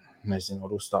 nezinu,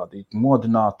 var uzstādīt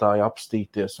modinātāju,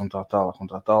 apstīties un tā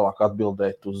tālāk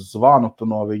atbildēt uz zvanu, tu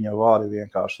no viņa vari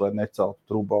vienkārši, lai neceltu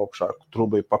trubu augšā,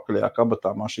 trubu ir pakaļajā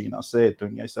kabatā mašīnā sēdi,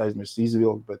 un ja es aizmirsu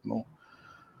izvilkt, bet,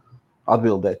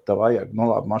 atbildēt tā vajag.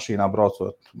 Labi, mašīnā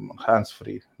braucot,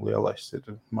 hands-free lielais ir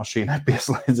mašīnai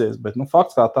pieslēdzies, bet,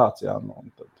 fakts kā tāds, jā,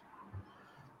 tad.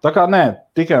 Tā kā, nē,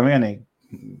 tikai vienīgi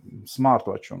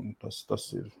smartwatch, un tas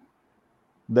ir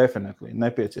definitely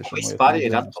nepieciešams. Vispār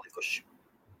ir atpalikuši.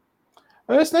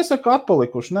 Es nesaku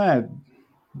atpalikuši, nē,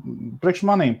 priekš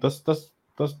manīm tas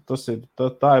ir,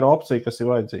 tā ir opcija, kas ir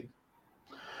vajadzīga.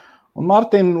 Un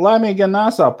Martina laimīgi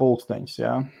nesā pulksteņus,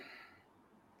 jā.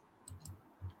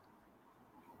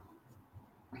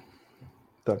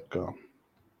 Tā kā.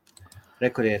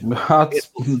 Rekuriet.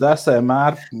 Desē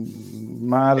mēra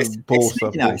pulsa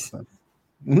pulksteni.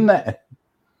 Nē.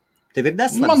 Tev ir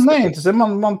desē? Man neinteresē,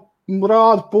 man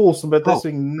rāda pulsu, bet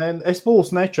es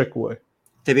pulsu nečekoju.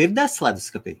 Tev ir desas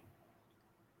leduskapī?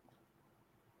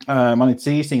 Man ir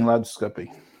cīsiņa leduskapī.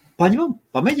 Paņemam,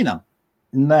 pamēģinām.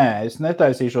 Nē, es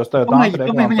netaisīšos tagad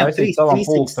antireklāmu taisīt savam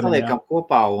pulksterim.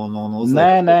 Kopā un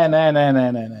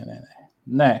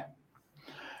Nē.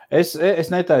 Es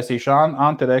netaisīšu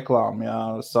antireklāmu,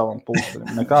 savam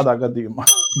pulksterim. Nekādā gadījumā.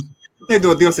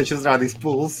 Nedod Dievs, viņš uzrādīs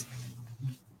pulsu.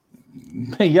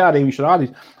 Jā, arī viņš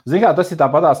rādīs. Zini kā, tas ir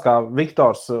tāpatās, kā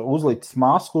Viktors uzlicis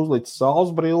masku, uzlicis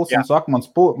saules brilles un saka, mans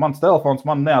telefons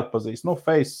man neatpazīst.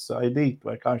 Face ID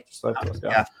vai kā viņš tas saucās.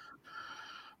 Jā.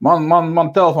 Man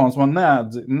telefons man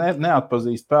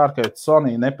neatpazīst, pērkēt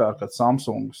Sony, nepērkēt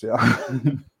Samsungus. Jā.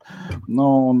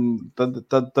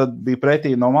 Tad bija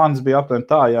pretī no manis bija aptuveni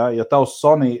tā, ja tavs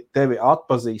Sony tevi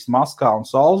atpazīst maskā un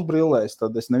saules brillēs,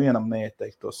 tad es nevienam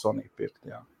neieteiktu to Sony pirkt.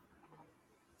 Jā.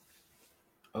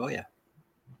 Jā.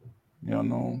 Jo,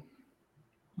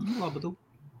 Labi, tu.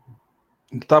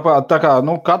 Tā kā,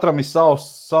 katram ir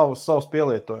savs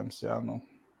pielietojums, jā,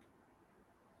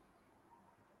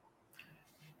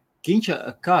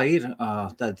 Ginča, kā ir?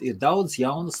 Tad ir daudz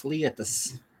jaunas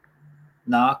lietas,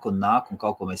 nāk un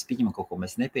kaut ko mēs pieņemam, kaut ko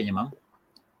mēs nepieņemam.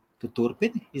 Tu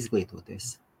turpini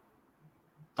izglītoties?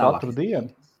 Katru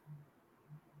dienu.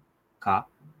 Kā?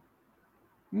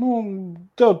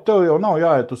 Tev jau nav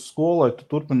jāiet uz skolu, lai tu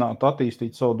turpinātu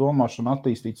attīstīt savu domāšanu,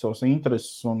 attīstīt savus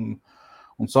intereses un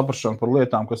saprašanu par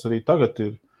lietām, kas arī tagad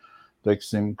ir,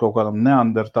 teiksim, kaut kādam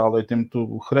neandertālietim,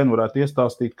 tu varētu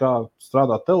iestāstīt, kā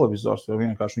strādā televizors, jo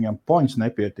vienkārši viņam poņas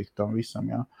nepietika tam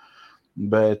visam, jā.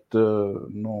 Bet,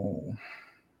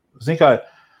 zini kā,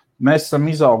 mēs esam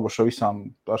izauguši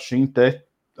visām ar šo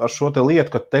te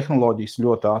lietu, ka tehnoloģijas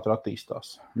ļoti ātri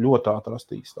attīstās,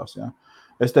 jā.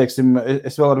 Es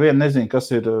vēl ar vienu nezinu,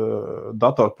 kas ir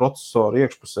datorprocesoru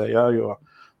iekšpusē, jā, jo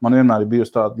man vienmēr ir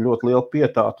bijusi tāda ļoti liela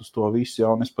pietāta uz to visu, jā,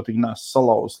 un es pat viņu neesmu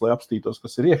salauzis, lai apstītos,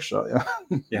 kas ir iekšā, jā.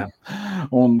 Jā.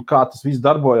 Un kā tas viss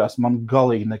darbojās, man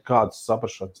galīgi nekādas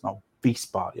saprašanas nav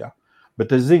vispār, jā.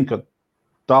 Bet es zinu, ka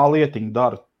tā lietiņa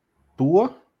dara to,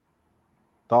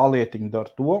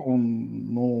 un,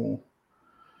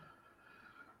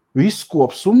 viss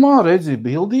kopsumā, redzi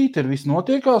bildīt, ir viss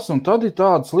notiekās, un tad ir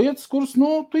tādas lietas, kuras,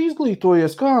 tu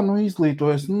izglītojies, kā,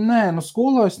 izglītojies, nē,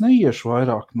 skolā es neiešu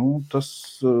vairāk, tas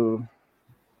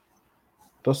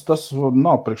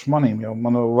nav priekš manīm, jau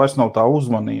man vairs nav tā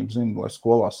uzmanība, zinu, lai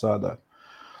skolā sēdētu.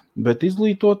 Bet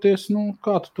izglītoties,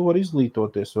 kā tu vari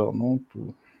izglītoties vēl,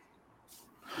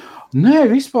 Nē,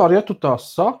 vispār, ja tu tā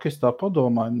saki, es tā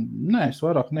padomāju, nē, es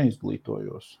vairāk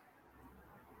neizglītojos.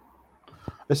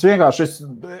 Es vienkārši,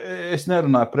 es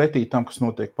nerunāju pretī tam, kas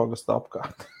notiek pagastā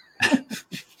apkārt.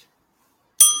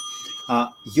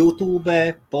 YouTube,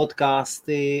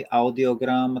 podkasti,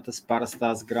 audiogrāmatas,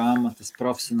 parastās grāmatas,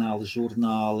 profesionāli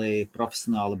žurnāli,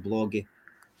 profesionāli blogi,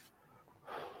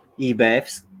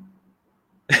 IBFs.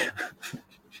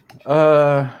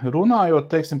 Runājot,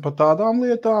 teiksim, par tādām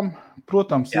lietām,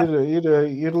 protams,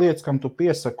 ir lietas, kam tu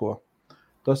piesako.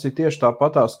 Tas ir tieši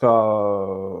tāpatās, kā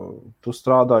tu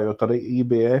strādājot ar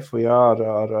IBF, jā,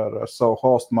 ar savu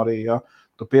hostu Mariju, jā.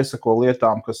 Tu piesako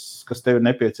lietām, kas tev ir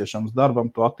nepieciešams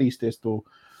darbam, tu attīsties, tu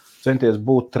centies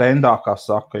būt trendā, kā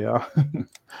saka, jā.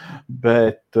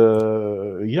 Bet,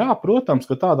 jā, protams,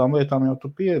 ka tādām lietām jau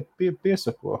tu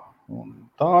piesako. Un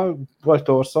tā, vai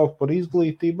to var saukt par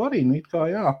izglītību arī, it kā,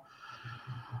 jā.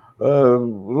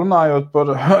 Runājot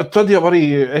tad jau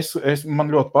arī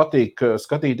man ļoti patīk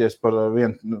skatīties par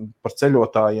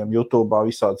ceļotājiem YouTube'ā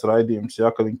visādas raidījumus, jā,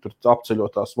 kad viņi tur apceļo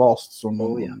tās valstis un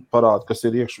parāda, kas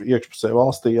ir iekšpusē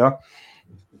valstī, jā.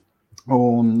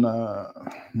 Un,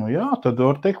 jā, tad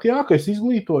var teikt, jā, ka es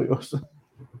izglītojos.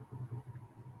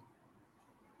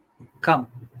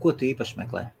 Ko tu īpaši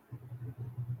meklē?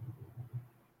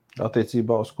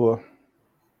 Attiecībā uz ko?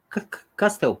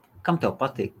 Kam tev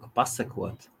patīk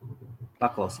pasakot,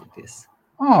 paklausīties?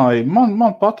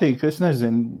 Man patīk, es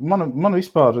nezinu, man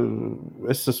vispār,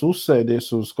 es esmu uzsēdies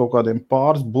uz kaut kādiem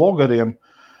pāris blogeriem,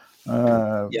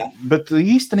 bet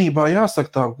īstenībā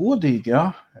jāsaka tā godīgi,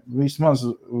 jā, vismaz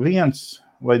viens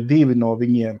vai divi no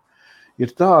viņiem ir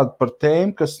tādi par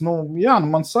tēmu, kas,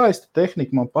 man saista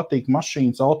tehnika, man patīk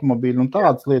mašīnas, automobīļi un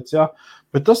tādas lietas, jā,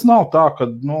 bet tas nav tā, ka,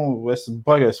 es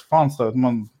baigais fans,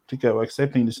 man tikai vajag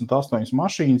 78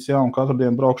 mašīnas, jā, un katru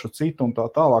dienu braukšu citu un tā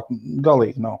tālāk,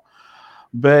 galīgi nav.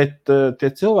 Bet tie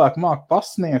cilvēki māk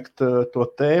pasniegt to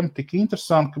tēmu tik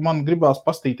interesanti, ka man gribās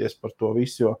pastīties par to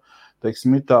visu, jo,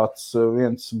 teiksim, ir tāds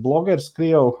viens blogeris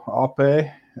Krievu, AP,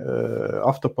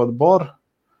 Автоподбор,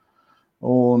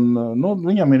 un,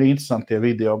 viņam ir interesanti tie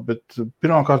video, bet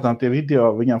pirmkārtām tie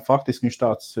video, viņam faktiski viņš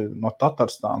tāds no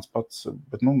Tatarstāns pats,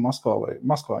 bet,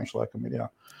 Maskvā viņš laikam ir,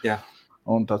 jā. Jā.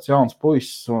 Un tāds jauns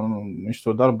puisis, un viņš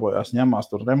tur darbojās, ņemās,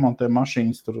 tur remontē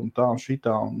mašīnas, tur un tā un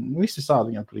šitā, un visi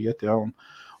sādi viņam tur iet, jā,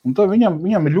 Un tad viņam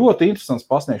ir ļoti interesants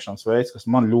pasniegšanas veids, kas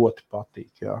man ļoti patīk,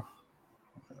 jā.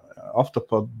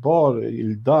 Автопод Bor,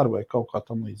 Ildar vai kaut kā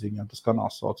tam līdzīgiem tas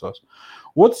kanāls saucās.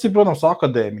 Otrs ir, protams,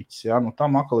 akadēmiķis, jā, nu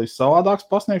tam atkal ir savādāks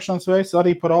pasniegšanas veids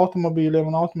arī par automobīļiem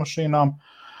un automašīnām.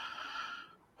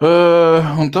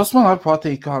 Un tas man arī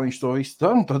patīk, kā viņš to visu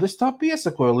dara, un tad es tā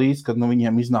piesakoju līdz, kad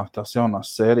viņiem iznāk tās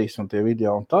jaunās sērijas un tie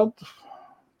video, un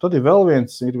tad ir vēl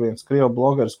viens krievu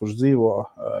blogeris, kurš dzīvo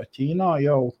Ķīnā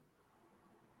jau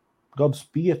gadus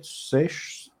 5,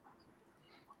 6,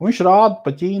 un viņš rāda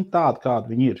pa Ķīnu tādu, kādu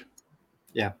viņi ir.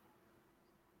 Jā.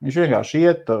 Viņš vienkārši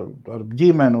iet ar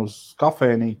ģimeni uz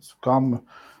kafēnīcu, kam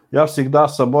всегда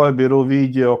с собой беру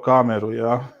videokameru,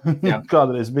 jā.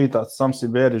 Kādreiz bija tāds Sam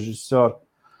себе režisors.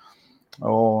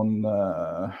 Un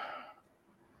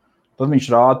tad viņš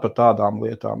rāda par tādām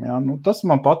lietām, jā. Nu, tas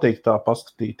man patīk tā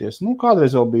paskatīties. Nu,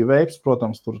 kādreiz vēl bija veips,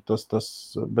 protams, tur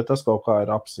bet tas kaut kā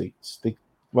ir apsīts. Tik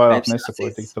vairāk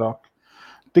nesakoja, tik traki.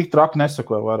 Tik traki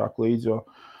nesakoja vairāk līdz, jo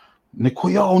neko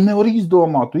jaunu nevar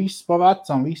izdomāt, viss pa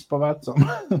vecam.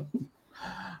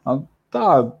 Tā,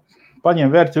 paņem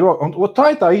vērķi roku. Un tā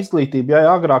ir tā izglītība,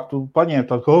 ja agrāk tu paņem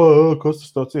tādu, kas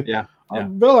tas tāds ir. Jā.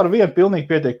 Vēl ar vienu pilnīgi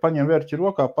pietiek, paņem vērķi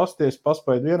rokā, pasties,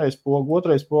 paspaid vienreiz pogu,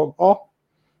 otrais pogu,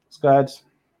 skaidrs,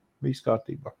 viss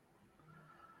kārtībā.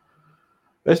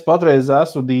 Es patreiz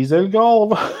esmu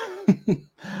dīzeļgalva,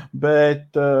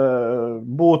 bet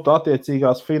būtu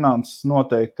attiecīgās finanses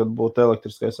noteikti, kad būtu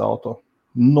elektriskais auto.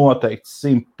 Noteikti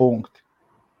 100 punkti.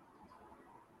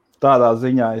 Tādā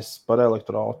ziņā es par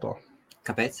elektroauto.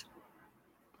 Kāpēc?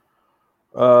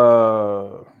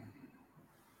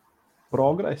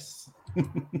 Progress.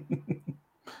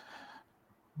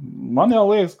 Man jau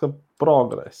liekas, ka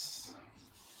progress.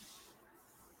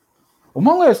 Un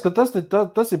man liekas, ka tas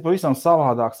ir pavisam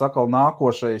savādāks atkal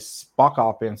nākošais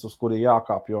pakāpiens, uz kuri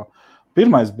jākāp, jo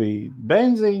pirmais bija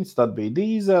benzīns, tad bija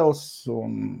dīzels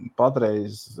un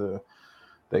patreiz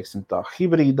teiksim tā,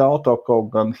 hibrīda auto, kaut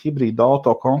gan hibrīda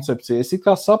auto koncepcija. Es it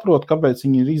kā saprotu, kāpēc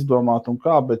viņi ir izdomāti un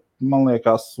kā, bet man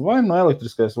liekas, vai nu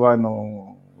elektriskais, vai nu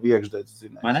iekšdedz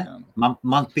zinājums. Vai ne?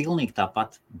 Man pilnīgi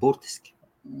tāpat, burtiski.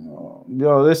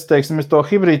 Jo, es to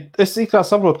hibrīdu, es it kā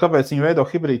saprotu, kāpēc viņi veido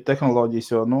hibrīdu tehnoloģijas,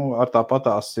 jo, ar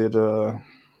tāpatās ir,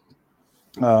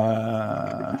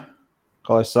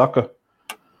 kā lai saka,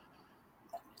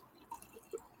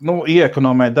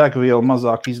 iekonomē degvielu,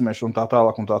 mazāk izmešu un tā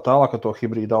tālāk ar to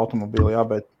hibrīdu automobīlu, jā,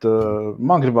 bet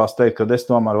man gribās teikt, ka es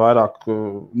tomēr vairāk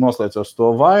noslēdzos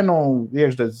to vai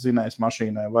iekšdedz zinājums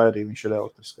mašīnai, vai arī viņš ir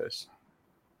elektriskais.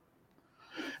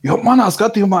 Jo manā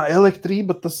skatījumā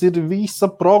elektrība, tas ir visa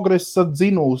progresa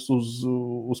dzinūs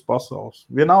uz pasaules.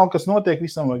 Vienalga, kas notiek,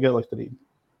 visam vajag elektrību.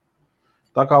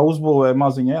 Tā kā uzbūvē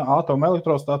maziņa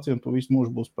atomelektrostācija, un tu visu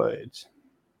mūžu būs paēdis.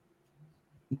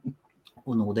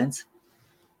 Un ūdens?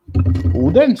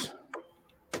 Ūdens?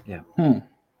 Jā.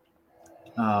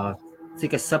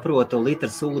 Cik es saprotu,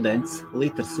 litrs ūdens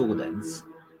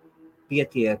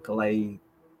pietiek, lai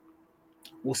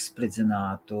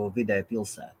uzspridzinātu vidēju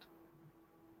pilsētu.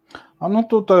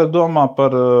 Tu tagad domā par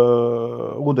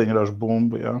ūdeņražu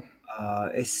bumbu, jā?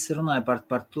 Es runāju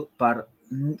par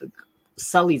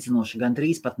salīdzinoši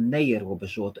gandrīz pat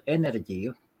neierobežotu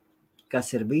enerģiju, kas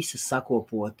ir visa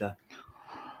sakopota.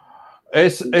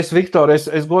 Viktor,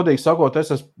 es godīgi sakot,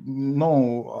 es esmu,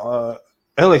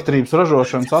 elektrības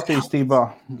ražošanas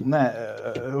attīstībā,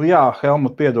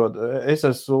 Helmut, piedod, es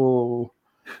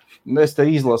te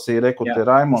izlasīju, te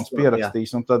Raimons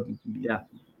pierakstījis, un tad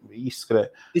izskrēja.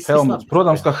 Helmuts,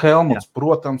 protams, ka Helmuts.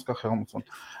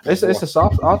 Es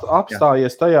esmu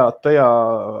apstājies tajā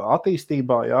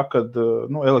attīstībā, kad,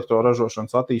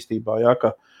 elektroražošanas attīstībā,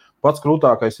 ka pats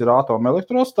krūtākais ir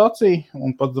atomelektrostacija,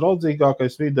 un pats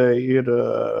draudzīgākais videi ir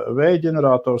vēja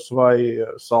ģenerators vai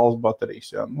saules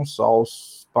baterijas, saules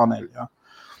paneļi. Jā.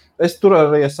 Es tur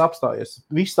arī esmu apstājies.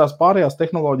 Visas tās pārējās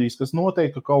tehnoloģijas, kas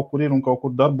noteikti kaut kur ir un kaut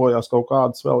kur darbojās kaut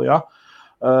kādas vēl,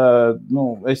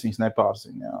 es viņas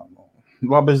nepārzinu. Jā.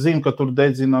 Labi, es zinu, ka tur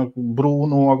dedzina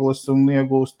brūnogles un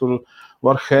iegūst, tur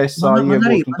var hesā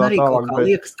iegūt un tā tālāk. Man arī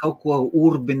liekas kaut ko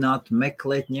urbināt,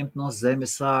 meklēt, ņemt no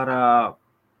zemes ārā.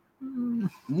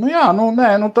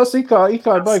 Tas it kā ir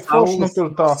baigi forši.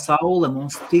 Saule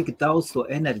mums tik daudz to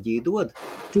enerģiju dod,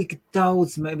 tik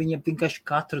daudz, viņa vienkārši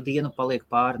katru dienu paliek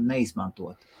pāri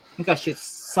neizmantot. Vienkārši ir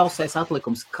sausais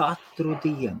atlikums katru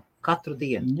dienu.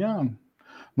 Jā.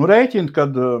 Rēķini, kad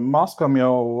Maskam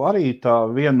jau arī tā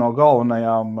viena no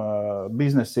galvenajām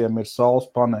biznesiem ir saules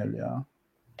paneļi, jā.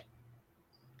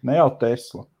 Ne jau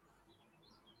Tesla.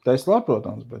 Tesla,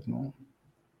 protams, bet,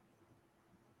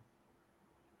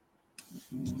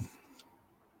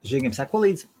 Žigim seko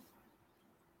līdzi?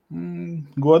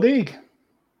 Godīgi.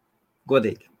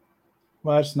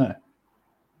 Vairs nē.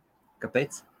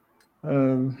 Kāpēc?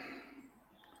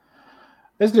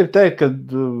 Es gribu teikt, ka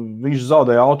viņš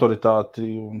zaudēja autoritāti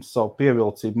un savu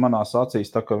pievilcību manās acīs,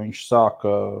 tā ka viņš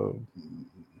sāka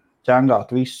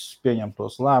ķengāt visus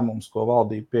pieņemtos lēmumus, ko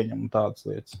valdība pieņem un tādas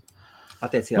lietas.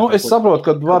 Es saprotu,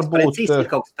 ka varbūt...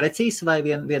 Kaut kas precīzi vai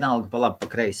vienalga pa labi, pa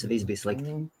kreisi, viss bija slikti?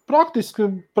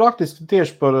 Praktiski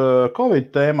tieši par Covid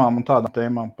tēmām un tādām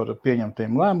tēmām, par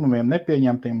pieņemtiem lēmumiem,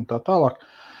 nepieņemtiem un tā tālāk.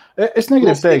 Es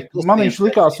negribu teikt, man viņš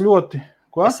likās ļoti...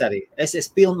 Ko? Es arī.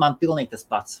 Man pilnīgi tas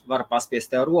pats. Varu paspiest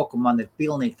tev roku, man ir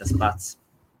pilnīgi tas pats.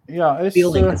 Jā,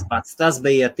 Pilnīgi tas pats. Tas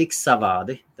bija tik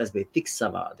savādi.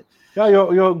 Jā,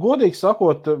 jo godīgi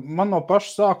sakot, man no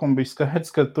paša sākuma bija skaidrs,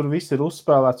 ka tur viss ir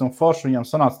uzspēlēts un forši viņam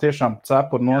sanāca tiešām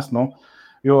cepuri nost.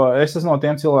 Jo es esmu no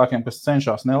tiem cilvēkiem, kas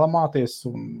cenšas nelamāties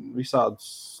un visādus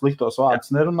sliktos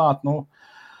vārdus nerunāt.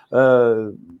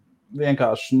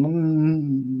 Vienkārši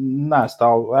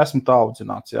esmu tā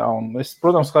audzināts. Jā, un es,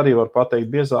 protams, arī varu pateikt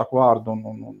biezāku vārdu un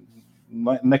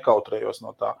nekautrējos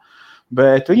no tā.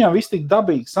 Bet viņam viss tik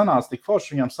dabīgi sanāca, tik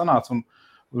forši viņam sanāca un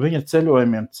viņa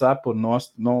ceļojumiem cepuri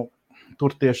nost.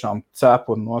 Tur tiešām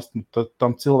cepuri nost.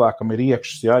 Tam cilvēkam ir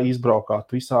iekšas, jā,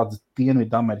 izbraukāt visādas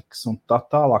Dienvidamerikas un tā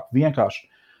tālāk.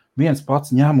 Vienkārši viens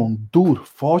pats ņem un dur,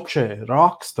 fočē,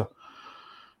 raksta.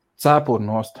 Cepuri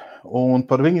nost. Un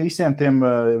par viņu visiem tiem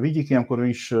viģikiem, kur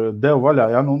viņš deva vaļā,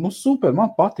 jā, super,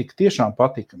 man patika, tiešām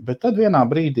patika. Bet tad vienā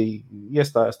brīdī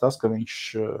iestājās tas, ka viņš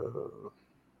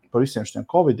par visiem šiem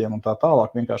Covidiem un tā tālāk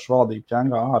vienkārši valdību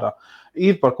ķengā ārā.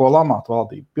 Ir par ko lamāt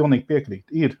valdību, pilnīgi piekrīt,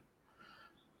 ir.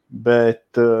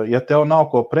 Bet, ja tev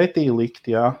nav ko pretī likt,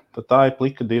 jā, tad tā ir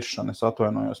plika diršana, es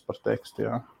atvainojos par tekstu,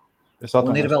 jā.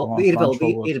 Un ir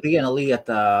viena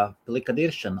lieta plika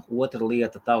diršana, otra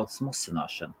lieta tautas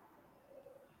musināšana.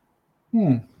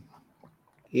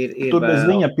 Tur bez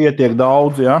viņa pietiek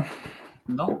daudz, jā.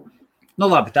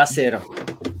 Labi, tas ir...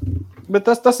 Bet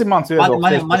tas ir mans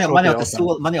viedoklis. Man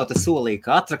jau tas solīja,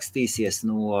 ka atrakstīsies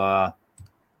no...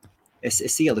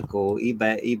 Es ieliku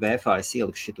IBFā, es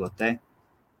ieliku šito te.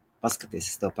 Paskaties,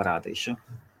 es tev parādīšu.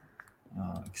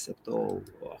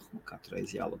 Katru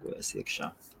reizi jālogojas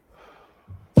iekšā.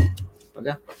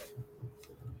 Paga.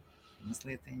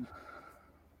 Mazlietiņi.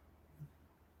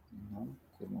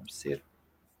 Kur mums ir?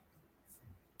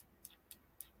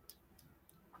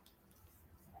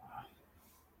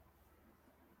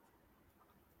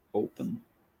 Open.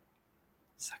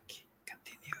 Saki,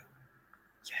 continue.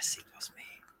 Yes, it was me.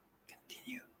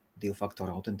 Continue.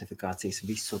 2-faktoru autentifikācijas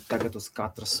visu tagad uz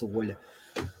katra soļa.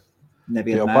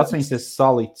 Jau pats viņas ir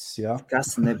salicis, jā.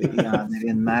 Kas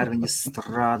nevienmēr viņas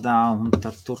strādā, un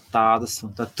tad tur tādas,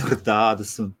 un tad tur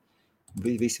tādas, un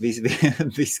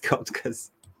viss kaut kas.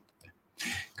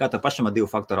 Kā tev pašam ar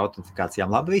 2-faktoru autentifikācijām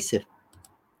labi viss ir?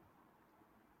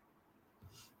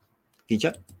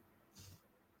 Ginča?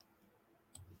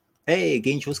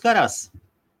 Ginč uzkarās?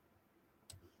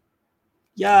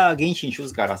 Jā, Ginčiņš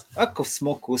uzkarās. Aku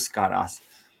smuku uzkarās.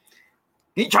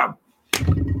 Ginča!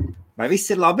 Vai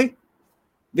viss ir labi?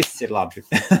 Viss ir labi.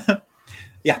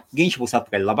 Jā, Ginč būs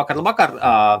atpakaļ. Labvakar.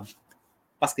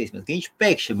 Paskatīsimies, Ginč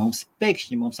pēkšņi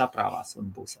mums aprāvās un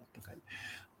būs atpakaļ.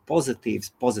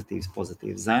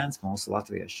 Pozitīvs zēns mūsu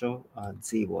latviešu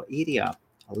dzīvo Īrijā,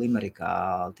 Limerikā.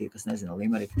 Tie, kas nezina,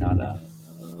 Limerika tāda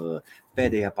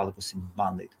pēdējā palikusi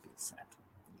bandītu pilsēta.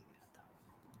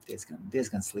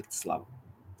 Diezgan slikta slava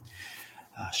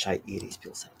šai Īrijas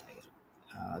pilsētā ir.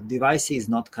 Device is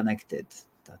not connected.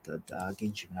 Tātad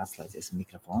Ginčim ir atslēdzies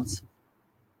mikrofons.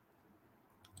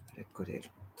 Kur ir?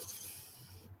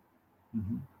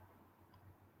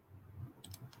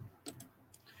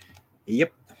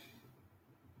 Jep.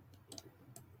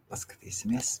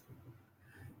 Paskatīsimies.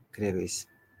 Krievijas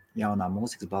jaunā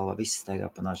mūzikas balva visi staigā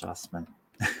pa nažās mani.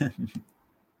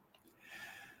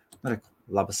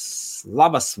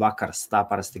 Labas vakars, tā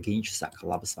parasti Ginču saka,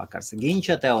 labas vakars.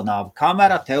 Ginča, tev nav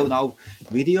kamera, tev nav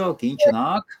video, Ginča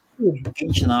nāk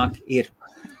ir.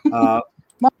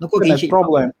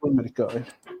 Problēma Amerikā ir.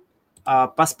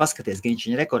 Paskaties,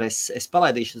 Ginčiņ, rekord, es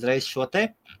palaidīšu uzreiz šo te.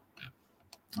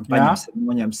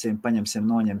 Paņemsim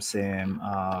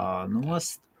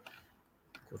nost.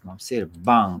 Kur mums ir?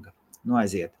 Banga.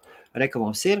 Aiziet. Reka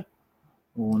mums ir.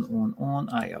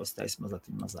 Jau uztais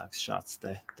mazāks šāds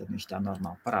te. Tad viņš tā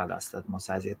normāli parādās. Tad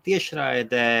mums aiziet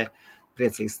tiešraidē.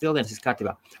 Priecīgs stildienas, viss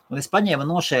kārtībā. Un es paņēmu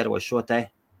nošēroju šo te.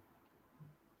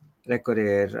 Rekord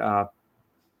ir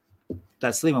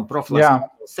tāds slimuma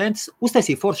profilaks.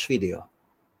 Uztaisīja foršu video.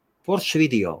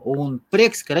 Un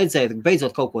prieks, ka redzēt, ka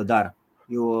beidzot kaut ko dara.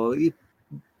 Jo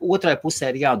otrai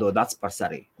pusē ir jādod atspars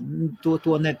arī. To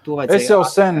vajadzēja. Es jau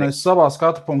savā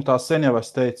skatu punktā jau es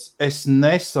teicu, es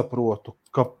nesaprotu,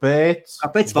 kāpēc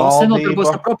valsts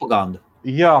nenodarbojas ar propagandu?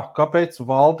 Jā, kāpēc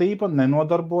valdība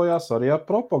nenodarbojās arī ar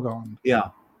propagandu? Jā,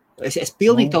 es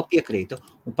pilnīgi tev piekrītu.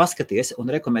 Un paskaties,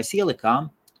 un reku mēs ielikām,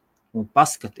 un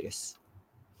paskaties.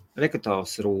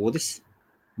 Rekators Rūdis,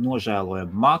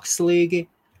 nožēlojam mākslīgi,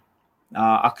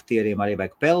 aktieriem arī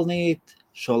vajag pelnīt,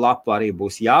 šo lapu arī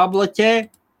būs jābloķē,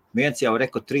 viens jau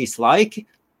reku 3 laiki.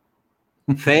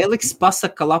 Fēliks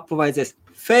pasaka, ka lapu vajadzēs.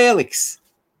 Fēliks!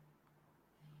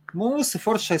 Mūsu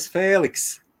foršais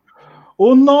Fēliks!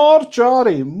 Un Norča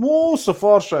arī, mūsu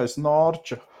foršais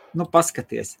Norča. Nu,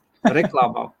 paskaties,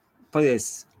 reklāmā,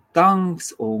 padies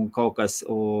tanks un kaut kas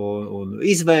un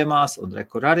izvēmās, un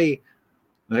rekur arī,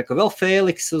 un rekur vēl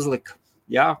Fēliks uzlika,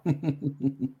 jā.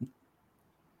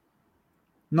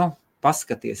 Nu,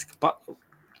 paskaties,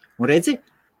 un redzi,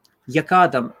 ja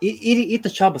kādam ir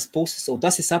taču abas puses, un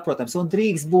tas ir saprotams, un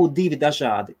drīkst būt 2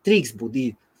 dažādi,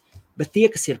 bet tie,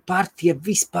 kas ir pār, tie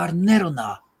vispār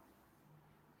nerunā.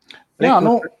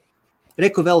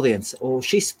 Reku vēl viens, un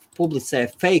šis publicē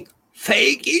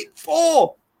fake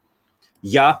info.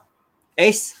 Ja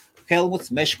es,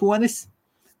 Helmuts Meškonis,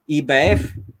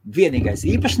 IBF vienīgais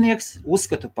īpašnieks,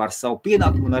 uzskatu par savu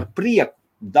pienākumu un ar prieku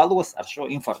dalos ar šo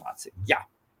informāciju. Jā,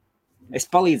 es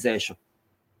palīdzēšu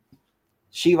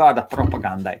šī vārda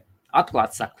propagandai.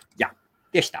 Atklāt saku, jā,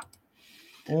 tieši tā.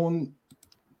 Un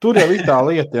tur jau ir tā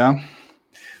lieta, jā.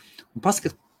 Un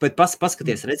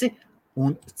paskaties, redzi,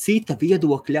 un cita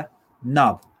viedokļa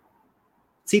nav.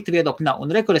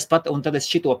 Un un tad es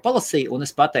šito palasīju, un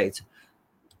es pateicu,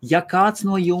 ja kāds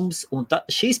no jums, un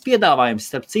šīs piedāvājums,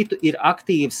 starp citu, ir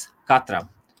aktīvs katram,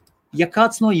 ja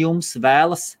kāds no jums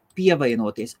vēlas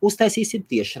pievienoties, uztaisīsim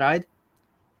tiešraidi,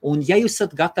 un ja jūs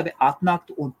esat gatavi atnākt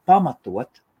un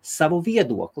pamatot savu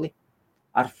viedokli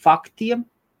ar faktiem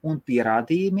un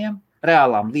pierādījumiem,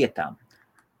 reālām lietām,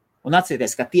 un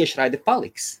atcerieties, ka tiešraidi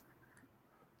paliks,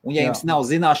 un ja jums nav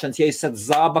zināšanas, ja jūs esat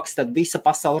zābaks, tad visa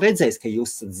pasaule redzēs, ka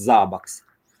jūs esat zābaks.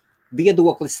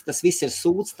 Viedoklis, tas viss ir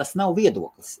sūds, tas nav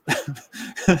viedoklis.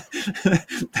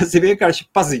 Tas ir vienkārši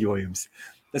paziņojums.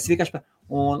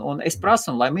 Un es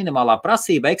prasu, lai minimālā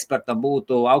prasība ekspertam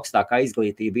būtu augstākā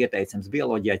izglītība ieteicams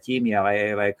bioloģijā, ķīmijā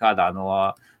vai kādā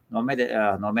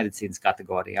no medicīnas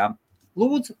kategorijām.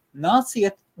 Lūdzu,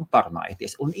 nāciet un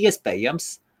parunājieties. Un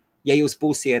iespējams, ja jūs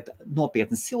būsiet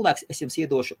nopietnas cilvēks, es jums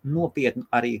iedošu nopietnu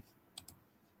arī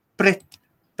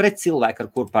pret cilvēku, ar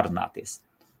kur parunāties.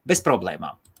 Bez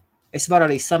problēmām. Es varu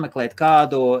arī sameklēt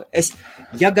kādu,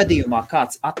 ja gadījumā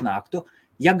kāds atnāktu,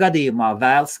 ja gadījumā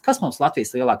vēlas, kas mums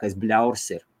Latvijas lielākais bļauris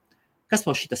ir? Kas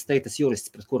mums šitas teitas jurists,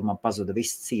 pret kur man pazuda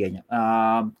viss cieņa?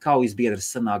 Kaujas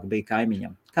biedrs sanāk bija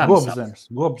kaimiņam.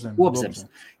 Gobzems.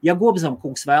 Ja Gobzem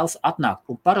kungs vēlas atnākt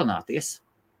un parunāties,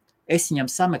 es viņam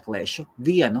sameklēšu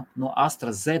vienu no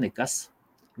AstraZenekas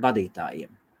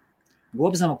vadītājiem.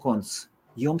 Gobzema kungs,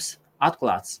 jums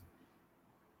atklāts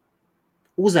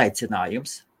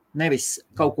uzaicinājums, nevis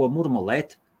kaut ko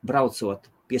murmulēt, braucot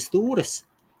pie stūres,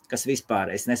 kas vispār,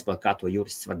 es nesaprotu, kā to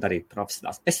jurists var darīt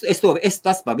profesionāls.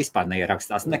 Tas man vispār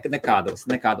neierakstās,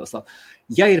 nekādos.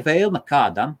 Ja ir vēlme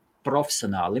kādam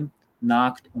profesionālim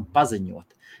nākt un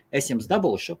paziņot, es jums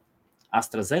dabūšu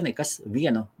AstraZenekas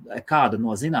kādu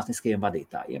no zinātniskajiem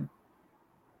vadītājiem.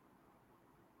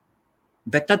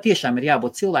 Bet tad tiešām ir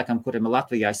jābūt cilvēkam, kuriem ir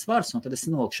Latvijā svars, un tad es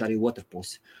nolikšu arī otru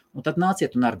pusi. Un tad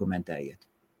nāciet un argumentējiet.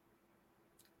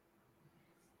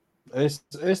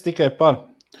 Es tikai par.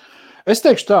 Es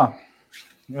teikšu tā.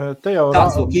 Te jau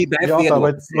jautā,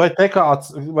 vai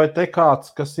te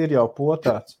kāds, kas ir jau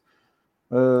potēts.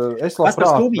 Es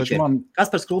labprāt,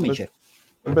 Kaspars Krūmiņš ir?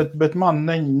 Bet man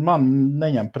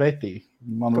neņem pretī.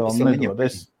 Man vēl nedod.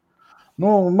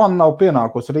 Man nav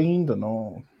pienākus rinda.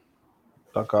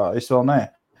 Tā kā es vēl nē.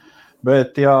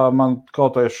 Bet, ja man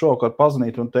kaut vai šokar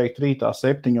pazvanīt un teikt rītā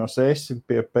 7 esi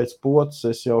pēc potas,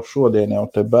 es jau šodien jau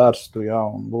te bērstu,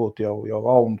 un būtu jau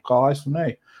aunu kājas un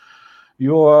ej.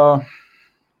 Jo,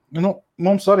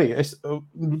 mums arī,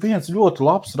 viens ļoti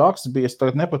labs raksts bija, es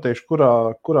tagad nepateikšu,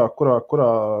 kurā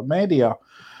mēdījā,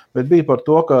 bet bija par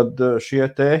to, ka šie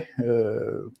te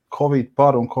Covid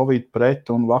par un Covid pret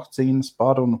un vakcīnas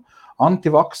par un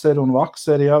antivakseri un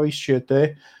vakseri, visi šie te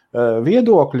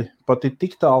viedokļi pat ir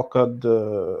tik tālu, kad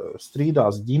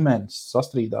sastrīdās ģimenes.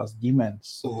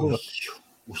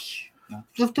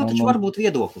 Tur taču var būt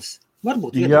viedoklis.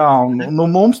 Jā,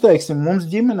 mums, teiksim, mums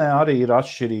ģimenē arī ir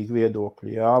atšķirīgi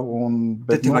viedokļi, jā.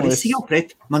 Bet es jau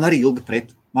pret, man arī ilgi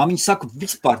pret. Māmiņa saka,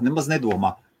 vispār nemaz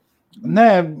nedomā. Nē,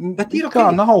 it kā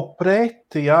nav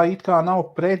pret,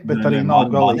 bet arī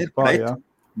nav galīgi pār, jā.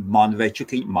 Man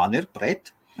večukiņi, man ir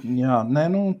pret. Jā,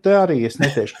 te arī es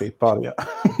netiešu pie pār, jā.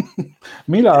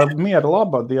 Mīļā, miera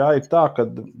labad, jā, ir tā, ka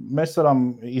mēs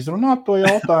varam izrunāt to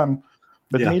jautājumu,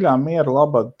 bet mīļā, miera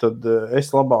labad, tad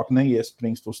es labāk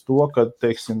neiespringstu uz to, ka,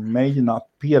 teiksim, mēģināt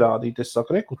pierādīt. Es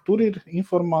saku, reku, tur ir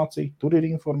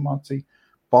informācija,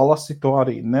 palasi to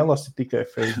arī, nelasi tikai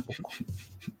Facebooku.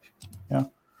 Jā.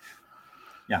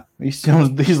 Jā. Viss jums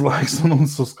dislikes un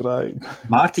subscribe.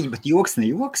 Mārtiņ, bet joks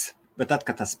ne joks, bet tad,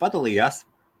 kad tas padalījās,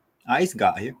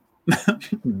 aizgāja,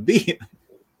 bija,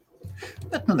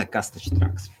 bet nekas taču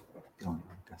traks.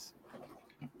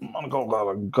 Man kaut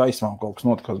kā gaismām kaut kas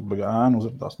notikās, bet ēnu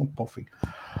uzradās, pofīgi.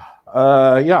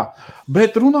 Jā,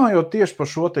 bet runājot tieši par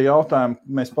šo te jautājumu,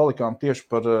 mēs palikām tieši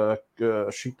par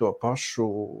šito pašu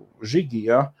Žigi,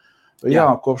 jā. Jā,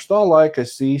 kopš tā laika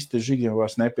es īsti Žigiem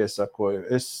vairs nepiesakoju.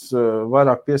 Es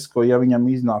vairāk piesakoju, ja viņam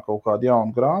iznāk kaut kāda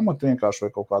jauna grāmata, vienkārši vai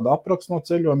kaut kāda apraksts no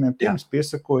ceļojumiem, tiem es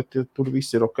piesakoju, tur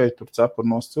viss ir ok, tur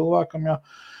cepurnos cilvēkam, jā.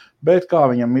 Bet kā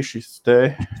viņam ir šis te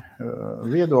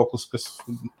viedoklis, kas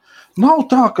nav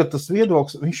tā, ka tas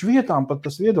viedoklis, viņš vietām pat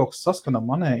tas viedoklis saskana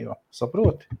manējo,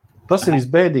 saproti? Tas ir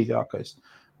visbēdīgākais.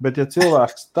 Bet ja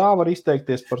cilvēks tā var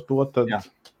izteikties par to, tad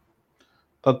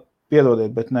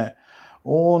piedodiet, bet nē.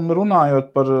 Un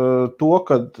runājot par to,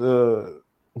 kad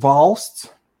valsts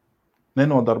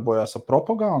nenodarbojās ar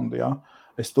propagandu, jā,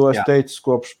 es teicu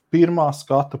kopš pirmā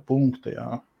skata punkta, jā.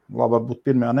 Labi, varbūt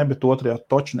pirmajā ne, bet otrajā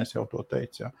točni es jau to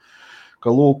teicu, jā. Ka,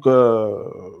 lūk,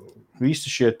 visi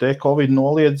šie te Covid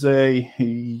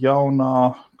noliedzēji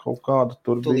jaunā kaut kāda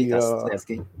tur bija.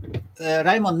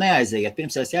 Raimond, neaiziet.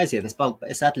 Pirms es aiziet,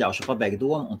 es atļaušu pabeigt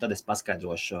domu, un tad es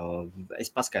paskaidrošu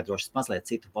mazliet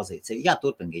citu pozīciju. Jā,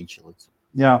 turpin, Ginči, lūdzu.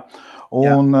 Jā,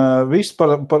 un viss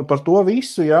par to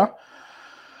visu, jā.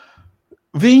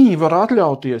 Viņi var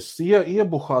atļauties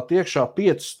iebuhāt iekšā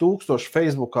 5000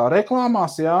 Facebookā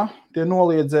reklāmās, jā, tie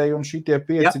noliedzēji un šitie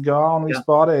 5G un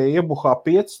vispārēji iebuhā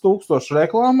 5000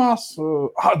 reklāmās,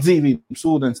 dzīvības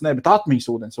ūdens, ne, bet atmiņas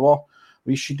ūdens,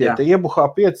 visi šitie te iebuhā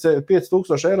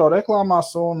 5000 eiro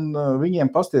reklāmās un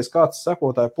viņiem pasties kāds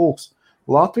sekotāju pulks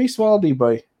Latvijas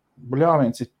valdībai,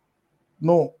 bļāviens ir,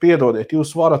 piedodiet,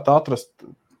 jūs varat atrast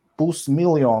 500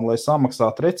 000, lai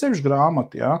samaksātu recepšu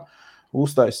grāmatu, jā,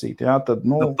 uztaisīt, jā, tad,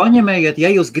 paņemējiet, ja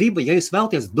jūs gribat, ja jūs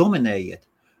vēlties, dominējiet,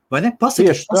 vai ne?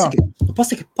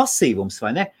 Pasakiet pasīvums,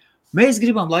 vai ne? Mēs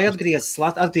gribam, lai atgriežas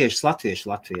latvieši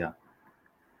Latvijā.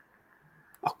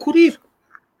 Kur ir?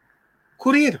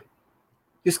 Kur ir?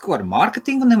 Jūs ko ar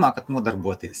mārketingu nemākat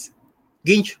nodarboties?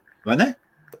 Ginč, vai ne?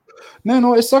 Nē,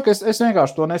 es saku, es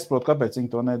vienkārši to nesaprotu, kāpēc viņi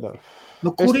to nedara.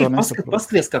 Kur ir?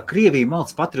 Paskaties, kā Krievija malc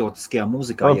patriotiskajā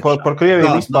mūzikā iekšā. Par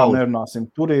Krieviju vispār nerunāsim.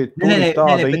 Tur ir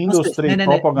tāda industrija,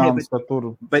 propagandas, ka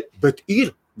tur... Bet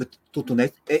ir, bet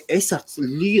es ar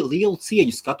lielu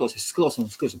cieņu skatos, es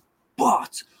skatos,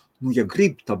 pāc, ja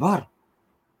grib, tā var.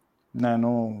 Nē,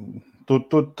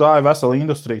 tur tā ir vesela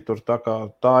industrija, tur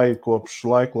tā ir kopš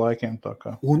laikiem tā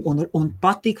kā. Un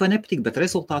patīk vai nepatīk, bet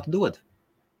rezultātu dod.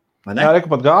 Jā, reku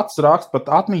pat gads raksts, pat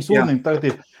atmiņas ūdenim tagad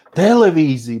ir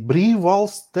televīzija,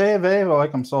 brīvvalsts TV, vai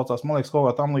laikam saucās, man liekas, kaut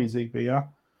kā tam līdzīgi bija, jā.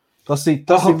 Tas ir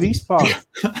vispār,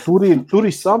 tur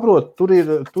ir saprot, tur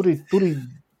ir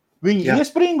viņi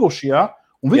iespringuši, jā,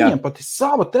 un viņiem pat ir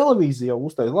sava televīzija jau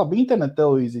uztais, labi, internet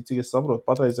televīzija, cik es saprotu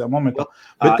patreizajā momentā,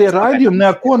 bet tie raidījumi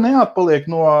neko neatpaliek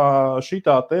no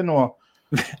šitā te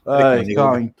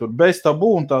kā viņi tur, bez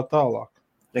tabū un tā tālāk.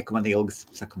 Reku man ilgas,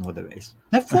 saka nodevējs.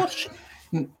 Ne forši.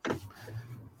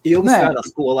 Ilgi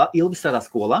strādā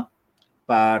skolā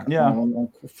par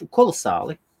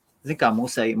kolosāli. Zin kā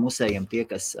mūsējiem tie,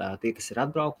 kas ir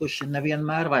atbraukuši,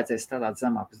 nevienmēr vajadzēs strādāt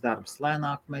zemākus darbus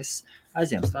lēnāk. Mēs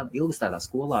aizjām ilgi strādā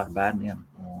skolā ar bērniem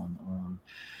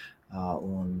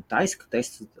un taisa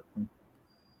tests.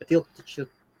 Bet ilgi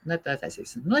taču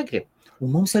netaisīsim. Negrib.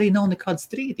 Un mums arī nav nekāda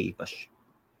strīda īpaši.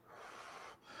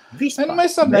 Mēs arī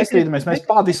nestrīdamies, mēs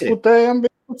padiskutējam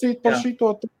par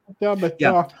šito, bet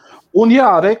jā. Un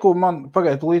jā, reku man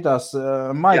pagaidu līdās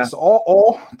Maiks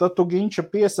tad tu Ginča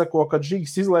piesako, kad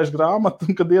Žigs izlaiž grāmatu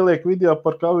un kad ieliek video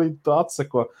par Covid, tu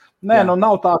atsako. Nē,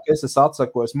 nav tā, ka es esmu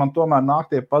atsakojis. Man tomēr nāk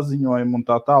tie paziņojumi un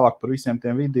tā tālāk par visiem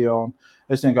tiem video. Un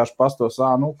es vienkārši pastos,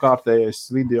 kārtējais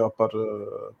video par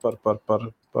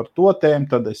to tēmu,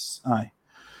 tad es,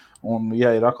 Un, ja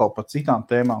ir atkal par citām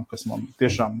tēmām, kas man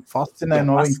tiešām fascinē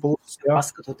no viņa puses.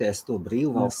 Paskatoties to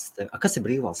brīvvalsts TV. Kas ir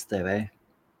brīvvalsts TV?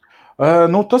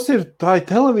 Tā ir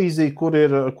televīzija,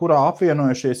 kurā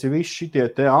apvienojušies ir visi šitie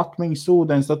te atmiņas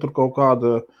ūdens, tad tur kaut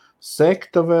kāda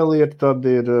sekta vēl ir, tad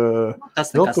ir...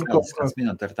 Tas nekas kāds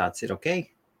minoritāts ir ok?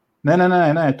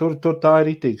 Nē, tur tā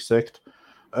ir ritīga sekta.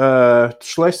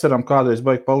 Šleseram kādreiz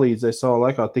baigi palīdzēja savā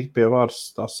laikā tikt pie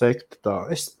varas tā sekta. Tā.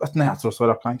 Es neatceros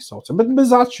vairāk, kā viņi sauc, bet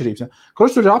bez atšķirības. Ja.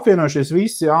 Kurš tur ir apvienojušies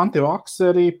visi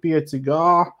antivakseri, 5G,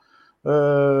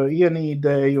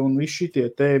 ienīdēji un visi šitie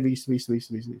te,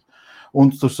 visi.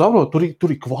 Un tu saproti,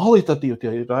 tur ir kvalitatīvi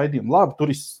tie raidījumi. Labi,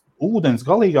 tur ir ūdens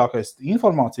galīgākais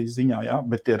informācijas ziņā, ja,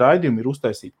 bet tie raidījumi ir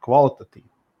uztaisīti kvalitatīvi.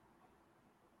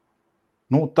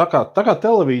 Nu, tā kā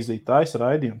televīzija taisa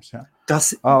raidījums, ja.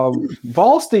 Tas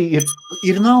valstī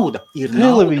ir nauda,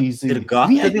 televīzija. Ir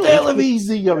gatava.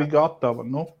 Televīzija jau ir gatava.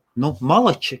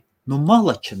 Malači.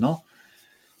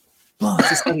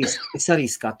 Es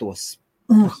arī skatos.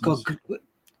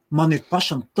 Man ir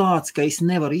pašam tāds, ka es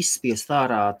nevaru izspiest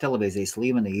ārā televīzijas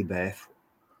līmenī IBF.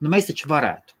 Mēs taču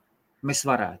varētu. Mēs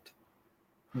varētu.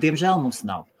 Diemžēl mums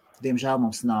nav.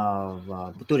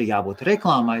 Tur ir jābūt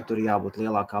reklāmai, tur ir jābūt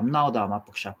lielākām naudām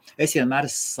apakšā. Es vienmēr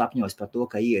sapņos par to,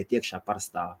 ka ieiet iekšā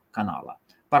parastā kanālā,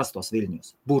 parastos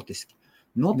viļņos, burtiski.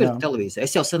 Nopirkt televīziju.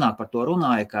 Es jau senāk par to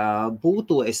runāju, ka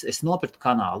es nopirktu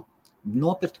kanālu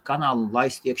un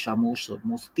laistu iekšā mūsu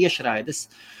tiešraides,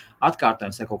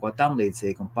 atkārtojums vai kaut ko tam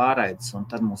līdzīgi un pārraides, un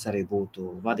tad mums arī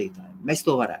būtu vadītāji. Mēs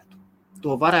to varētu.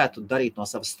 To varētu darīt no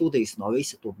savas studijas, no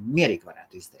visa, to mierīgi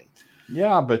varētu izdarīt.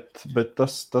 Jā, bet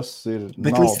tas ir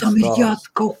bet līdz tam ir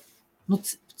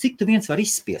cik tu viens var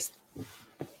izspiest?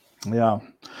 Jā,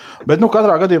 bet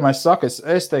katrā gadījumā es saku,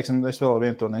 es vēl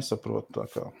vienu to nesaprotu. Tā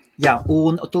kā. Jā,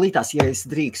 un tulītās, ja es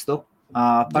drīkstu,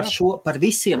 par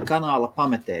visiem kanāla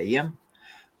pametējiem,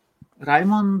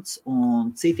 Raimonds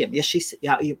un citiem,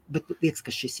 bet liekas,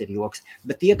 ka šis ir joks,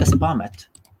 bet tie, kas pamet,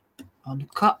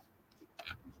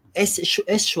 es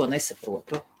šo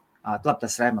nesaprotu. Labi,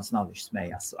 tas Raimonds nav, viņš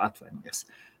smējās, atvainojies.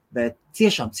 Bet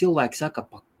tiešām cilvēki saka,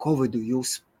 pa Covidu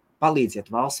jūs palīdziet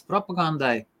valsts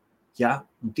propagandai, jā,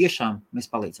 un tiešām mēs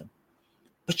palīdzam.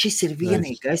 Bet šis ir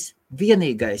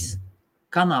vienīgais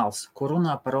kanāls, kur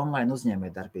runā par online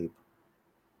uzņēmējdarbību.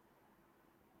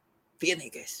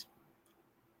 Vienīgais.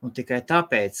 Un tikai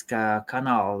tāpēc, ka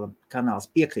kanāls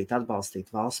piekrīt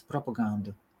atbalstīt valsts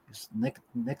propagandu, jūs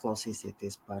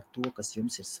neklausīsieties par to, kas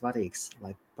jums ir svarīgs,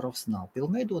 lai profesionāli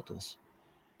pilnveidotos?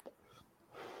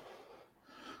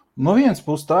 No vienas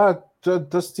puses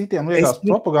tas citiem liekas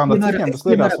propaganda, citiem tas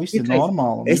liekas visi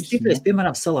normāli. Es citreiz,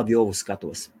 piemēram, Salavjovu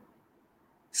skatos.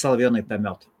 Salavjovu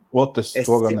pemjot. Es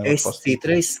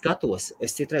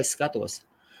citreiz skatos.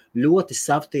 Ļoti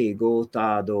saftīgu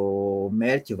tādu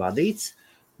mērķu vadīts,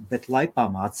 bet lai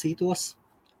pamācītos,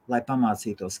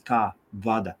 kā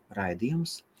vada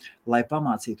raidījums, lai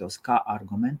pamācītos, kā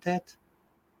argumentēt,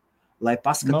 lai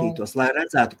paskatītos, lai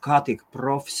redzētu, kā tiek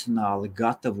profesionāli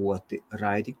gatavoti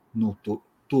raidi.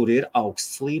 Tur ir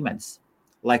augsts līmenis.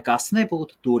 Lai kas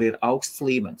nebūtu, tur ir augsts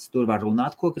līmenis. Tur var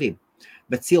runāt, ko grib.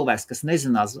 Bet cilvēks, kas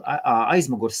nezinās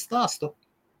aizmugures stāstu,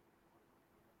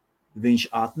 viņš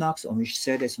atnāks un viņš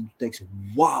sēdēs un teiks,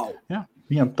 wow! Jā.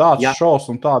 Viņam tāds šovs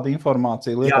un tāda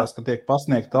informācija liekas, ka tiek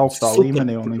pasniegta augstā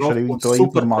līmenī, un viņš arī to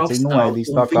informāciju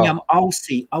noēdīs tā kā. Viņam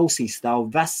ausī stāv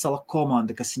vesela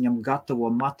komanda, kas viņam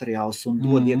gatavo materiālus un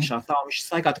dod iekšā tā, un viņš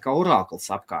staigā tā kā orākls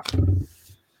apkārt.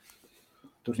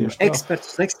 Tur ir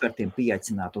ekspertiem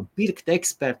pieaicināt un pirkt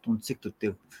ekspertu, un cik tur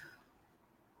tie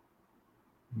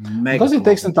mega. Tas ir,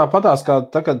 teiksim, tāpatās, kā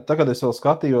tagad es vēl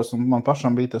skatījos, un man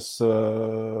pašam bija tas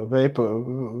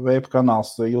vape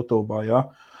kanāls YouTube'ā, jā.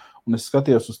 Un es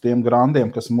skatījos uz tiem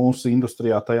grandiem, kas mūsu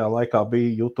industrijā tajā laikā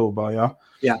bija YouTube'ā, jā.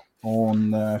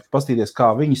 Un pastīties, kā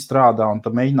viņi strādā, un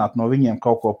tad mēģināt no viņiem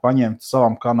kaut ko paņemt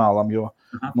savam kanālam, jo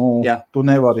tu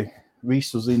nevari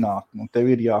visu zināt, un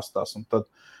tev ir jāstās, un tad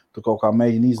tu kaut kā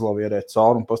mēģini izlavierēt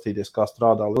cauri un pastīties, kā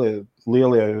strādā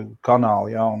lielie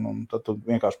kanāli, jā, un tad tu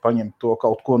vienkārši paņem to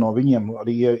kaut ko no viņiem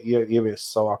arī ievies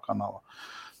savā kanālā.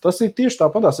 Tas ir tieši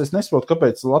tāpatās. Es nesaprotu,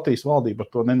 kāpēc Latvijas valdība ar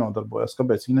to nenodarbojas,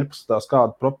 kāpēc viņi nepasatās,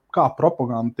 kā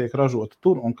propaganda tiek ražota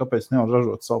tur un kāpēc nevar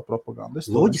ražot savu propagandu.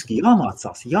 Loģiski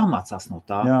jāmācās no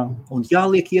tā. Jā. Un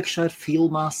jāliek iekšā ar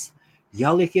filmās,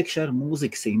 jāliek iekšā ar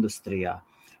mūzikas industrijā,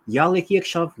 jāliek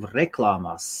iekšā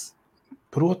reklāmās.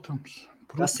 Protams.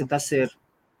 Tas ir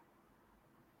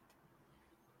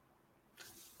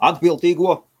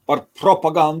atbildīgo par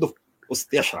propagandu uz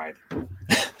tiešraidi.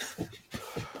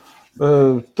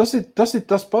 Tas ir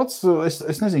tas pats,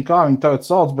 es nezinu, kā viņi tagad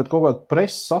sauc, bet kaut kāda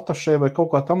preses atašē vai kaut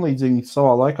kā tam līdzīgi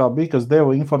savā laikā bija, kas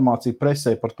deva informāciju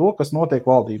presē par to, kas notiek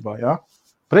valdībā, jā?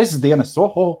 Preses dienas,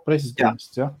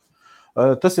 jā.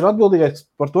 Tas ir atbildīgais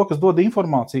par to, kas dod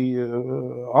informāciju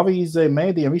avīzē,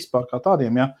 mēdījiem vispār kā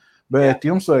tādiem, jā. Bet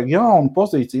jums vajag jaunu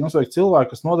pozīciju, jums vajag cilvēku,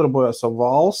 kas nodarbojas ar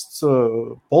valsts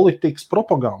politikas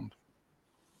propagandu.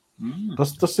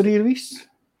 Tas arī ir viss.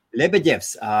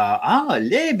 Lebeģevs.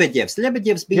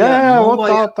 Lebeģevs bija.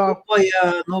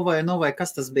 Vai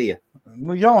kas tas bija?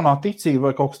 Nu, jaunā ticība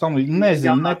vai kaut kas tam līdz.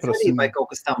 Nezinu, neprasīju. Vai kaut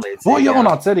kas tam līdz.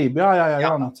 Jaunā cerība. Jā,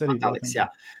 jaunā cerība. Jā.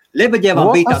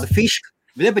 Lebeģevam bija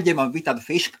tāda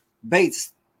fiška.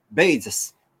 Beidzas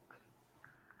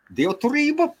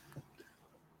dievturība.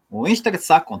 Un viņš tagad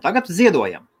saka, un tagad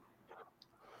ziedojam.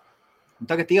 Un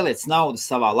tagad ieliec naudu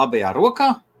savā labajā rokā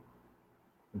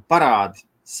un parādi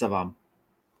savām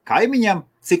kaimiņam,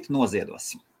 cik tu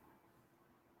noziedosi.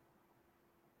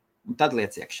 Un tad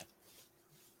liec iekšā.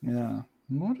 Jā,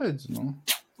 nu redz, nu.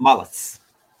 Malacis.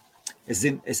 Es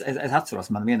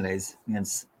atceros, man vienreiz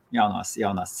viens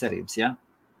jaunās cerības, ja?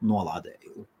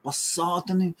 Nolādēju.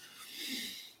 Pasātani.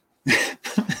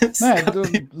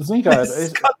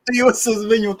 Skatījos uz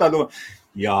viņu tādu,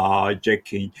 jā,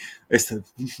 Džekiņ, es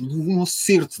no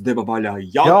sirds deva vaļā.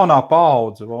 Jaunā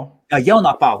paudze,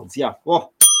 jaunā paudze, jā.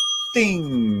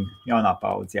 Jaunā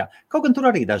paudze, jā. Kaut gan tur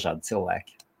arī dažādi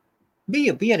cilvēki.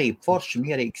 Bija arī forši,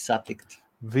 mierīgi satikt.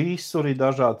 Visur ir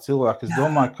dažādi cilvēki. Es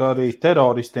domāju, ka arī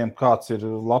teroristiem kāds ir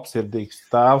labsirdīgs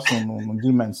tēvs un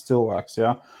ģimenes cilvēks,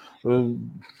 jā.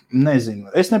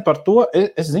 Nezinu. Es ne par to,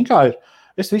 es zinu, kā ir,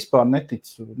 es vispār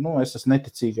neticu, es esmu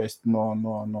neticīgais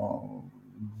no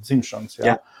dzimšanas,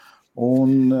 jā.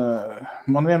 Un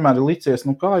man vienmēr ir licies,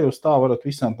 kā jūs tā varat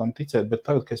visām tam ticēt, bet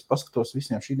tagad, kad es paskatos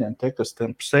visiem šīdiem kas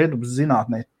tam pseidubas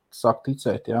zinātnē sāk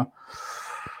ticēt, jā.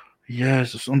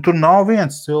 Jēzus, un tur nav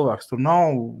viens cilvēks, tur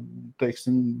nav,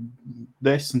 teiksim,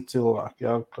 10 cilvēki,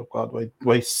 jā, kaut kādu,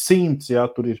 vai 100, jā,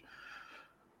 tur ir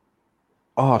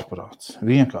ārprāts,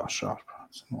 vienkārši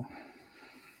ārprāts.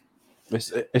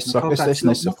 Es saku, es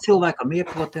nesaku. Cilvēkam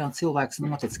ieprotē un cilvēks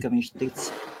notic, ka viņš tic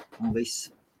un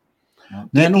viss.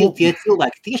 Tie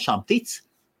cilvēki tiešām tic,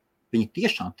 viņi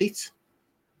tiešām tic,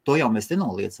 to jau mēs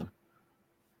nenoliedzam.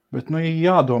 Bet,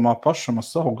 jādomā pašam ar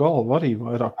savu galvu arī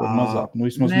vairāk vai mazāk.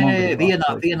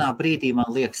 Vienā brīdī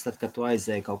man liekas, tad, kad tu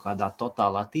aizēji kaut kādā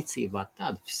totālā ticībā,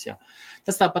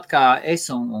 tas tāpat kā es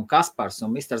un Kaspars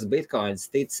un Misters Bitcoins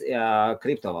tic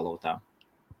kriptovalūtām.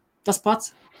 Tas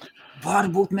pats.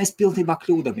 Varbūt mēs pilnībā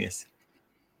kļūdamies.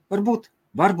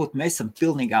 Varbūt mēs esam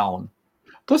pilnīgi auni.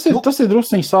 Tas ir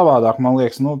drusciņi savādāk, man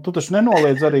liekas. Tu taču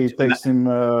nenoliedz arī, teiksim,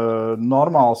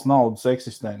 normālas naudas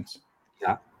eksistenci.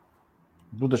 Jā.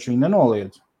 Tu taču viņu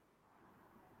nenoliedz.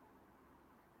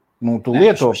 Tu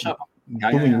lieto,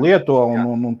 tu viņu lieto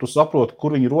un tu saproti,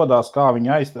 kur viņi rodās, kā viņi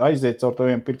aiziet caur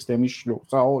taviem pirkstiem izšļūt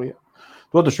cauri.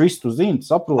 To taču visu tu zini,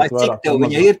 saproti. Lai cik tev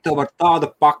viņa ir, tev var tāda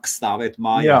pakstāvēt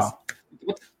mājās.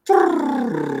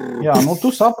 Jā, tu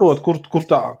saproti, kur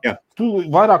tā, tu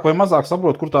vairāk vai mazāk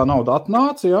saproti, kur tā nauda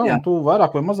atnāca, un tu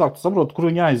vairāk vai mazāk tu saproti, kur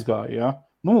viņa aizgāja,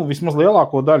 vismaz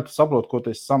lielāko daļu tu saproti, ko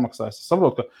tu esi samaksājis. Es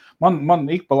saprotu, ka man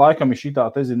ik pa laikam ir šitā,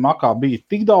 makā bija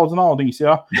tik daudz naudiņas,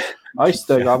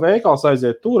 aizsteigā veikals,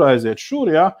 aiziet tur, aiziet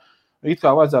šur, it kā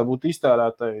vajadzētu būt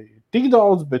iztērētai tik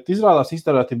daudz, bet izrādās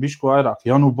iztērētai bišķi vairāk.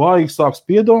 Ja baigi sāks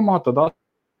piedomāt, tad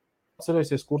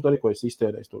atcerēsies, kur arī, ko es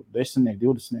iztērēju, tur 10,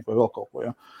 20 vai vēl kaut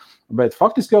ko, Bet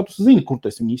faktiski jau tu zini, kur tu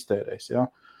esi viņu iztērējis,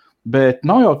 Bet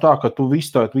nav jau tā, ka tu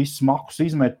visus makus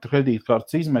izmet,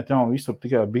 kredītkartes izmet, un visur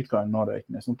tikai bitcoin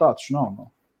norēķinies. Tā taču nav.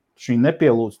 Šī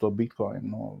nepielūdz to bitcoin.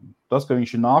 Tas, ka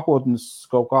viņš ir nākotnes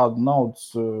kaut kāda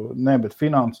naudas, bet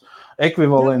finanses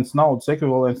ekvivalents, naudas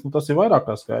ekvivalents, tas ir vairāk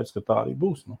kā skaidrs, ka tā arī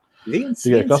būs. Kas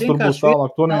tur būs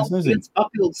tālāk, to neviens nezina.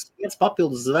 Viens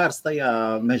papildus zvērs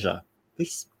tajā mežā.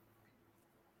 Viss.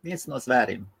 Viens no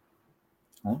zvēriem.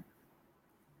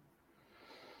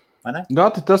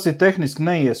 Gati, tas ir tehniski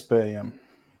neiespējami.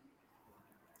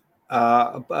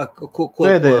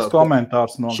 Pēdējais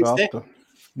komentārs no Gata.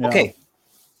 Okay.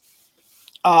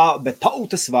 Bet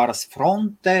tautas varas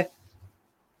fronte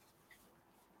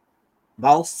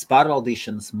valsts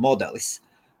pārvaldīšanas modelis,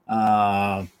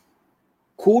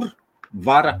 kur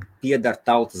vara piedar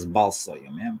tautas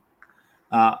balsojumiem.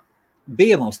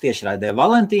 Bija mums tiešraidē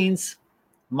Valentīns,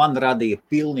 man radīja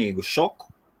pilnīgu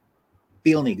šoku.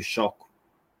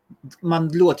 Man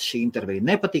ļoti šī intervija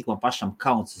nepatīk, man pašam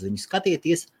kauns uz viņu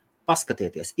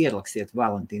paskatieties, ierakstiet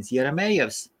Valentīns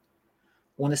Jeremejevs,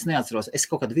 un es neatceros, es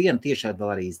kaut kad vienu tiešādi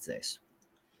vēl arī izdzēsu.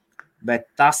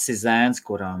 Bet tas ir zēns,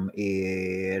 kuram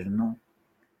ir,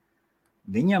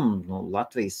 viņam,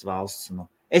 Latvijas valsts,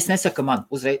 es nesaku man,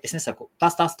 uzreiz, es nesaku,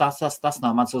 tas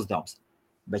nav mans uzdevums,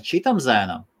 bet šitam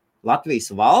zēnam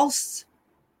Latvijas valsts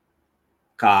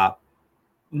kā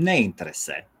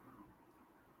neinteresē.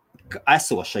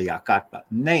 Esošajā kārtā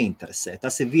neinteresē.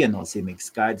 Tas ir viennozīmīgi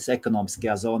skaidrs.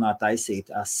 Ekonomiskajā zonā taisīt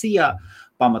SIA,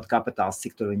 pamatkapitāls,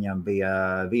 cik tur viņam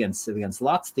bija viens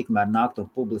lats, tikmēr nākt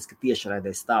un publiski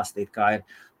tiešraidē stāstīt, kā ir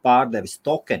pārdevis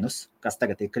tokenus, kas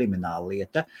tagad ir krimināla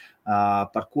lieta,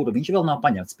 par kuru viņš vēl nav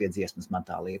paņemts pie dziesmas, man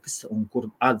tā liekas, un kur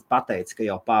pateica, ka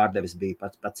jau pārdevis bija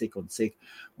pat cik un cik.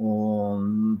 Un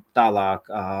tālāk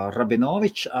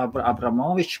Abramovičs,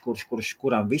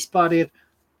 kuram vispār ir,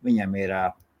 viņam ir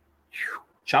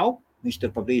čau, viņš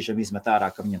tur pa brīžam izmet ārā,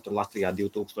 ka viņam tur Latvijā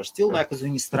 2000 cilvēku uz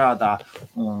viņu strādā,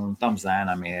 un tam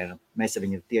zēnam ir, mēs ar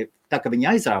viņu, tā ka viņi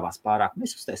aizrāvās pārāk,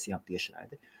 mēs uztaisījām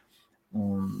tiešraidi.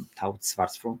 Un Tautas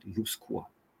varas fronti, jūs ko?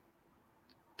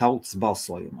 Tautas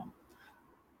balsojumam.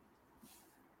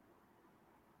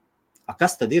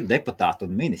 Kas tad ir deputāti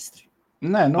un ministri?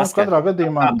 Nē, katrā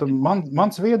gadījumā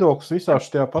mans viedoklis visā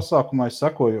šajā pasākumā ir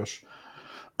sekojošs.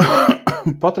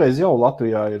 Patreiz jau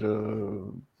Latvijā ir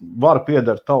vara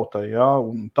pieder tautai, jā,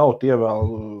 un tauta ievēl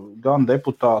gan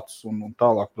deputātus, un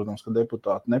tālāk, protams, ka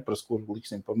deputāti neprasa, kur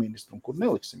liksim pa ministru un kur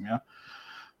neliksim, jā.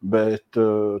 Bet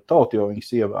tauta jau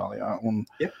viņas ievēl, jā. Un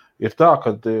ir tā, ka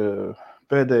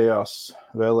pēdējās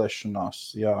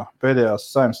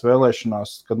saimnes vēlēšanās,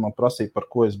 kad man prasīja, par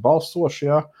ko es balsošu,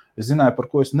 jā, es zināju, par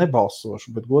ko es nebalsošu,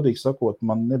 bet godīgi sakot,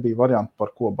 man nebija varianti, par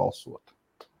ko balsot.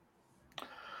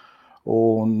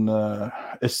 Un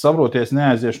es saprotu, ja es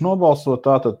neaiziešu nobalsot,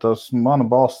 tātad tas mana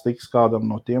balss tiks kādam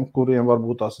no tiem, kuriem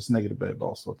varbūt tās es negribēju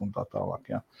balsot un tā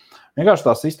tālāk. Jā. Vienkārši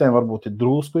tā sistēma varbūt ir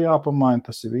drusku jāpamaina,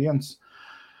 tas ir viens,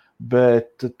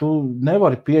 bet tu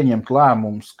nevari pieņemt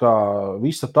lēmumus, kā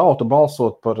visa tauta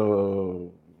balsot par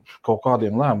kaut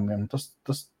kādiem lēmumiem. Tas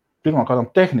pirmkārt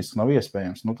tehniski nav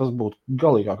iespējams. Tas būtu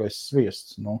galīgākais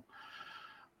sviests.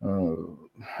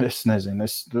 Es nezinu,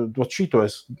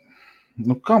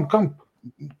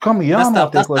 kam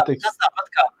jānotiek, lai tiks? Tas tāpat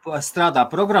kā strādā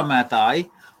programmētāji,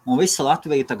 un visa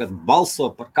Latvija tagad balso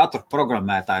par katru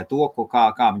programmētāju to,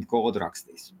 kā viņi kodu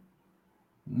rakstīs.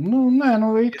 Es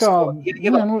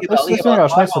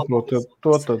vienkārši nesaprotu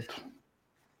to tad.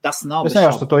 Tas nav. Es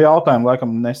vienkārši to jautājumu laikam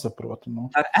nesaprotu.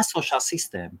 Tā ir esošā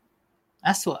sistēma.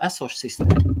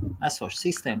 Esoša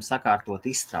sistēma sakārtot,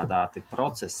 izstrādāti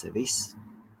procesi, viss.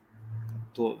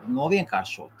 To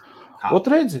novienkāršot.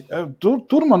 Redzi,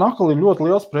 tur man atkal ir ļoti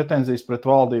liels pretenzijas pret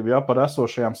valdību, jā, par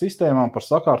esošajām sistēmām, par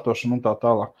sakārtošanu un tā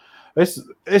tālāk. Es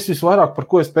visvairāk, par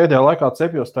ko es pēdējā laikā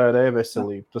cepjos, tā ir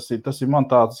e-veselība. Tas ir man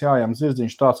tāds jājams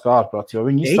zirdziņš tāds kā ārprāts, jo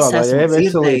viņi izstrādāja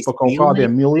e-veselību par kaut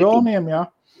kādiem miljoniem, jā,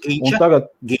 un tagad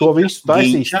to visu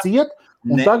taisīs ciet,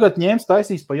 un tagad ņems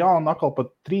taisīs pa jaunu atkal pat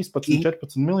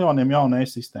 13-14 miljoniem jaunu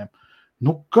e-sistēmu.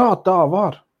 Kā tā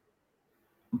var?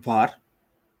 Var.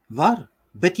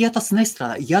 Bet ja tas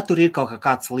nestrādā, ja tur ir kaut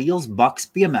kāds liels baks,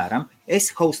 piemēram,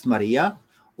 es Hostmarijā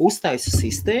uztaisu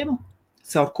sistēmu,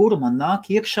 caur kuru man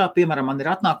nāk iekšā, piemēram, man ir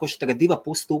atnākuši tagad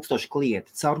 2500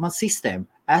 klienti, caur man sistēmu,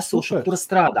 esošu, kura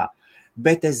strādā,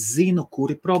 bet es zinu,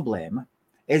 kur ir problēma.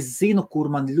 Es zinu, kur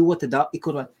man ļoti ja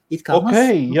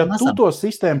tu to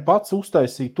sistēmu pats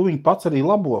uztaisīji, tu viņu pats arī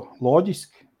labo,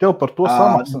 loģiski. Tev par to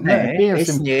samaksā.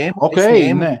 Es ņēmu.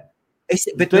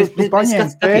 Bet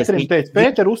paņēmi Pēterim, teici,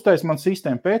 Pēter uztais man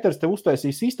sistēmu, Pēters tev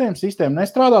uztaisīja sistēma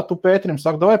nestrādā, tu Pēterim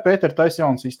saki, davai Pēter taisi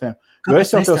jaunu sistēmu, jo es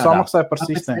jau tev samaksāju par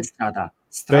sistēmu.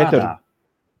 Strādā.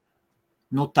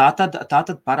 Tā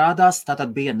tad parādās, tā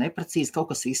tad bija neprecīzi kaut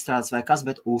kas izstrādes vai kas,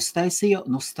 bet uztaisīja,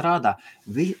 strādā.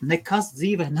 Nekas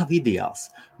dzīvē nav ideāls.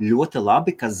 Ļoti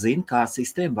labi, ka zina, kā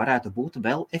sistēma varētu būt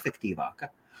vēl efektīvāka.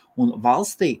 Un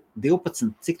valstī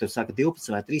 12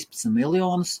 vai 13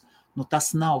 miljonus,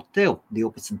 tas nav tev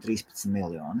 12-13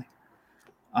 miljoni.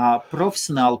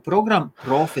 Profesionāli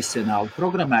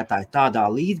programmētāji tādā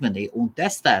līmenī un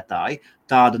testētāji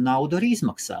tādu naudu arī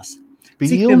izmaksās.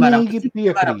 Pilnīgi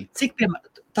piekrīt.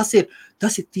 Tas ir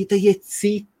tie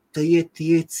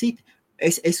citi.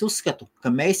 Es uzskatu,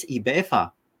 ka mēs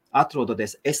IBF-ā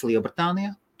atrodoties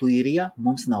Lielbritānijā, tu Īrijā,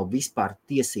 mums nav vispār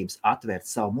tiesības atvērt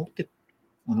savu muti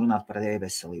un runāt par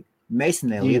e-veselību. Mēs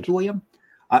nelietojam.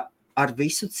 Ar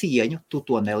visu cieņu, tu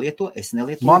to nelieto, es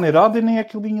nelietoju. Mani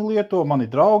radinieki viņu lieto, mani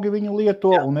draugi viņu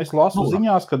lieto, un es lasu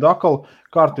ziņās, ka atkal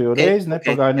kārtējo reizi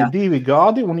nepagāja ne 2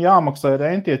 gadi un jāmaksā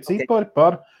rentie cipari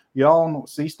par jaunu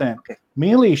sistēmu.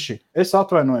 Mīlīši, es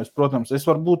atvainojos, protams, es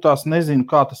varbūt tās nezinu,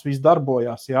 kā tas viss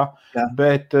darbojās,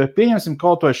 bet pieņemsim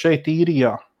kaut vai šeit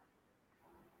Īrijā.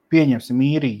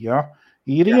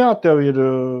 Īrijā tev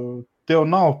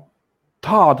nav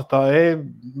tāda tā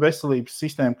e-veselības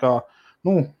sistēma,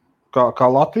 kā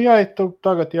Latvijai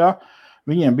tagad,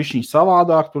 viņiem bišķiņ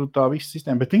savādāk, tur tā visa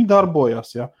sistēma, bet viņi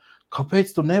darbojās,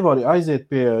 Kāpēc tu nevari aiziet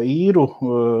pie īru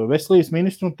veselības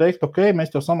ministru un teikt, ok,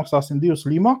 mēs tev samaksāsim 2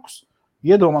 limakus,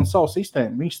 iedomā savu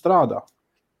sistēmu, viņš strādā.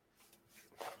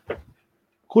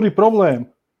 Kur ir problēma?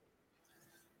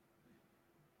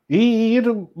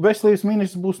 Ir veselības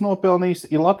ministrs būs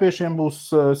nopelnījis, ir latviešiem būs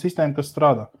sistēma, kas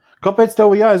strādā. Kāpēc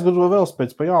tev jāizgudro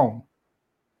velospēds pa jaunu?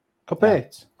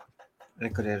 Kāpēc?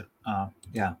 Kur ir,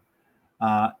 jā.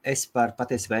 Es par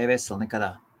patiesībā veseli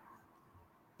nekadā.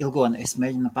 Ilgoni, es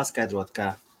mēģinu paskaidrot,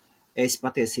 ka es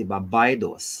patiesībā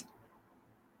baidos,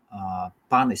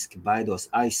 paniski baidos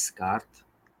aizskārt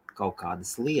kaut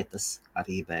kādas lietas ar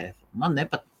IBF.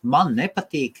 Man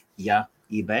nepatīk, ja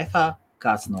IBF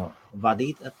kāds no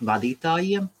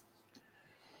vadītājiem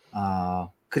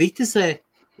kritizē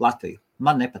Latviju.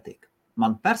 Man nepatīk.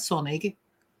 Man personīgi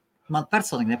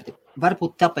nepatīk.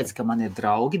 Varbūt tāpēc, ka man ir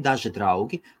daži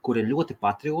draugi, kuri ir ļoti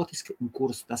patriotiski un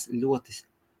kurus tas ļoti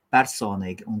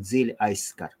personīgi un dziļi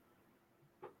aizskar.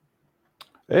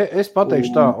 Es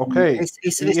pateikšu tā,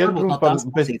 Es varbūt no tās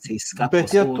pozīcijas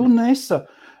skatos.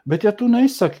 Bet ja tu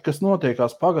nesaki, kas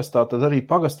notiekās pagastā, tad arī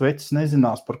pagastvecis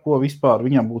nezinās, par ko vispār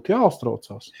viņam būtu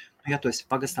jāuztraucās. Ja tu esi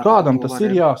pagastā, kādam tas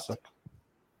ir jāsaka?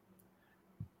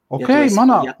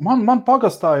 Man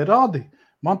pagastā ir radi,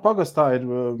 man pagastā ir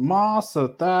māsa,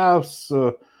 tēvs,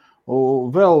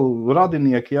 vēl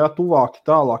radinieki, tuvāki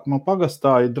tālāk. Man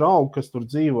pagastā ir draugi, kas tur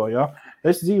dzīvo,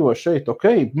 Es dzīvoju šeit,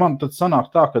 man tad sanāk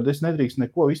tā, ka es nedrīkst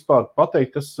neko vispār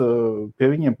pateikt, kas pie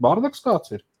viņiem bardaks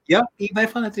kāds ir. Jā,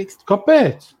 IBF nedrīkst.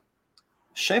 Kāpēc?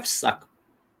 Šefs saka.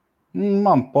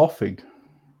 Man pofīgi.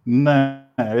 Nē,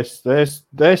 es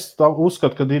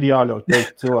uzskatu, ka ir jāļauj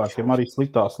teikt cilvēkiem arī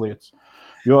sliktās lietas.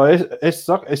 Jo es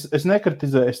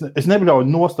nekritizēju, es nebļauju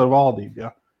nost ar valdību,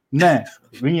 Nē,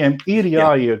 viņiem ir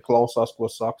jāieklausās, ko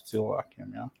saka cilvēkiem,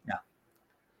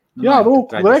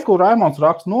 Reku Raimons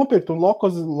raksta nopirkt un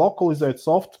lokalizēt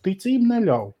softu ticību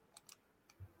neļauj.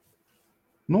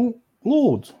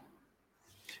 Lūdzu.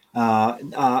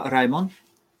 Raimon,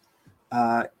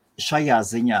 šajā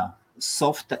ziņā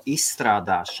softa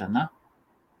izstrādāšana,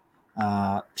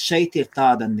 šeit ir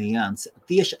tāda nianse,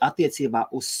 tieši attiecībā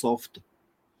uz softu.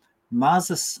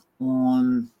 Mazas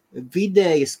un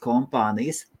vidējas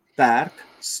kompānijas pērk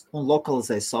un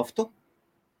lokalizē softu,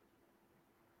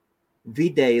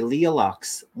 vidēji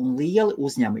lielāks un lieli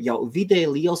uzņēmumi, jau vidēji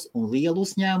liels un lieli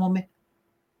uzņēmumi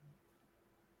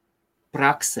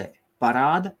praksē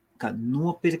parāda, ka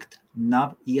nopirkt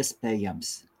nav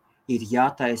iespējams. Ir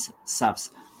jātaisa savs.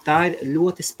 Tā ir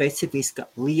ļoti specifiska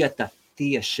lieta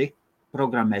tieši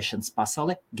programmēšanas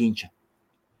pasaulē Ginča.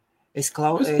 Es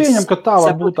pieņemu, ka tā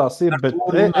varbūt tās ir, bet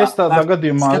es tādā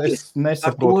gadījumā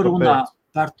nesaprotu, kāpēc.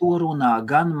 Par to runā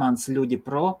gan mans Ļuģi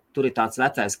Pro, tur ir tāds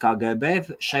vecais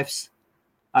KGB šefs,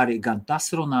 arī gan tas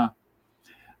runā,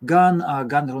 gan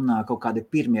runā kaut kādi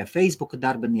pirmie Facebooka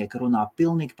darbinieki, runā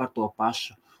pilnīgi par to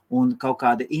pašu, un kaut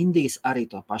kādi Indijas arī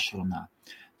to pašu runā.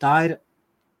 Tā ir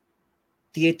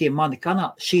tie mani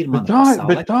kanāli, šī ir mana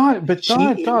pasaule.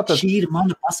 Šī ir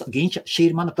mana pasaule, Ginča, šī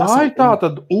ir mana pasaule. Tā ir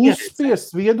tātad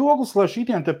uzspiests viedoklis, lai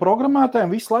šitiem te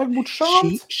programmētājiem visu laiku būtu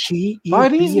šāds. Tā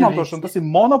ir izmantošana, tas ir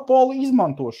monopola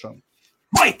izmantošana.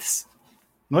 Maitas!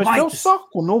 Es tev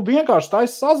saku, vienkārši tā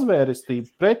ir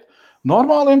sazvērestība pret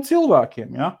normāliem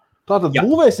cilvēkiem, Tātad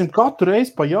būvēsim katru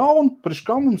reizi pa jaunu, priekš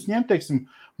kā mums ņem, teiksim,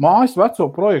 mājas veco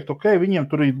projektu, viņiem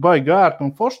tur ir baigi ērti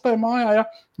un forši tajā mājā,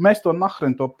 mēs to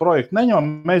nahren to projektu neņemam,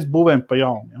 mēs būvējam pa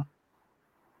jaunu,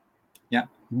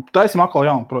 Taisim atkal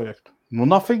jaunu projektu.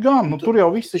 Nafigām, tur jau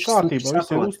viss ir kārtībā,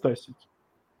 viss ir uztaisīts.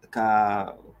 Ka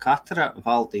katra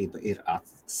valdība ir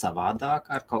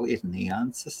savādāka, ar kaut ir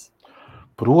nianses.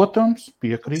 Protams,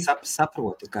 piekrīt.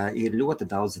 Saprotu, ka ir ļoti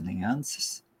daudz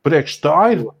nianses. Priekš tā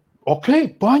ir,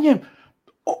 paņem,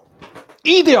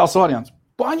 ideāls variants,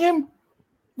 paņem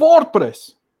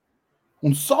WordPress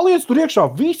un saliec tur iekšā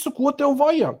visu, ko tev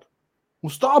vajag.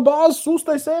 Uz tā bāzes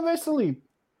uztais e-veselību.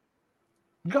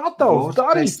 Gatavs,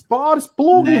 darīt pāris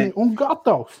plugini un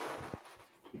gatavs.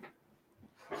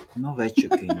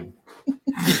 Večukiņi.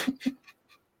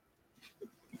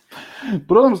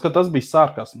 Protams, ka tas bija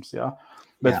sarkasms,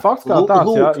 Bet fakts kā tāds,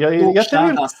 Lūdzu,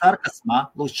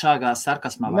 šādā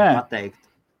sarkasmā var pateikt.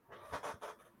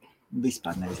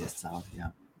 Vispār neizies cauri,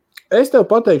 Es tev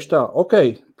pateikšu tā,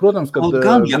 protams, ka...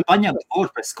 Gan, ja paņemtu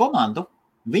WordPress komandu,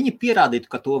 viņi pierādītu,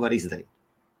 ka to var izdarīt.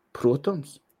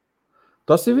 Protams.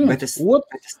 Tas ir viens. Es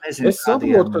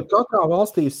saprotu, ka katrā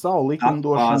valstī ir savu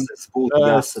likumdošanu,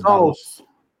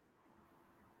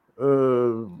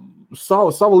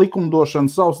 savu likumdošanu,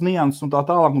 savus nianses un tā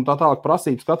tālāk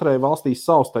prasības katrai valstī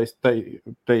savs,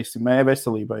 teiksim,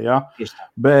 e-veselībai,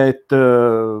 Bet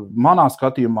manā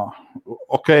skatījumā,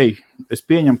 es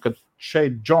pieņemu, ka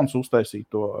šeit Džons uztaisīja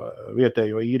to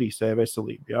vietējo īrijas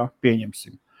e-veselību,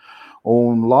 pieņemsim.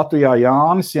 Un Latvijā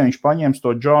Jānis, ja viņš paņems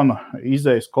to Džona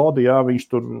izējas kodu, viņš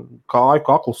tur kāju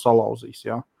kaklu salauzīs,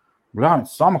 Viņš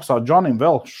samaksā Džonim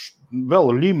vēl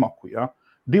limaku,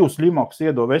 2 limakus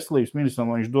iedod veselības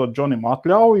ministram, lai viņš dod Džonim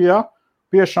atļauju,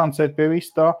 piešancēt pie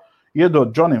visu tā, iedot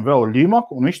Džonim vēl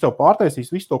ļimaku, un viņš tev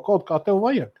pārtaisīs visu to kaut kā tev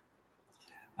vajag.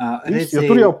 Jo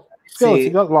tur jau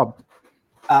spēlēs labi.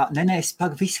 Nē,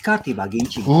 visi kārtībā,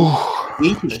 Ginči.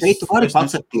 Ginči, šeit tu vari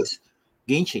pacepties.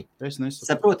 Ginči,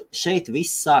 saprot, šeit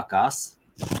viss sākās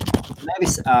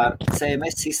nevis ar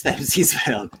CMS sistēmas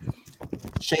izvēli.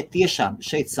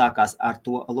 Šeit sākās ar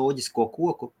to loģisko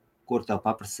koku, kur tev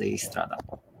paprasīja izstrādāt.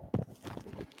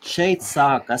 Šeit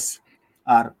sākas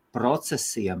ar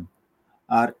procesiem,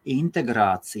 ar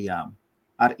integrācijām,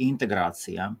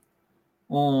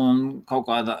 un kaut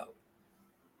kāda,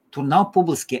 tur nav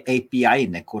publiskie API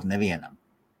nekur nevienam.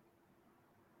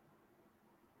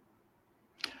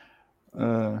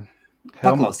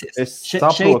 Paklausies. Es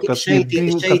saprotu, ka tās ir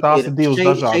divas dažādas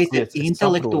lietas. Šeit ir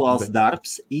intelektuāls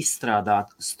darbs,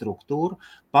 izstrādāt struktūru,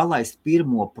 palaist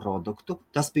pirmo produktu.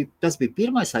 Tas bija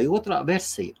pirmais vai otrā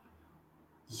versija.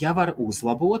 Ja var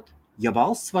uzlabot, ja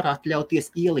valsts var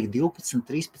atļauties ielikt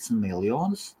 12-13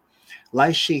 miljonus,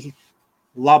 lai šī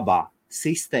labā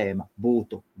sistēma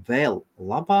būtu vēl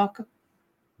labāka,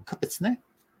 kāpēc ne?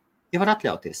 Ja var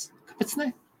atļauties, kāpēc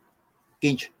ne?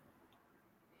 Ginč,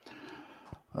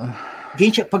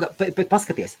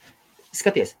 paskaties.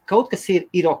 Skaties, kaut kas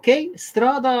ir ok,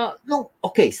 strādā,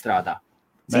 strādā.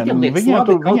 Citiem liekas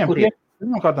labi, kaut kur ir.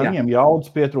 Viņiem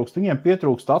jaudas pietrūkst, viņiem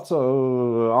pietrūkst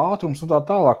ātrums un tā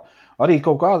tālāk. Arī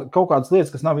kaut kādas lietas,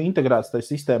 kas nav integrētas tajā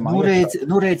sistēmā. Nu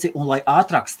redzi, un lai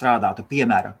ātrāk strādātu,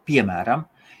 piemēram,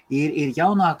 ir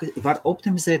jaunāka, var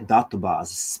optimizēt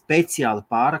datubāzes, speciāli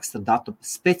pāraksta datu,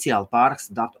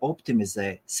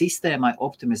 optimizē sistēmai,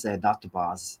 optimizē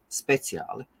datubāzes,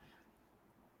 speciāli.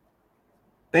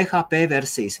 PHP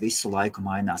versijas visu laiku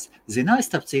mainās. Zināju,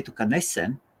 starp citu, ka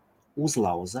nesen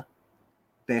uzlauza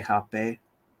PHP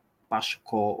pašu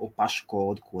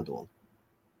kodu kodolu.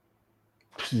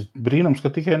 Brīnums, ka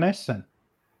tikai nesen.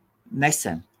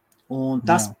 Nesen. Un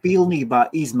tas pilnībā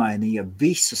izmainīja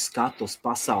visu skatu uz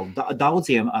pasauli.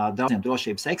 Daudziem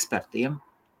drošības ekspertiem.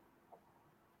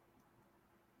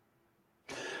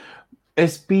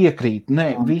 Es piekrītu.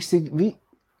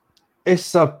 Es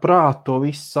ar prātu to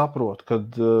visu saprotu,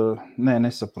 kad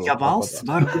nesaprotu. Ja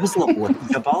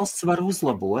valsts var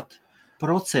uzlabot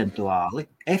procentuāli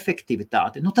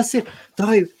efektivitāti,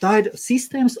 tā ir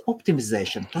sistēmas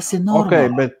optimizēšana, tas ir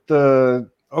normāli.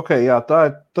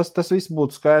 Tas viss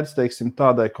būtu skaidrs, teiksim,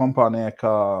 tādai kompānijai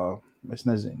kā, es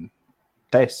nezinu,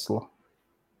 Tesla.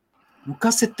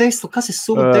 Kas ir Tesla? Kas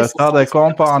ir Tesla? Tādai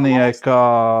kompānijai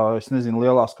kā, es nezinu,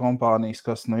 lielās kompānijas,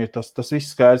 kas ir tas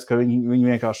viss skaidrs, ka viņi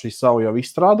vienkārši savu jau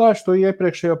izstrādājuši to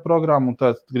iepriekšējo programmu, un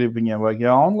tad grib viņiem vajag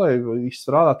jaunu, lai viss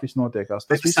strādāt, viss notiekās.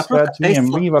 Tas viss skaidrs,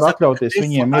 viņi var atļauties,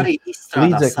 viņiem ir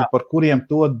līdzekļi, par kuriem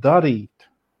to darīt.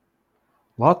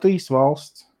 Latvijas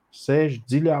valsts sēž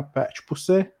dziļā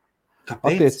pēčpusē,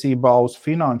 attiecībā uz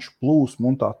finanšu plūsmu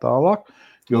un tā tālāk,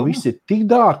 jo viss ir tik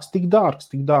dārgs,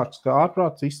 kā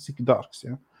ārprāts, viss tik dārgs.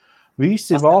 Ja?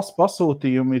 Visi valsts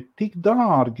pasūtījumi ir tik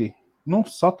dārgi,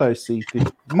 sataisīti.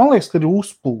 Man liekas, ka ir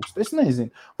uzpūst. Es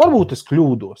nezinu, varbūt es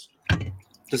kļūdos.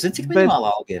 Tu zini, cik minimālā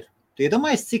alga ir? Tu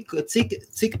iedomājies,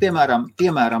 cik piemēram,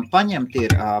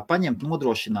 paņemt,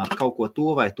 nodrošināt kaut ko to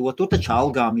vai to. Tur taču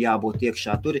algām jābūt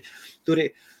iekšā. Tur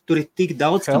ir tik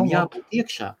daudz, kam jābūt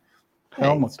iekšā.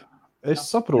 Helmutu, es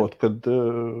saprotu, ka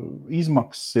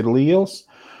izmaksas ir lielas,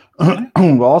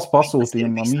 un valsts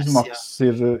pasūtījuma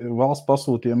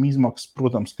izmaksas,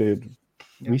 protams, ka ir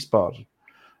vispār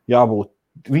jābūt,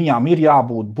 viņām ir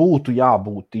būtu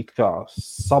jābūt it kā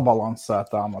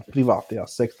sabalansētām ar privātajā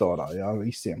sektorā,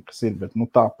 visiem, kas ir, bet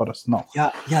tā parasti nav.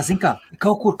 Jā, zin kā,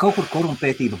 kaut kur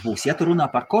korumpētība būs. Ja tu runā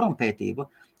par korumpētību,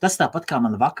 tas tāpat kā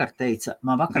man vakar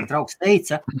draugs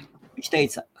teica, viņš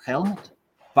teica, Helmutu,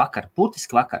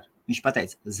 burtiski vakar, viņš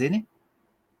pateica, zini,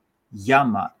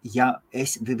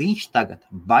 viņš tagad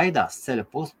baidās ceļu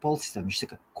policistam, viņš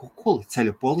saka, kukuli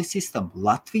ceļu policistam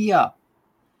Latvijā,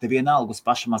 te vienalga uz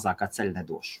paša mazākā ceļa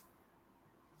nedošu.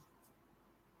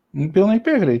 Pilnīgi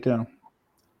piekrīt, jā.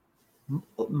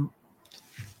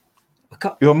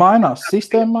 Jo mainās,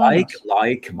 sistēma mainās.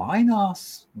 Laiki mainās,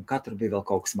 un katru bija vēl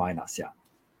kaut kas mainās, jā.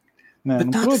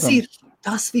 Bet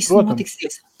tas viss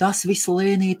notiksies, tas viss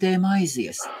lēnītēm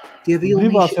aizies.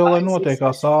 Gribās jau, lai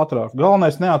notiekās ātrāk.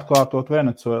 Galvenais neatkārtot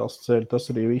Venecuēlas ceļu, tas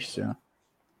arī viss, jā.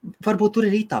 Varbūt tur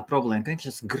ir tā problēma, ka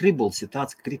viņš gribulis ir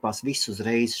tāds, ka gribās visu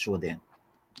uzreiz šodien.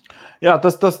 Jā,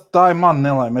 tā ir man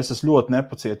nelaime. Es esmu ļoti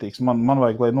nepacietīgs. Man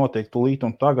vajag, lai notiek tūlīt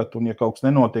un tagad, un ja kaut kas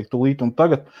nenotiek tūlīt un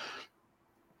tagad,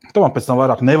 tad man pēc tam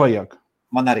vairāk nevajag.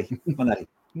 Man arī.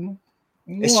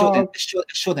 Es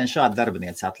šodien šādu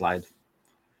darbinieci atlaidu.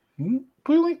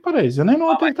 Pilnīgi pareizi, ja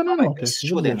nenotiek, tad nenotiek. Es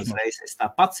šodien uzreiz es tā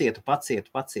pacietu,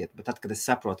 bet tad, kad es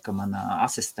saprotu, ka mana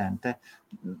asistente,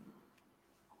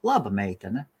 laba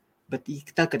meitene, bet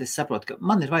tad, kad es saprotu, ka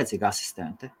man ir vajadzīga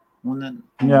asistente, un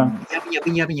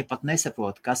ja viņa pat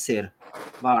nesaprot, kas ir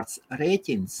vārds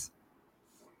rēķins,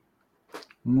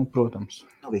 protams.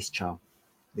 Viss čau.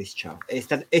 Es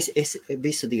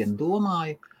visu dienu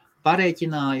domāju,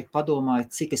 parēķināju, padomāju,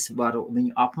 cik es varu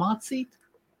viņu apmācīt,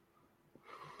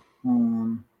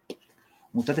 un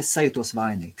tad es sajūtos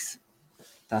vainīgs.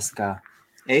 Tas, ka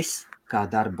es, kā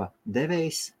darba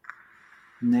devējs,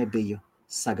 nebiju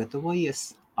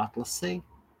sagatavojies, atlasēju,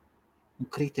 un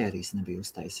kritērijs nebiju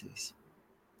uztaisījis.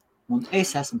 Un es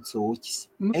esmu cūķis.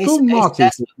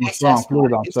 Es esmu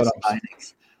vainīgs.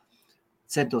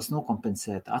 Centos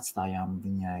nokompensēt, atstājām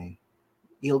viņai,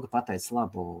 Ilga pateica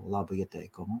labu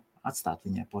ieteikumu, atstāt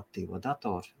viņai portīvo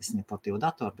datoru. Es viņai portīvo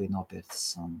datoru biju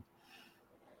nopircis, un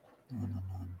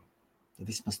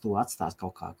vismaz to atstāt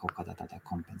kaut kādā tādā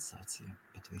kompensācijā.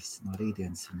 Bet viss, no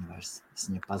rītdienas viņa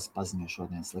paziņo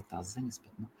šodien sliktās ziņas,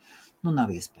 bet nav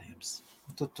iespējams.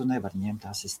 Tu nevar ņemt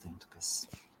asistentu, kas...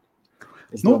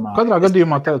 Katrā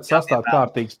gadījumā tev sastāv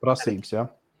kārtīgas prasības, jā?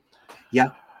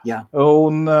 Jā.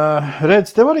 Un redz,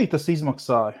 tev arī tas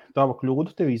izmaksāja. Tava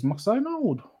kļūda tev izmaksāja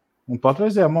naudu. Un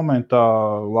patreizajā momentā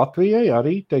Latvijai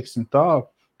arī, teiksim tā,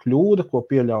 kļūda, ko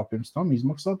pieļāva pirms tam,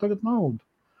 izmaksā tagad naudu.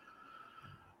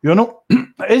 Jo,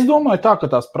 es domāju tā, ka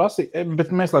tās prasīja, bet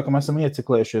mēs laikam esam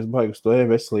ieciklējušies baigi uz to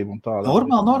e-veselību un tādu.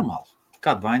 Normāli.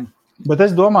 Kāda vaina? Bet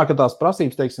es domāju, ka tās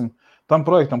prasības, teiksim, tam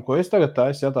projektam, ko es tagad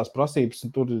taisu, tās prasības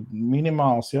tur ir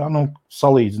minimāls,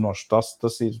 salīdzinoši.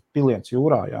 Tas ir piliens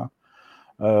jūrā,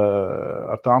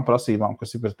 ar tām prasībām,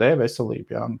 kas ir pret e-veselību,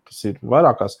 tas ir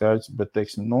vairāk kā skaidrs, bet,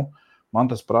 teiksim, man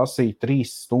tas prasīja 3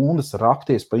 stundas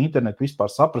rakties pa internetu, vispār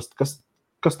saprast, kas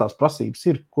tās prasības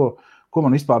ir, ko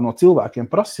man vispār no cilvēkiem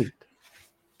prasīt.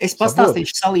 Es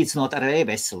pastāstīšu salīdzinot ar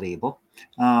e-veselību.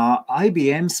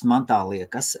 IBM's, man tā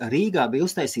liekas, Rīgā bija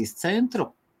uztaisījis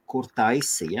centru, kur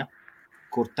taisīja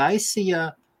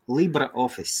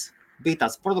LibreOffice. Bija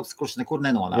tāds produkts, kurš nekur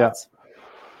nenonāca.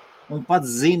 Un pats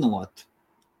zinot,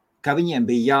 ka viņiem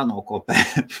bija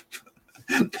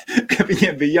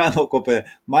jānokopē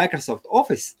Microsoft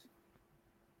Office,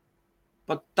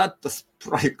 pat tad tas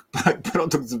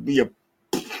produkts bija...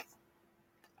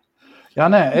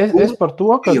 Es par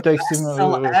to, ka, teiksim...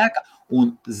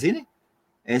 Un, zini,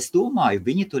 es domāju,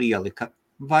 viņi tur ielika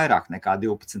vairāk nekā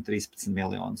 12-13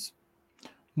 miljonus.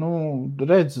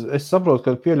 Redz, es saprotu,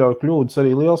 ka pieļauj kļūdas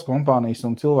arī lielas kompānijas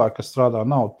un cilvēki, kas strādā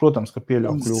naudu. Protams, ka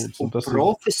pieļauj kļūdas. Un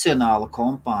profesionāla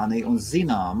kompānija un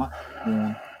zināma.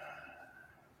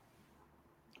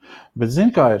 Bet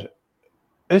zini, kā ir?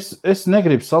 Es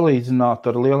negribu salīdzināt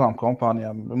ar lielām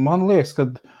kompānijām. Man liekas, ka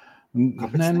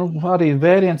arī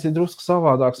vēriens ir drusku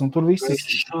savādāks, un tur viss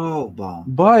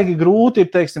baigi grūti ir,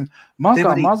 teiksim, man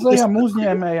kā mazajam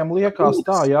uzņēmējam liekas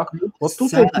tā, tu,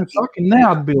 teiksim, saki,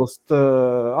 neatbilst,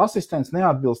 asistents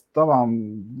neatbilst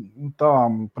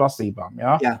tavām prasībām,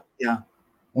 Jā.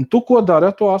 Un tu ko dari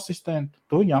ar to asistentu?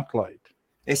 Tu viņu atlaidi.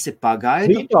 Esi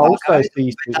pagaidu.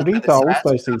 Rītā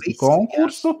uztaisīsi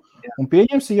konkursu, un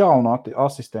pieņemsi jaunu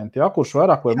asistentu, kurš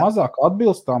vairāk vai mazāk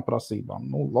atbilst tām prasībām.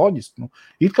 Loģiski,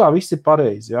 it kā viss ir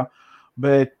pareizi,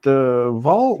 bet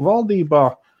valdībā,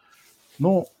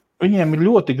 viņiem ir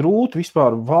ļoti grūti,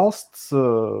 vispār valsts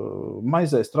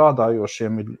maizē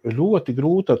strādājošiem ir ļoti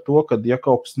grūti ar to, ka, ja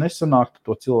kaut kas nesanāk,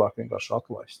 to cilvēku vienkārši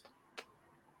atlaist.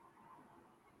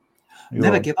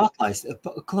 Nevajag jau atlaist.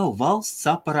 Valsts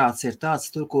aparāts ir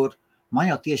tāds tur, kur man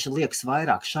jau tieši liekas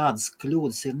vairāk šādas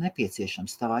kļūdas ir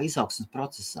nepieciešams tavā izaugsmes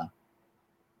procesā.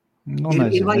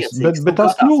 Ir vajadzīgs. Bet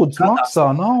tās kļūdas maksā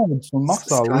naudas un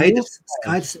maksā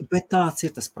skaidrs, bet tāds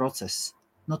ir tas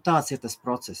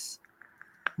process.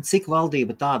 Cik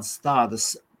valdība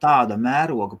tāda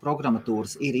mēroga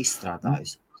programmatūras ir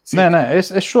izstrādājusi?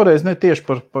 Es šoreiz ne tieši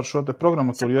par šo te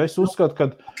programmatūru, jo es uzskatu, ka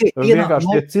vienkārši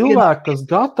tie cilvēki, kas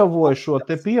gatavoja šo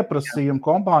te pieprasījumu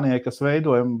kompānijai, kas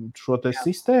veidoja šo te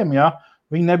sistēmu,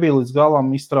 viņi nebija līdz galam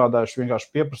izstrādājuši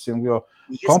vienkārši pieprasījumu, jo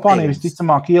kompānija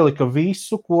visticamāk ielika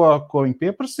visu, ko viņi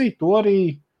pieprasīja, to arī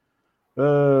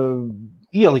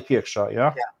ielika iekšā,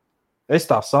 Es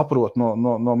tā saprotu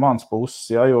no manas puses,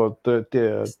 jo tie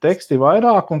teksti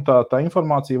vairāk un tā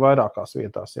informācija vairākās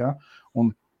vietās,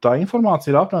 Un tā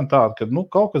informācija ir apmēram tāda, ka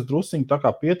kaut kas drusiņi tā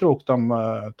kā pietrūk tam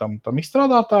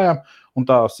izstrādātājiem, un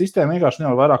tā sistēma vienkārši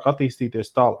nevar vairāk attīstīties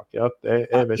tālāk,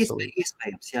 e-veselība.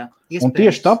 Iespējams. Un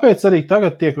tieši tāpēc arī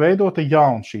tagad tiek veidota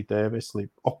jauna šī e-veselība.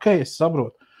 Es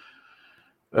saprotu.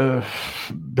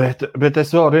 Bet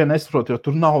es vēl vienu nesaprotu, jo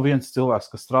tur nav viens cilvēks,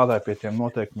 kas strādāja pie tiem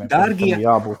noteikumiem. Dārgie,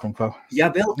 jābūt un kā.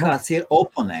 Ja vēl kāds ir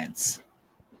oponents,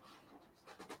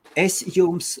 es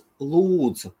jums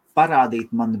lūdzu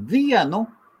parādīt man vienu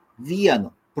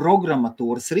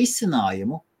programmatūras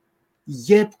risinājumu,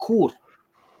 jebkur,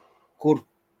 kur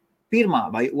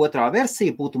pirmā vai otrā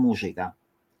versija būtu mūžīgā.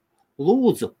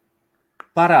 Lūdzu,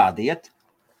 parādiet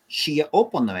šie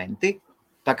oponenti,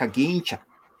 tā kā Ginča,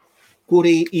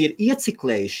 kuri ir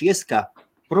ieciklējušies, ka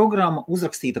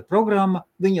uzrakstīta programma,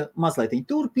 viņa mazliet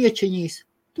tur piečiņīs.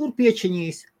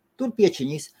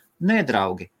 Nē,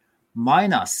 draugi,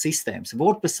 mainās sistēmas.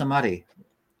 WordPressam arī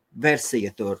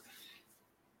versija tur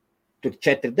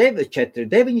 4.9,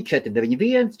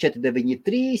 4.91,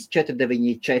 4.93,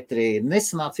 4.94,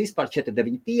 nesanāca vispār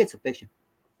 4.95, pēkšņi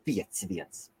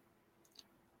 5.1.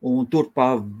 Un tur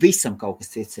pavisam kaut kas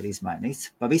cits ir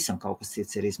izmainīts.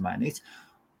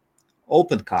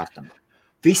 Open kārtam.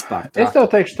 Vispār. Es tev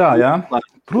teikšu tā, jā.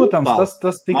 Protams,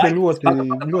 tas tika ļoti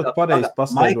pareizi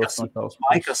paskaidrots.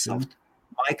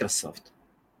 Microsoft,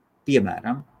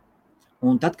 piemēram,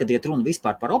 un tad, kad iet runa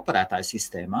vispār par operētāju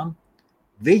sistēmām,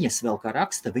 viņas vēl kā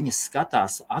raksta, viņas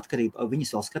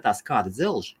vēl skatās kāda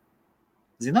dzelži.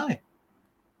 Zināji?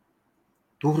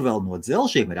 Tur vēl no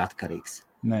dzelžiem ir atkarīgs.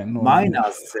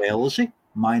 Mainās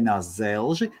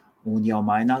dzelži, un jau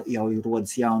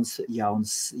rodas jauns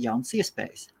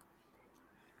iespējas.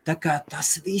 Tā kā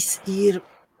tas viss ir,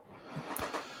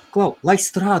 lai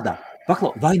strādā.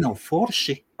 Paklau, vai nav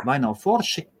forši,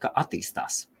 ka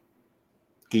attīstās?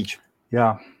 Ginč.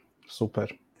 Jā,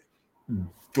 super.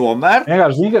 Tomēr?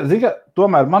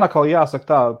 Tomēr man atkal jāsaka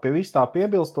tā, pie viss tā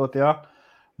piebilstot, jā,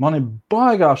 man ir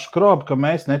baigā škroba, ka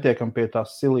mēs netiekam pie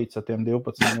tās silītes ar tiem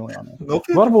 12 miljoniem.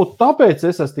 Varbūt tāpēc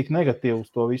es esmu tik negatīvi uz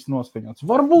to visu noskaņots.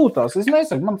 Varbūt tās, es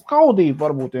nesaku, man skaudība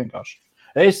varbūt vienkārši.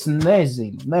 Es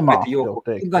nezinu, nemāku tev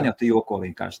teikt. Gan jau tu joko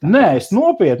vienkārši tā. Nē, es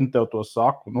nopietni tev to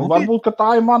saku. Varbūt, ka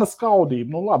tā ir mana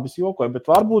skaudība. Labi, es jokoju, bet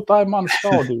varbūt tā ir mana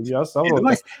skaudība, jā, saprot.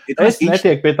 Es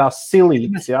netieku pie tās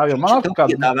silītes, jā, jo man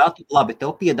Labi,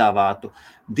 tev piedāvātu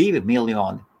 2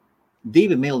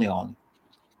 miljoni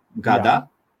gadā,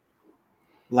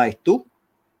 lai tu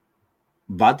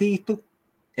vadītu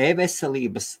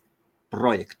e-veselības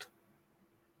projektu.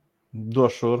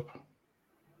 Došu šurp.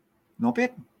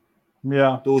 Nopietni?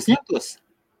 Jā. Tu uzņemtos?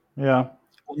 Jā.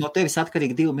 Un no tevis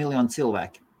atkarīgi 2 miljoni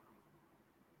cilvēki.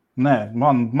 Nē,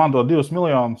 man dod 2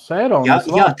 miljonus eiro. Jā,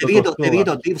 tev iedod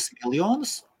 2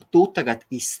 miljonus, tu tagad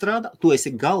izstrādā, tu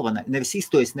esi galvenais, nevis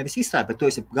izstrādā, bet tu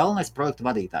esi galvenais projektu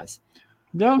vadītājs.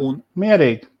 Jā,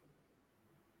 mierīgi.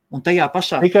 Un tajā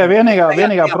pašā... Tikai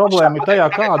vienīgā problēma ir tajā,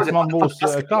 kādas man būs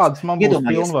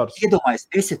pilnvaras. Iedomājies,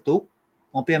 esi tu,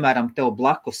 un, piemēram, tev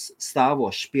blakus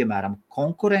stāvošs, piemēram,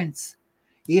 konkurents,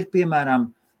 ir, piemēram,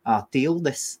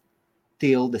 tildes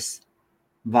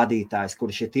vadītājs,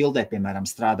 kurš ir tildē, piemēram,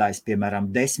 strādājis,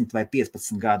 piemēram, 10 vai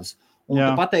 15 gadus. Un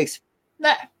tu pateiksi,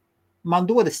 nē, man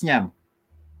dod, es ņemu.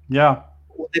 Jā.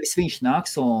 Un nevis viņš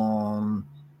nāks un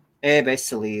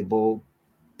e-veselību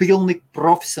pilnīgi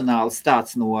profesionāli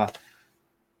tāds no...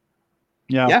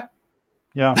 Jā.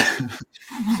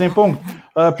 100 punktu.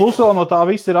 Plus vēl no tā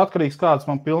viss ir atkarīgs, kāds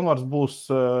man pilnvars būs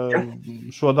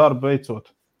šo darbu veicot.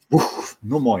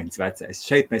 Moins vecais.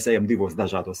 Šeit mēs ejam divos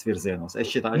dažādos virzienos.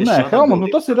 Nē, Helmutu,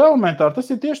 tas ir elementāri. Tas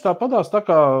ir tieši tāpatās tā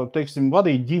kā, teiksim,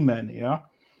 vadīt ģimeni, ja?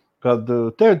 Kad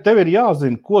tev ir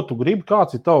jāzina, ko tu gribi,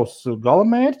 kāds ir tavs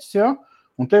galamērķis, ja?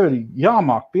 Un tev ir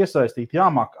jāmāk piesaistīt,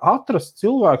 jāmāk atrast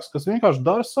cilvēks, kas vienkārši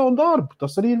dara savu darbu.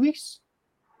 Tas arī ir viss.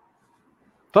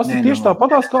 Tas ir tieši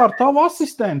tāpatās kā ar tavu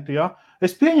asistentu, ja?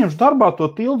 Es pieņemšu darbā to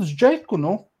tildes džeku,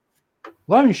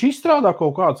 lai viņš izstrādā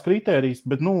kaut kādas kritērijas,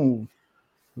 bet,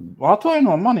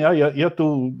 atvaino mani,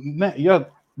 ja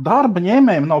darba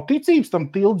ņēmējiem nav ticības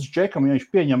tam tildes džekam, ja viņš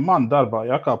pieņem mani darbā,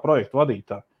 ja, kā projektu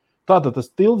vadītā, tātad tas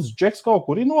tildes džeks kaut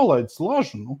kur ir nolaidis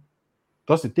lažu,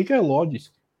 tas ir tikai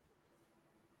loģiski.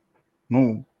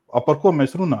 Par ko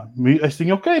mēs runājam? Es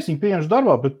viņu pieņemšu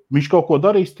darbā, bet viņš kaut ko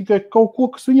darīs tikai kaut ko,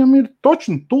 kas viņam ir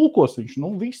točni, tulkos viņš,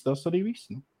 viss, tas arī viss.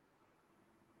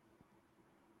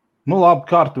 Labi,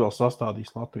 kārtu vēl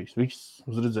sastādīs Latvijas, viss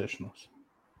uz redzēšanos.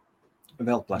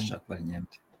 Vēl plašāk var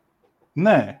ņemt?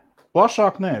 Nē,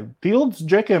 plašāk nē. Tildes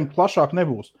džekiem plašāk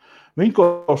nebūs. Viņi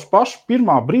kopš paša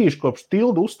pirmā brīža, kopš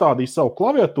tilde uzstādīja savu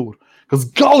klaviatūru, kas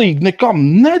galīgi nekam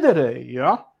nederēja,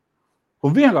 ja? Un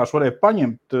vienkārši varēja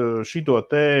paņemt šito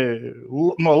te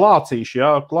no lācīša, ja,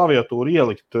 klaviatūru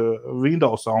ielikt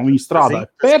Windowsā, un viņi strādāja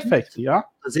perfekti, ja?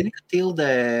 Zini, ka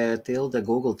tilde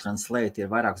Google Translate ir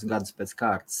vairākus gadus pēc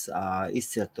kārtas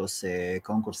izcirtusi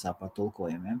konkursā par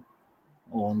tulkojumiem.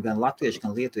 Un gan latviešu,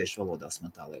 gan lietuviešu valodās,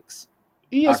 man tā liekas.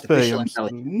 Iespējams.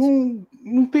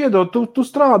 Piedod, tu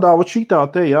strādā šitā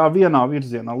te, jā, vienā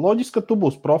virzienā. Loģiski, ka tu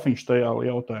būsi profiņš tajā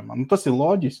jautājumā. Tas ir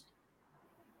loģiski.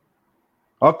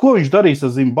 Ko viņš darīs ar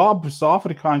Zimbabves,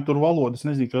 Afrikāņu tur valodu? Es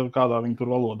nezinu, kādā viņi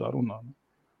tur valodā runā.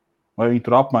 Vai viņi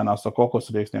tur apmainās ar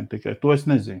kokosriekstiem tikai. To es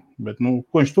nezinu. Bet,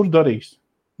 ko viņš tur darīs?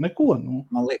 Neko,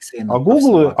 Man liekas,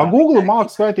 Google māk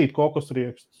skaitīt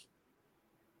kokosriekstus.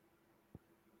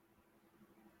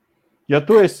 Ja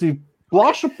tu esi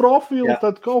plaša profila,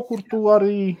 tad kaut kur tu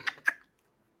arī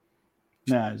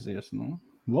neaizies.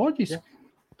 Loģiski. Jā.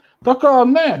 Tā kā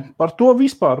par to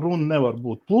vispār runa nevar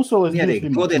būt. Plus vēl es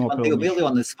mierīgi, dodiet man 2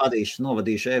 miljoni, es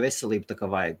novadīšu e-veselību, tā kā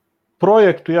vajag.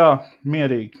 Projektu, jā,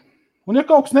 mierīgi. Un ja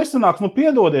kaut kas nesanāks,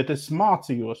 piedodiet, es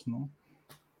mācījos.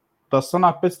 Tas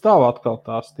sanāk pēc tava atkal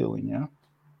tā stiliņa, jā?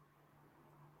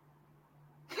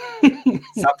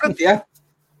 Saprat, jā?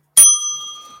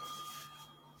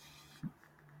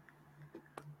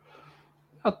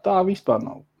 Jā, tā vispār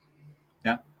nav.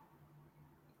 Jā.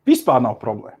 Vispār nav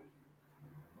problēma.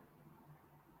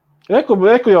 Reku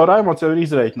jau Raimonds jau ir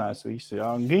izreikinājis visu,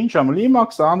 jā. Ginčam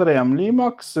Līmaks, Andrejam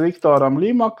Līmaks, Viktoram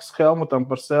Līmaks, Helmutam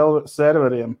par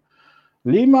serveriem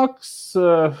Līmaks,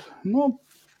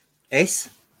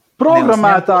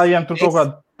 programmētājiem tur kaut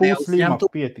kādu puslīmaku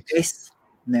pietiks. Es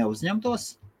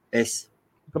neuzņemtos.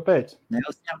 Kāpēc?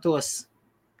 Neuzņemtos.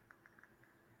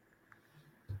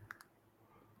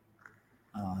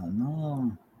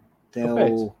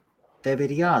 Tev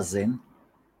ir jāzina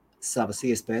savas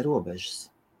iespēju robežas.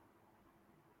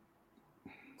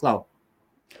 Klau.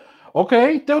 Ok,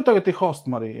 tev tagad ir host,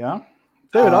 Marija, jā?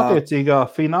 Tev ir attiecīgā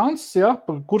finanses, jā?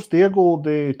 Kurš tu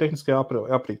ieguldi tehniskajā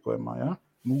aprīkojumā, jā?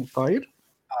 Tā ir?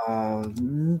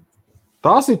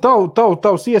 Tās ir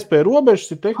tavs iespēja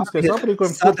robežas, ir tehniskais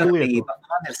aprīkojums, kur tu lieto.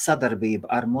 Man ir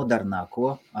sadarbība ar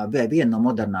modernāko, vienu no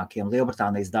modernākiem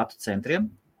Lielbritānijas datu centriem.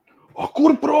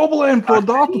 Kur problēma to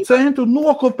datu centru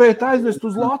nokopēt, aizvest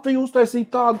uz Latviju, uztaisīt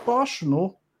tādu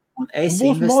pašu,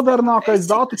 Būs modernākais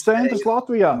datu centrs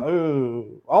Latvijā,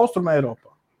 Austrum Eiropā.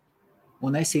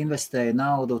 Un es investēju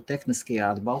naudu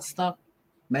tehniskajā atbalstā.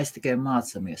 Mēs tikai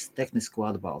mācāmies tehnisko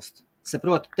atbalstu.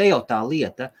 Saprotu, te jau tā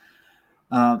lieta.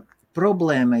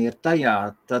 Problēma ir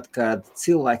tajā, tad, kad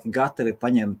cilvēki gatavi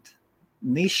paņemt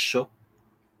nišu,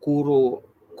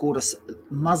 kuras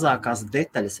mazākās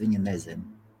detaļas viņi nezina.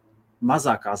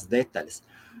 Mazākās detaļas.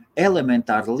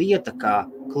 Elementāra lieta, kā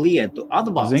klientu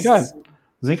atbalsts.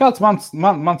 Zini, kāds mans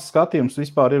skatījums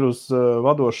vispār ir uz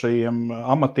vadošajiem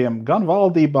amatiem gan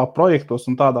valdībā, projektos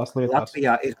un tādās lietās?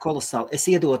 Latvijā ir kolosāli. Es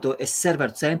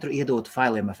serveru centru iedotu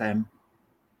failiem FM.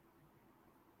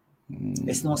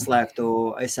 Es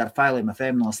ar failiem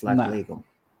FM noslēgtu līgumu.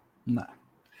 Nē.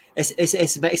 Es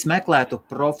meklētu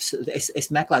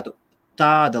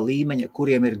tāda līmeņa,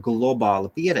 kuriem ir globāla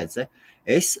pieredze.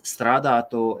 Es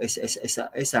strādātu, es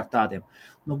ar tādiem.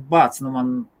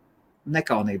 Man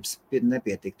nekaunības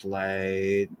nepietiktu,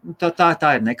 lai...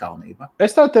 Tā ir nekaunība.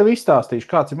 Es tev izstāstīšu,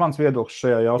 kāds ir mans viedoklis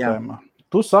šajā jautājumā. Jā.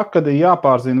 Tu saki, ka ir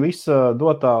jāpārzina visa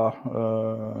dotā,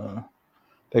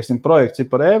 projekts ir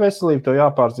par e-veselību, tev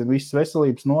jāpārzina visas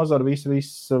veselības nozara,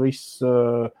 viss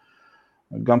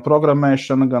gan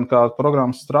programmēšana, gan kā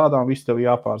programmas strādā, viss tev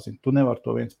jāpārzina. Tu nevari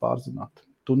to viens pārzināt.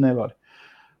 Tu nevari.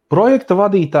 Projekta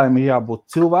vadītājiem ir jābūt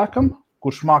cilvēkam,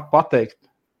 kurš māk pateikt,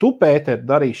 tu, Pēter,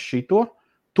 darīsi šito,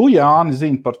 tu, Jāni,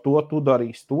 zini par to, tu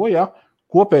darīsi to, ja?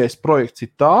 Kopējais projekts ir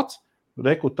tāds,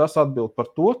 tas atbild par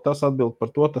to, tas atbild par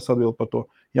to, tas atbild par to.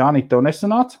 Jāni, tev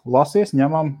nesanāca, lasies,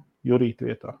 ņemam Jurīt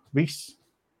vietā. Viss.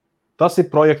 Tas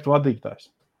ir projektu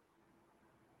vadītājs.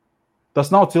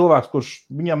 Tas nav cilvēks, kurš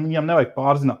viņam nevajag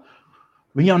pārzināt.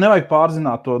 Viņam nevajag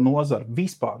pārzināt to nozaru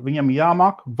vispār. Viņam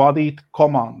jāmāk vadīt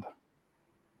komandu.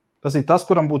 Tas ir tas,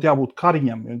 kuram būtu jābūt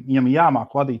kariņam. Viņam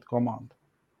jāmāk vadīt komandu.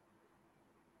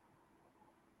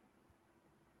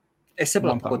 Es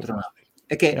saprotu, ko tu runā.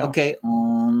 Okay.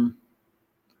 Un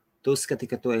tu uzskati,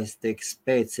 ka tu esi tik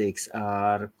spēcīgs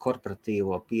ar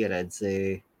korporatīvo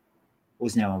pieredzi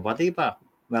uzņēmuma vadībā?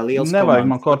 Vai liels nevajag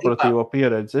man korporatīvo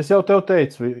pieredzi. Es jau tev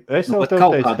teicu, Helmut.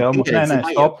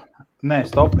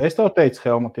 Stop. Es tev teicu,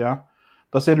 Helmut, jā.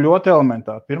 Tas ir ļoti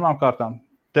elementāri. Pirmām kārtām,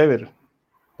 tev ir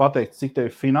pateikts, cik tev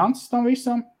ir finanses tam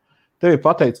visam. Tev ir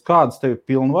pateikts, kādas tev ir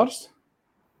pilnvars,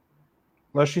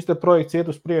 lai šis te projekts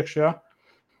iet uz priekšu, jā.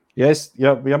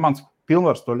 Ja mans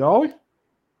pilnvars to ļauj,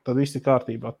 tad viss ir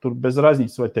kārtībā. Tur bez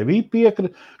raizņas, vai tev ir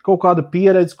piekri, kaut kāda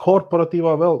pieredze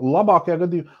korporatīvā vēl labākajā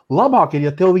gadījumā. Labāk ir,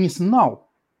 ja tev viņas nav.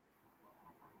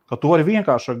 Ka tu vari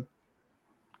vienkārši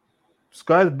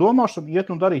skaidri domāšanu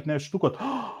iet un darīt, nevis štukot,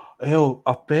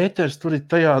 Pēters tur ir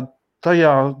tajā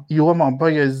tajā jomā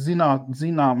baies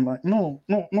zinām,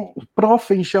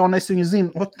 profiņš jau, un es viņu zinu,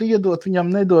 iedot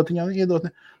viņam, nedot viņam, iedot.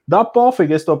 Da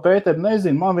pofīgi, es to Pēteru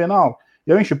nezinu, man vienalga.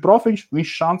 Ja viņš ir profiņš, viņš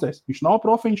šancēs. Viņš nav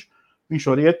profiņš, viņš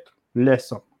var iet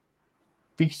lesam.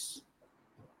 Viss.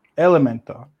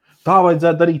 Elementāri. Tā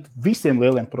vajadzētu darīt visiem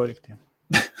lieliem projektiem.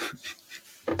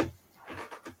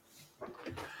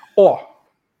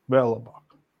 Vēl labāk.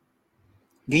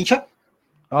 Ginča?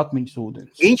 Atmiņas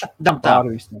ūdens. Ginča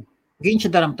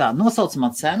daram tā. Nosauc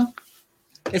man cenu,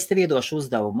 es tev iedošu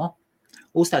uzdevumu,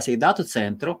 uztaisīt datu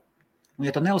centru, un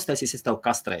ja tu neuztaisīs, es tev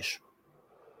kastrēšu.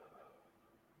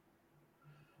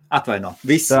 Atvaino.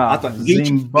 Viss.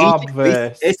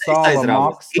 Zimbabvē sala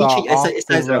maksā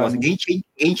aptuveni.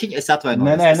 Ginčiņ, es atvainu.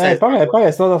 Nē, pagaid,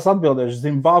 tādās atbildēšu.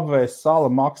 Zimbabvē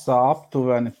sala maksā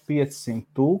aptuveni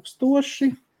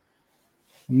 500,000.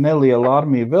 Neliela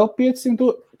armija vēl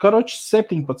 500,000. Karoči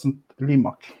 17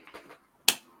 limaki.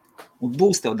 Un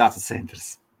būs tev datu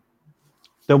centrs.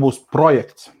 Tev būs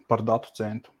projekts par datu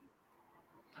centru.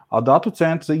 A datu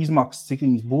centra izmaksas, cik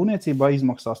viņas būvniecībā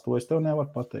izmaksās, to es tev nevaru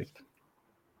pateikt.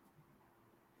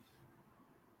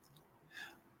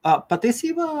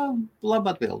 Patiesībā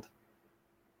laba atbilde.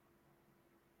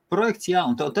 Projekts, jā,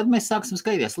 un tad mēs sāksim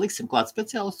skatīties, liksim klāt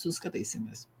speciālistus un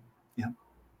skatīsimies. Jā.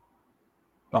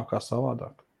 Tā kā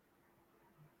savādāk.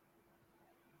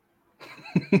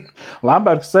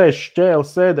 Lambergs sēž šķēli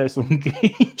sēdēs un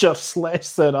Ginčs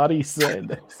Sleser arī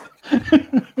sēdēs.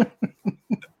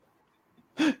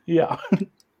 Jā.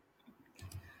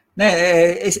 Nē,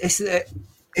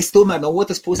 es tomēr no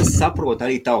otras puses saprotu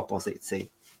arī tavu pozīciju.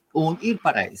 Un ir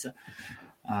pareiza.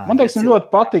 Man teiksim ļoti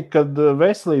patīk, kad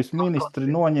veselības ministri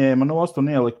noņēma nost un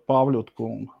ielika Pavļotu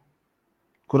kungu,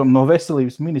 kuram no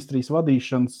veselības ministrijas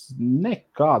vadīšanas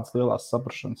nekādas lielās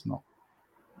saprašanas nav.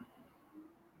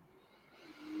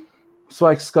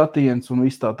 Svaigs skatiens un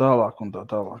viss tā tālāk un tā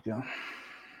tālāk, jā.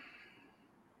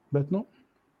 Bet,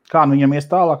 kā viņam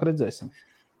ies tālāk, redzēsim.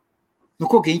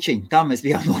 Ko, Ginčiņ, tā mēs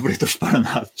bijām nobrieduši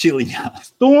parunāt čiliņā.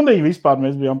 Stundiņu vispār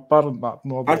mēs bijām parunāt.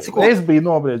 Es biju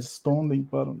nobriedis stundiņu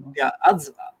parunāt. Jā,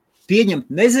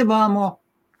 pieņemt nezemāmo,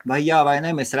 vai jā, vai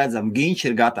ne, mēs redzam, Ginčs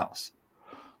ir gatavs.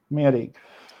 Mierīgi.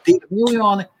 2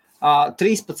 miljoni,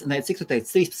 13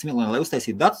 miljoni, lai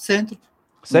uztaisītu datu centru.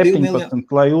 17,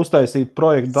 lai uztaisītu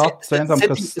projektu datu centram,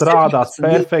 kas strādās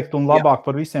perfekti un labāk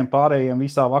par visiem pārējiem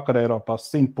visā vakar Eiropā,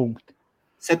 100 punkti.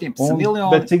 17 miljoni.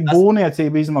 Bet cik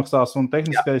būvniecība izmaksās un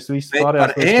tehniskais viss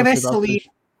pārējās. Bet par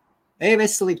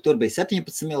e-veselību tur bija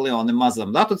 17 miljoni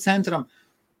mazam datu centram,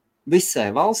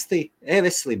 visai valstī,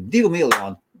 e-veselība 2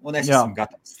 miljoni, un es esmu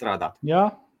gatavs strādāt.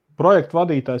 Jā, projektu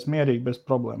vadītājs mierīgi bez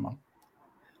problēmām.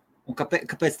 Un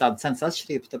kāpēc tāda cenas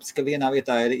atšķirība? Tāpēc, ka vienā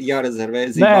vietā ir jārezervē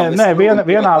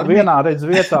vienā redz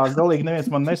vietā galīgi neviens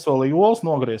man nesolīja olas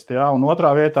nogriezt, jā, un otrā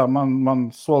vietā man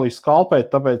solīja skalpēt,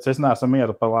 tāpēc es neesmu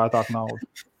miera par lētāku naudu.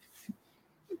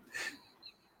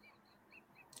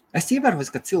 Es ievēroju,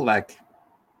 ka cilvēki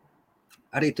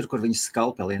arī tur, kur viņus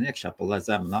skalpē lien iekšā par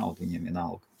zemu naudu, viņiem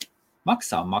vienalga.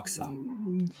 Maksā.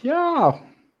 Jā.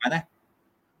 Vai ne?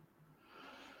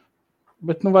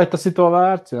 Bet, vai tas ir to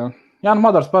vērts, jā? Jā,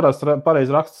 Madars pareizi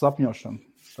raksta sapņošanu.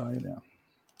 Tā ir, jā.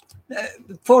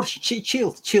 Forši,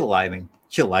 čill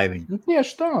laiviņu.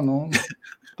 Tieši tā,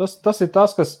 Tas ir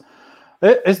tas, kas...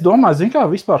 Es domāju, zin kā,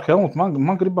 vispār, Helmut,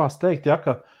 man gribās teikt, ja,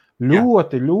 ka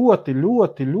ļoti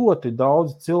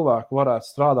daudz cilvēku varētu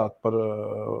strādāt par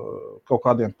kaut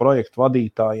kādiem projektu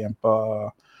vadītājiem,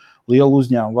 par lielu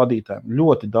uzņēmumu vadītājiem.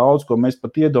 Ļoti daudz, ko mēs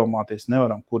pat iedomāties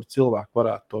nevaram, kuri cilvēki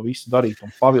varētu to visu darīt un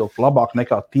pavilkt labāk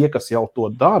nekā tie, kas jau to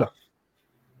dara.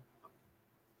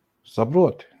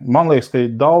 Saproti? Man liekas, ka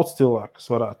ir daudz cilvēku, kas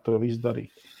varētu to visu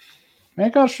darīt.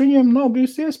 Vienkārši viņiem nav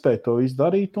bijusi iespēja to visu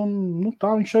darīt, un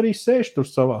tā viņš arī sēž tur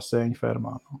savā sēņu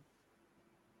fermā.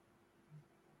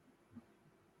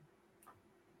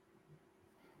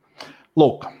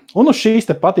 Lūk, un uz šīs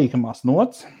te patīkamās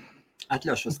nots.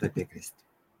 Atļaušos te piekrist.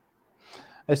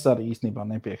 Es arī īstenībā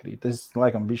nepiekrītu. Es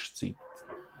laikam bišķi cītu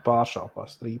pāršāpā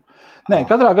strīpu. Nē,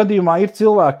 katrā gadījumā ir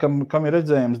cilvēki, kam ir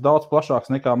redzējums daudz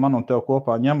plašāks nekā man un tev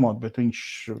kopā ņemot, bet viņš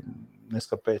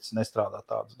neskapēc nestrādā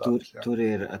tādus darbus.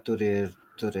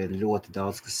 Tur ir ļoti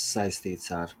daudz, kas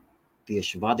saistīts ar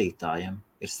tieši vadītājiem,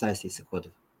 ir saistīts ar kādu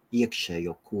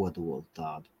iekšējo kodolu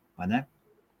tādu, vai ne?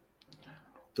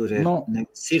 Tur ir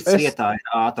sirds vietā ir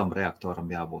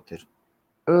atomreaktoram jābūt ir.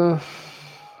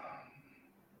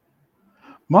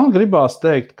 Man gribās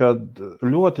teikt, ka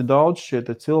ļoti daudz šie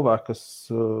cilvēki, kas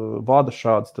vada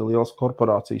šādas lielas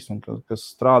korporācijas un kas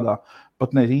strādā,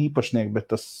 pat ne īpašnieki, bet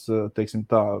tas, teiksim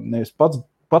tā, nevis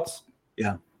pats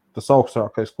tas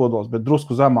augstākais kodols, bet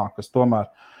drusku zemāk, kas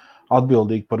tomēr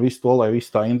atbildīgi par visu to, lai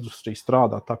visu tā industrija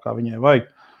strādā tā, kā viņai vajag.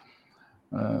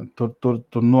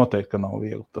 Tur noteikti, ka nav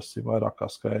viegli, tas ir vairāk kā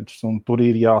skaidrs, un tur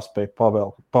ir jāspēj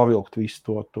pavilkt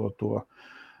visu to.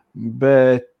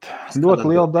 Bet ļoti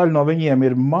liela daļa no viņiem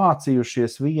ir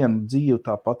mācījušies vienu dzīvi,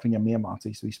 tāpat viņam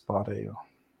iemācīs vispārējo.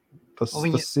 Tas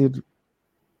ir...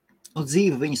 Un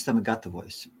dzīve viņus tam ir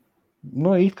gatavojusi.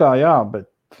 Nu, it kā jā, bet...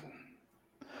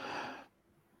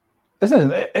 Es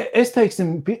nezinu, es teiksim,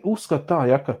 uzskatu tā,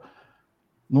 ja, ka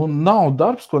nav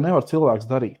darbs, ko nevar cilvēks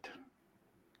darīt.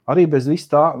 Arī bez viss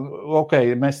tā,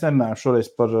 mēs nerunājam šoreiz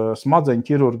par smadzeņu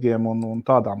ķirurgiem un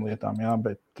tādām lietām, jā,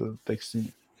 bet, teiksim...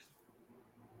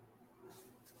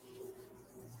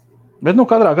 Bet,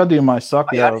 katrā gadījumā es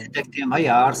saku, vai arhitektiem, vai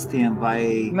ārstiem,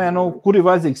 vai... Nē, kur ir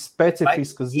vajadzīgs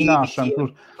specifiska zināšana.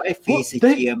 Vai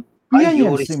fizikiem, vai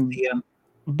juristiem.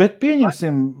 Bet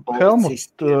pieņemsim,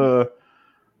 Helmut,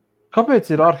 kāpēc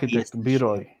ir arhitektu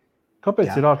biroji?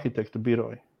 Kāpēc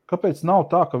nav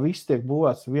tā, ka viss tiek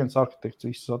būvēts viens arhitekts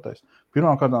visus attais?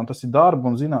 Pirmkārt, tas ir darba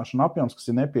un zināšana apjoms, kas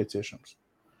ir nepieciešams.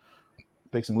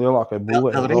 Teiksim, lielākai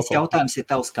būvē. Vēlreiz jautājums ir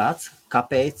tavs kāds?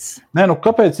 Kāpēc? Nē,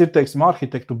 kāpēc ir, teiksim,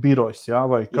 arhitektu birojs, jā?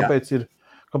 Vai kāpēc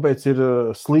ir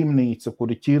slimnīca, kur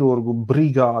ir ķirurgu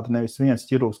brigāde, nevis viens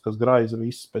ķirurgs, kas graiza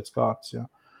visus pēc kārtas, jā?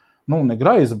 Ne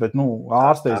graiza, bet,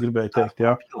 ārstēs gribēju teikt,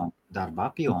 jā. Darba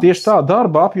apjoms. Tieši tā,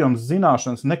 darba apjoms,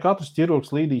 zināšanas, ne katrs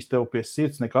ķirurgs līdīs tev pie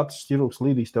sirds, ne katrs ķirurgs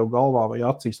līdīs tev galvā vai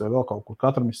acīs vai vēl kaut kur,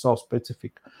 katram ir savu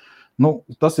specifiku.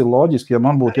 Tas ir loģiski, ja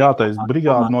man būtu jātaisa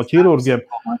brigāde no ķirurgiem.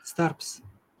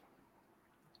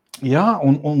 Jā,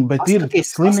 bet ir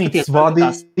slimnīcas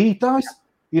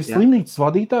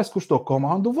vadītājs, kurš to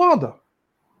komandu vada.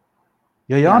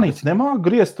 Ja Jānis nemāk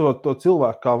griezt to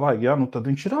cilvēku kā vajag, jā, tad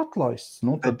viņš ir atlaists.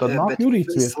 Tad nāk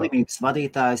jurīts vietā. Slimības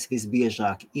vadītājs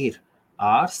visbiežāk ir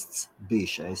ārsts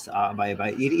bijušais, vai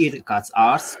ir kāds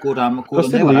ārsts, kuru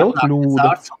nevar atnākt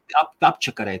ārsts un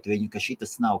apčakarēt viņu, ka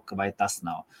šitas nav, vai tas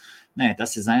nav. Nē,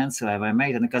 tas ir zēns vai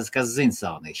meitene, kas zina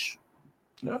savu nišu.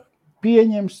 Ja,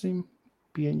 pieņemsim.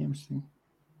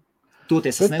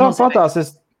 Toties es nenozīmē.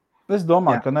 Es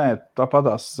domāju, ka nē,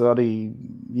 tāpatās arī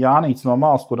Jānīts no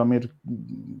malas, kuram ir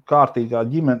kārtīgā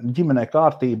ģimenē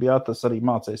kārtība, jā, tas arī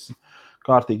mācēs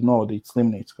kārtīgi novadīt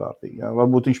slimnīcu kārtīgi. Jā.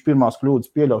 Varbūt viņš pirmās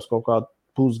kļūdas pieļaus kaut kādu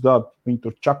pusgadu, viņi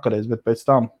tur čakarēs, bet pēc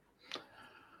tam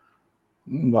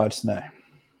vairs nē.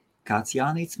 Kāds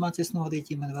Jānīts mācīs novadīt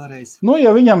ģimeni vēlreiz?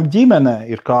 Ja viņam ģimenē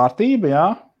ir kārtība, jā,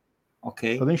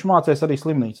 tad viņš mācīs arī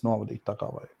slimnīcu novadīt tā kā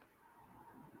vajag.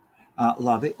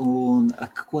 Labi, un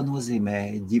ko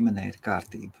nozīmē ģimenē ir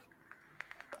kārtība?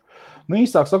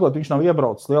 Īstāk sakot, viņš nav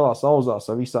iebraucis lielās auzās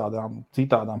ar visādām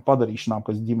citādām padarīšanām,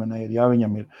 kas ģimenē ir. Jā,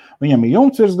 viņam ir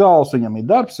jumts virs galvas, viņam ir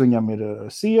darbs, viņam ir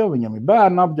sieva, viņam ir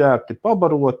bērni apģērbti,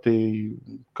 pabaroti,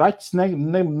 kaķis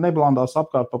neblandās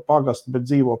apkārt pa pagastu, bet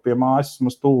dzīvo pie mājas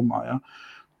maz tuvumā. Jā.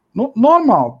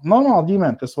 Normāli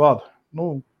ģimene, kas vada.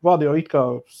 Vada jau it kā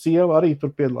sieva arī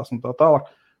tur piedalās un tā tālāk.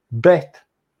 Bet,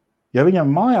 ja viņam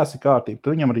mājās ir kārtība,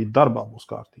 tad viņam arī darbā būs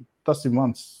kārtība. Tas ir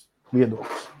mans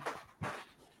viedoklis.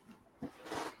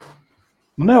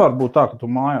 Nevar būt tā, ka tu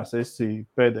mājās esi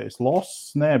pēdējais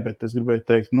loss, bet es gribēju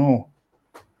teikt,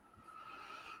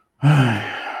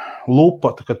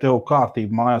 lupata, ka tev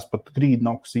kārtība mājās pat grīd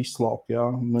nav kas izslaukt, jā.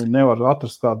 Nevar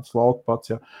atrast kādus lauku pats,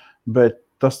 jā. Bet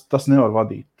tas nevar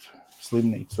vadīt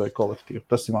slimnīcu vai kolektīvu.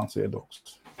 Tas ir mans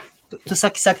viedoklis. Tu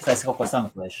saki, ka es kaut ko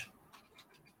sameklēšu.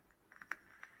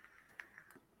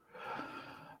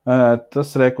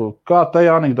 Tas reku, kā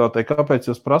tajā anekdotē, kāpēc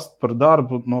jūs prasat par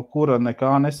darbu, no kura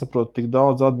nekā nesaprot tik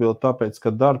daudz atbild, tāpēc,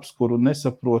 ka darbs, kuru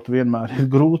nesaprot, vienmēr ir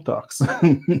grūtāks.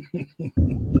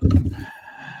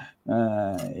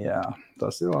 Jā,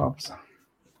 tas ir labs.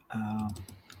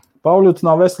 Pauļuts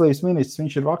nav veselības ministrs,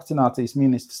 viņš ir vakcinācijas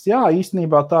ministrs. Jā,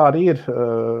 īstenībā tā arī ir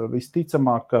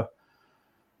visticamāk, ka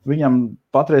viņam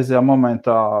patreizajā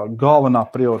momentā galvenā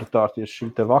prioritāte ir šī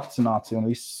te vakcinācija un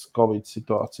viss Covid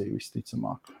situācija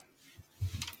visticamāk.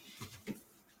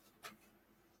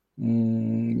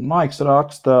 Maiks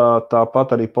raksta,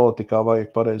 tāpat arī politikā vajag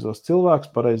pareizos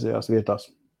cilvēkus, pareizajās vietās.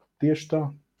 Tieši tā.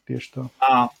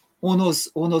 Un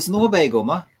uz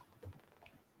nobeiguma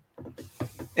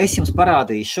es jums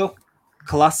parādīšu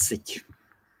klasiķi.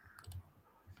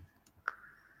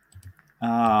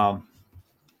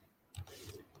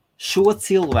 Šo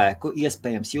cilvēku,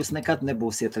 iespējams, jūs nekad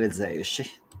nebūsiet redzējuši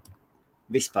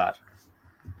vispār.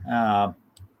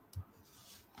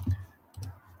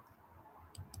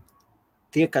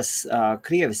 Tie, kas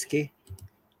krieviski,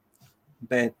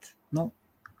 bet,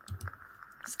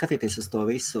 skatieties uz to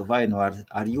visu, vai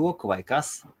ar joku vai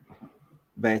kas,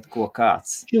 bet ko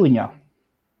kāds. Čiliņā.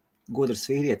 Gudrs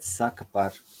vīrietis saka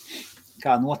par,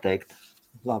 kā noteikt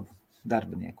labu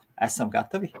darbinieku. Esam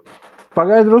gatavi?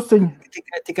 Pagaid drusciņi.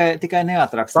 Tikai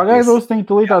neatrakstīties. Pagaid drusciņi,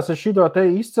 tu līdās ar šito te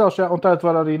izcelšā, un tā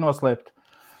var arī noslēpt.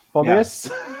 Paldies.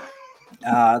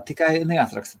 Tikai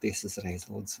neatrakstaties uzreiz,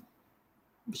 lūdzu.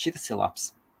 Bet šitas ir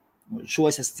labs. Šo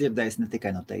es esmu dzirdējis ne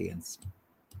tikai no tejienes.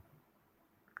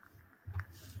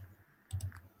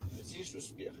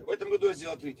 В этом году я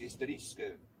сделал открытие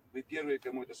историческое. Вы первые,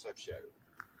 кому это сообщаю.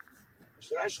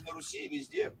 Раньше на Руси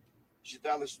везде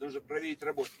считалось, что нужно проверить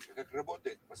работника. Как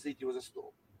работает, посадить его за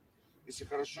стол. Если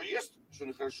хорошо ест, что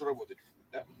он хорошо работает.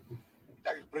 Да? И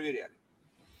так их проверяли.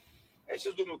 Я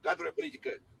сейчас думаю, кадровая политика.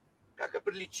 Как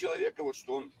определить человека, вот,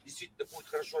 что он действительно будет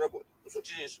хорошо работать? Ну, с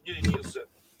точки зрения, что не ленился,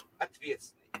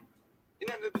 ответственный. И,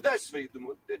 наверное, дальше своих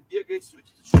думаю, вот бегает,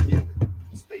 суетится, что делает.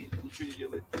 Стоит, ничего не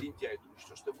делает, лентяй. Думаю,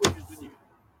 что ж такое между ними?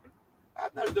 А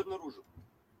однажды обнаружил.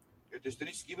 Это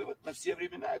исторический вывод на все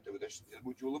времена. Это вы даже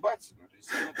будете улыбаться, но это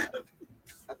действительно так.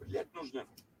 Определять нужно,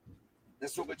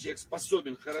 насколько человек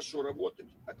способен хорошо работать,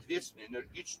 ответственный,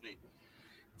 энергичный,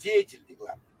 деятельный,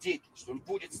 главное, деятельный, что он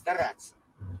будет стараться.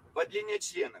 По длине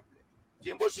члена, блядь.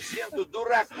 Тем больше член, то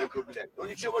дурак нахуй, блядь. Он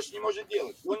ничего больше не может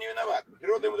делать. Он не виноват.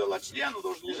 Природа ему дала член, он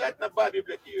должен лежать на бабе,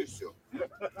 блядь, и все.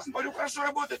 Смотрю, хорошо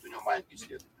работает, у него маленький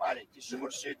член. Маленький,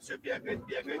 шебуршит, все бегает.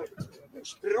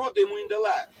 Природа ему не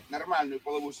дала нормальную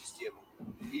половую систему.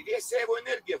 И вся его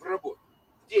энергия в работу,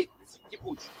 в деятельность, в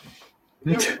кипучую.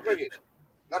 Проверь.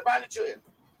 Нормальный человек.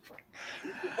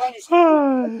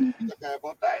 Банечка такая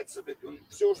болтается, блядь, он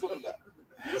все ушло туда.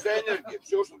 Вся энергия,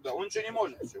 все ушло туда. Он ничего не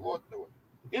может, все, вот.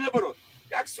 И наоборот,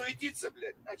 как суетиться,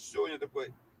 блядь, значит, все у него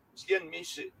такой член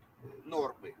меньше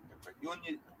нормы. И он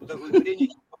удовлетворение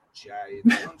не получает.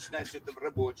 Он начинает все это в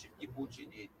рабочей, кипучей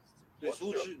деятельности. То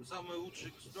есть самые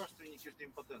лучшие государственники – это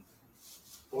импотенты.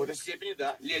 В этой степени,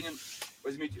 да. Ленин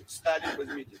возьмите, Сталин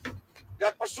возьмите.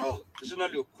 Как пошел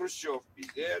Женолюб, Хрущев,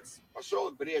 пиздец.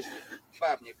 Пошел Брежнев,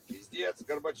 Павник, пиздец.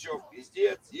 Горбачев,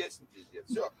 пиздец. Ельцин, пиздец.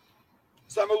 Все.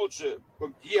 Самый лучший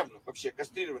евнух, вообще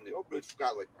кастрированный, его будет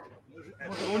вкалывать.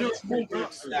 У него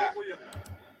комплекс. Да.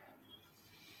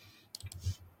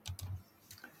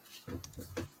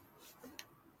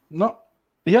 Nu,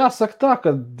 jāsaka tā,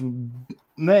 ka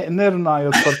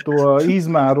nerunājot par to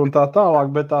izmēru un tā tālāk,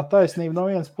 bet tā taisnība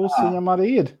no vienas puses viņam arī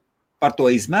ir. Par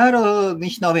to izmēru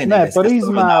viņš nav vienīgais. Nē,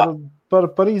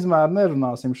 par izmēru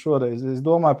nerunāsim šoreiz. Es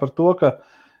domāju par to, ka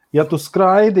ja tu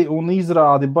skraidi un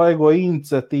izrādi baigo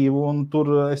iniciatīvu un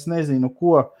tur es nezinu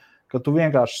ko, ka tu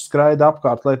vienkārši skraidi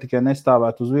apkārt, lai tikai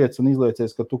nestāvētu uz vietas un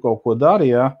izliecies, ka tu kaut ko dari,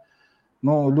 jā,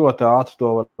 nu, ļoti ātri to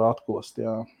var atkost,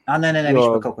 jā. Nē, viņš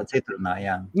par kaut ko citu runā,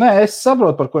 jā. Nē, es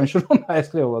saprotu, par ko viņš runā, es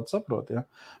krievlāt saprotu, jā.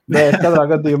 Bet katrā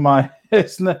gadījumā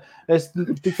es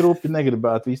tik rūpi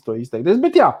negribētu visu to izteikties.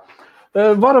 Bet jā,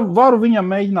 varu viņam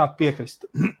mēģināt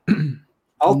piekrist.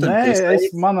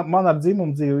 Nē, man ar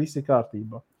dzimumu dzīvi viss ir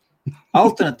kārtībā.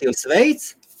 Alternatīvs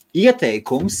veids,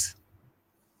 ieteikums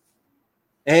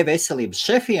e-veselības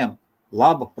šefiem,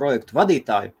 laba projektu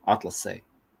vadītāju atlasēji.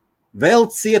 Vēl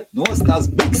ciet nostās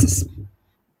bikses.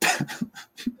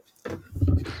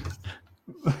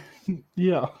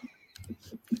 Jā.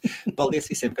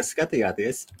 Paldies visiem, kas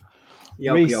skatījāties.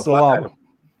 Visu labu.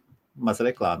 Maz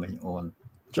reklāmiņu un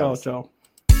čau.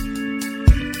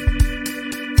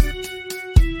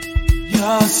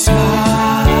 Your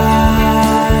smile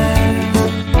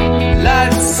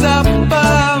lights up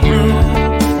a room.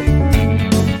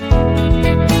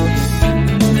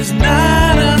 There's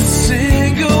not a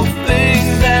single thing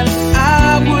that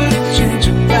I would change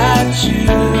about you,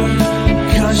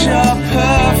 'cause you're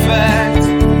perfect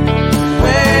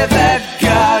way that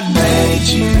God made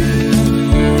you.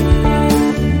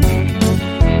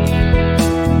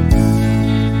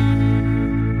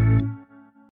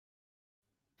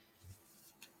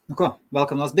 Nu ko,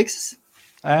 velkam nos bikses?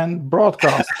 And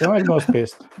broadcast, nevajag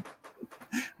nospiest.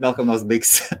 Velkam nos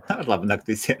bikses. Ar labu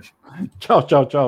nakti visiem. Čau.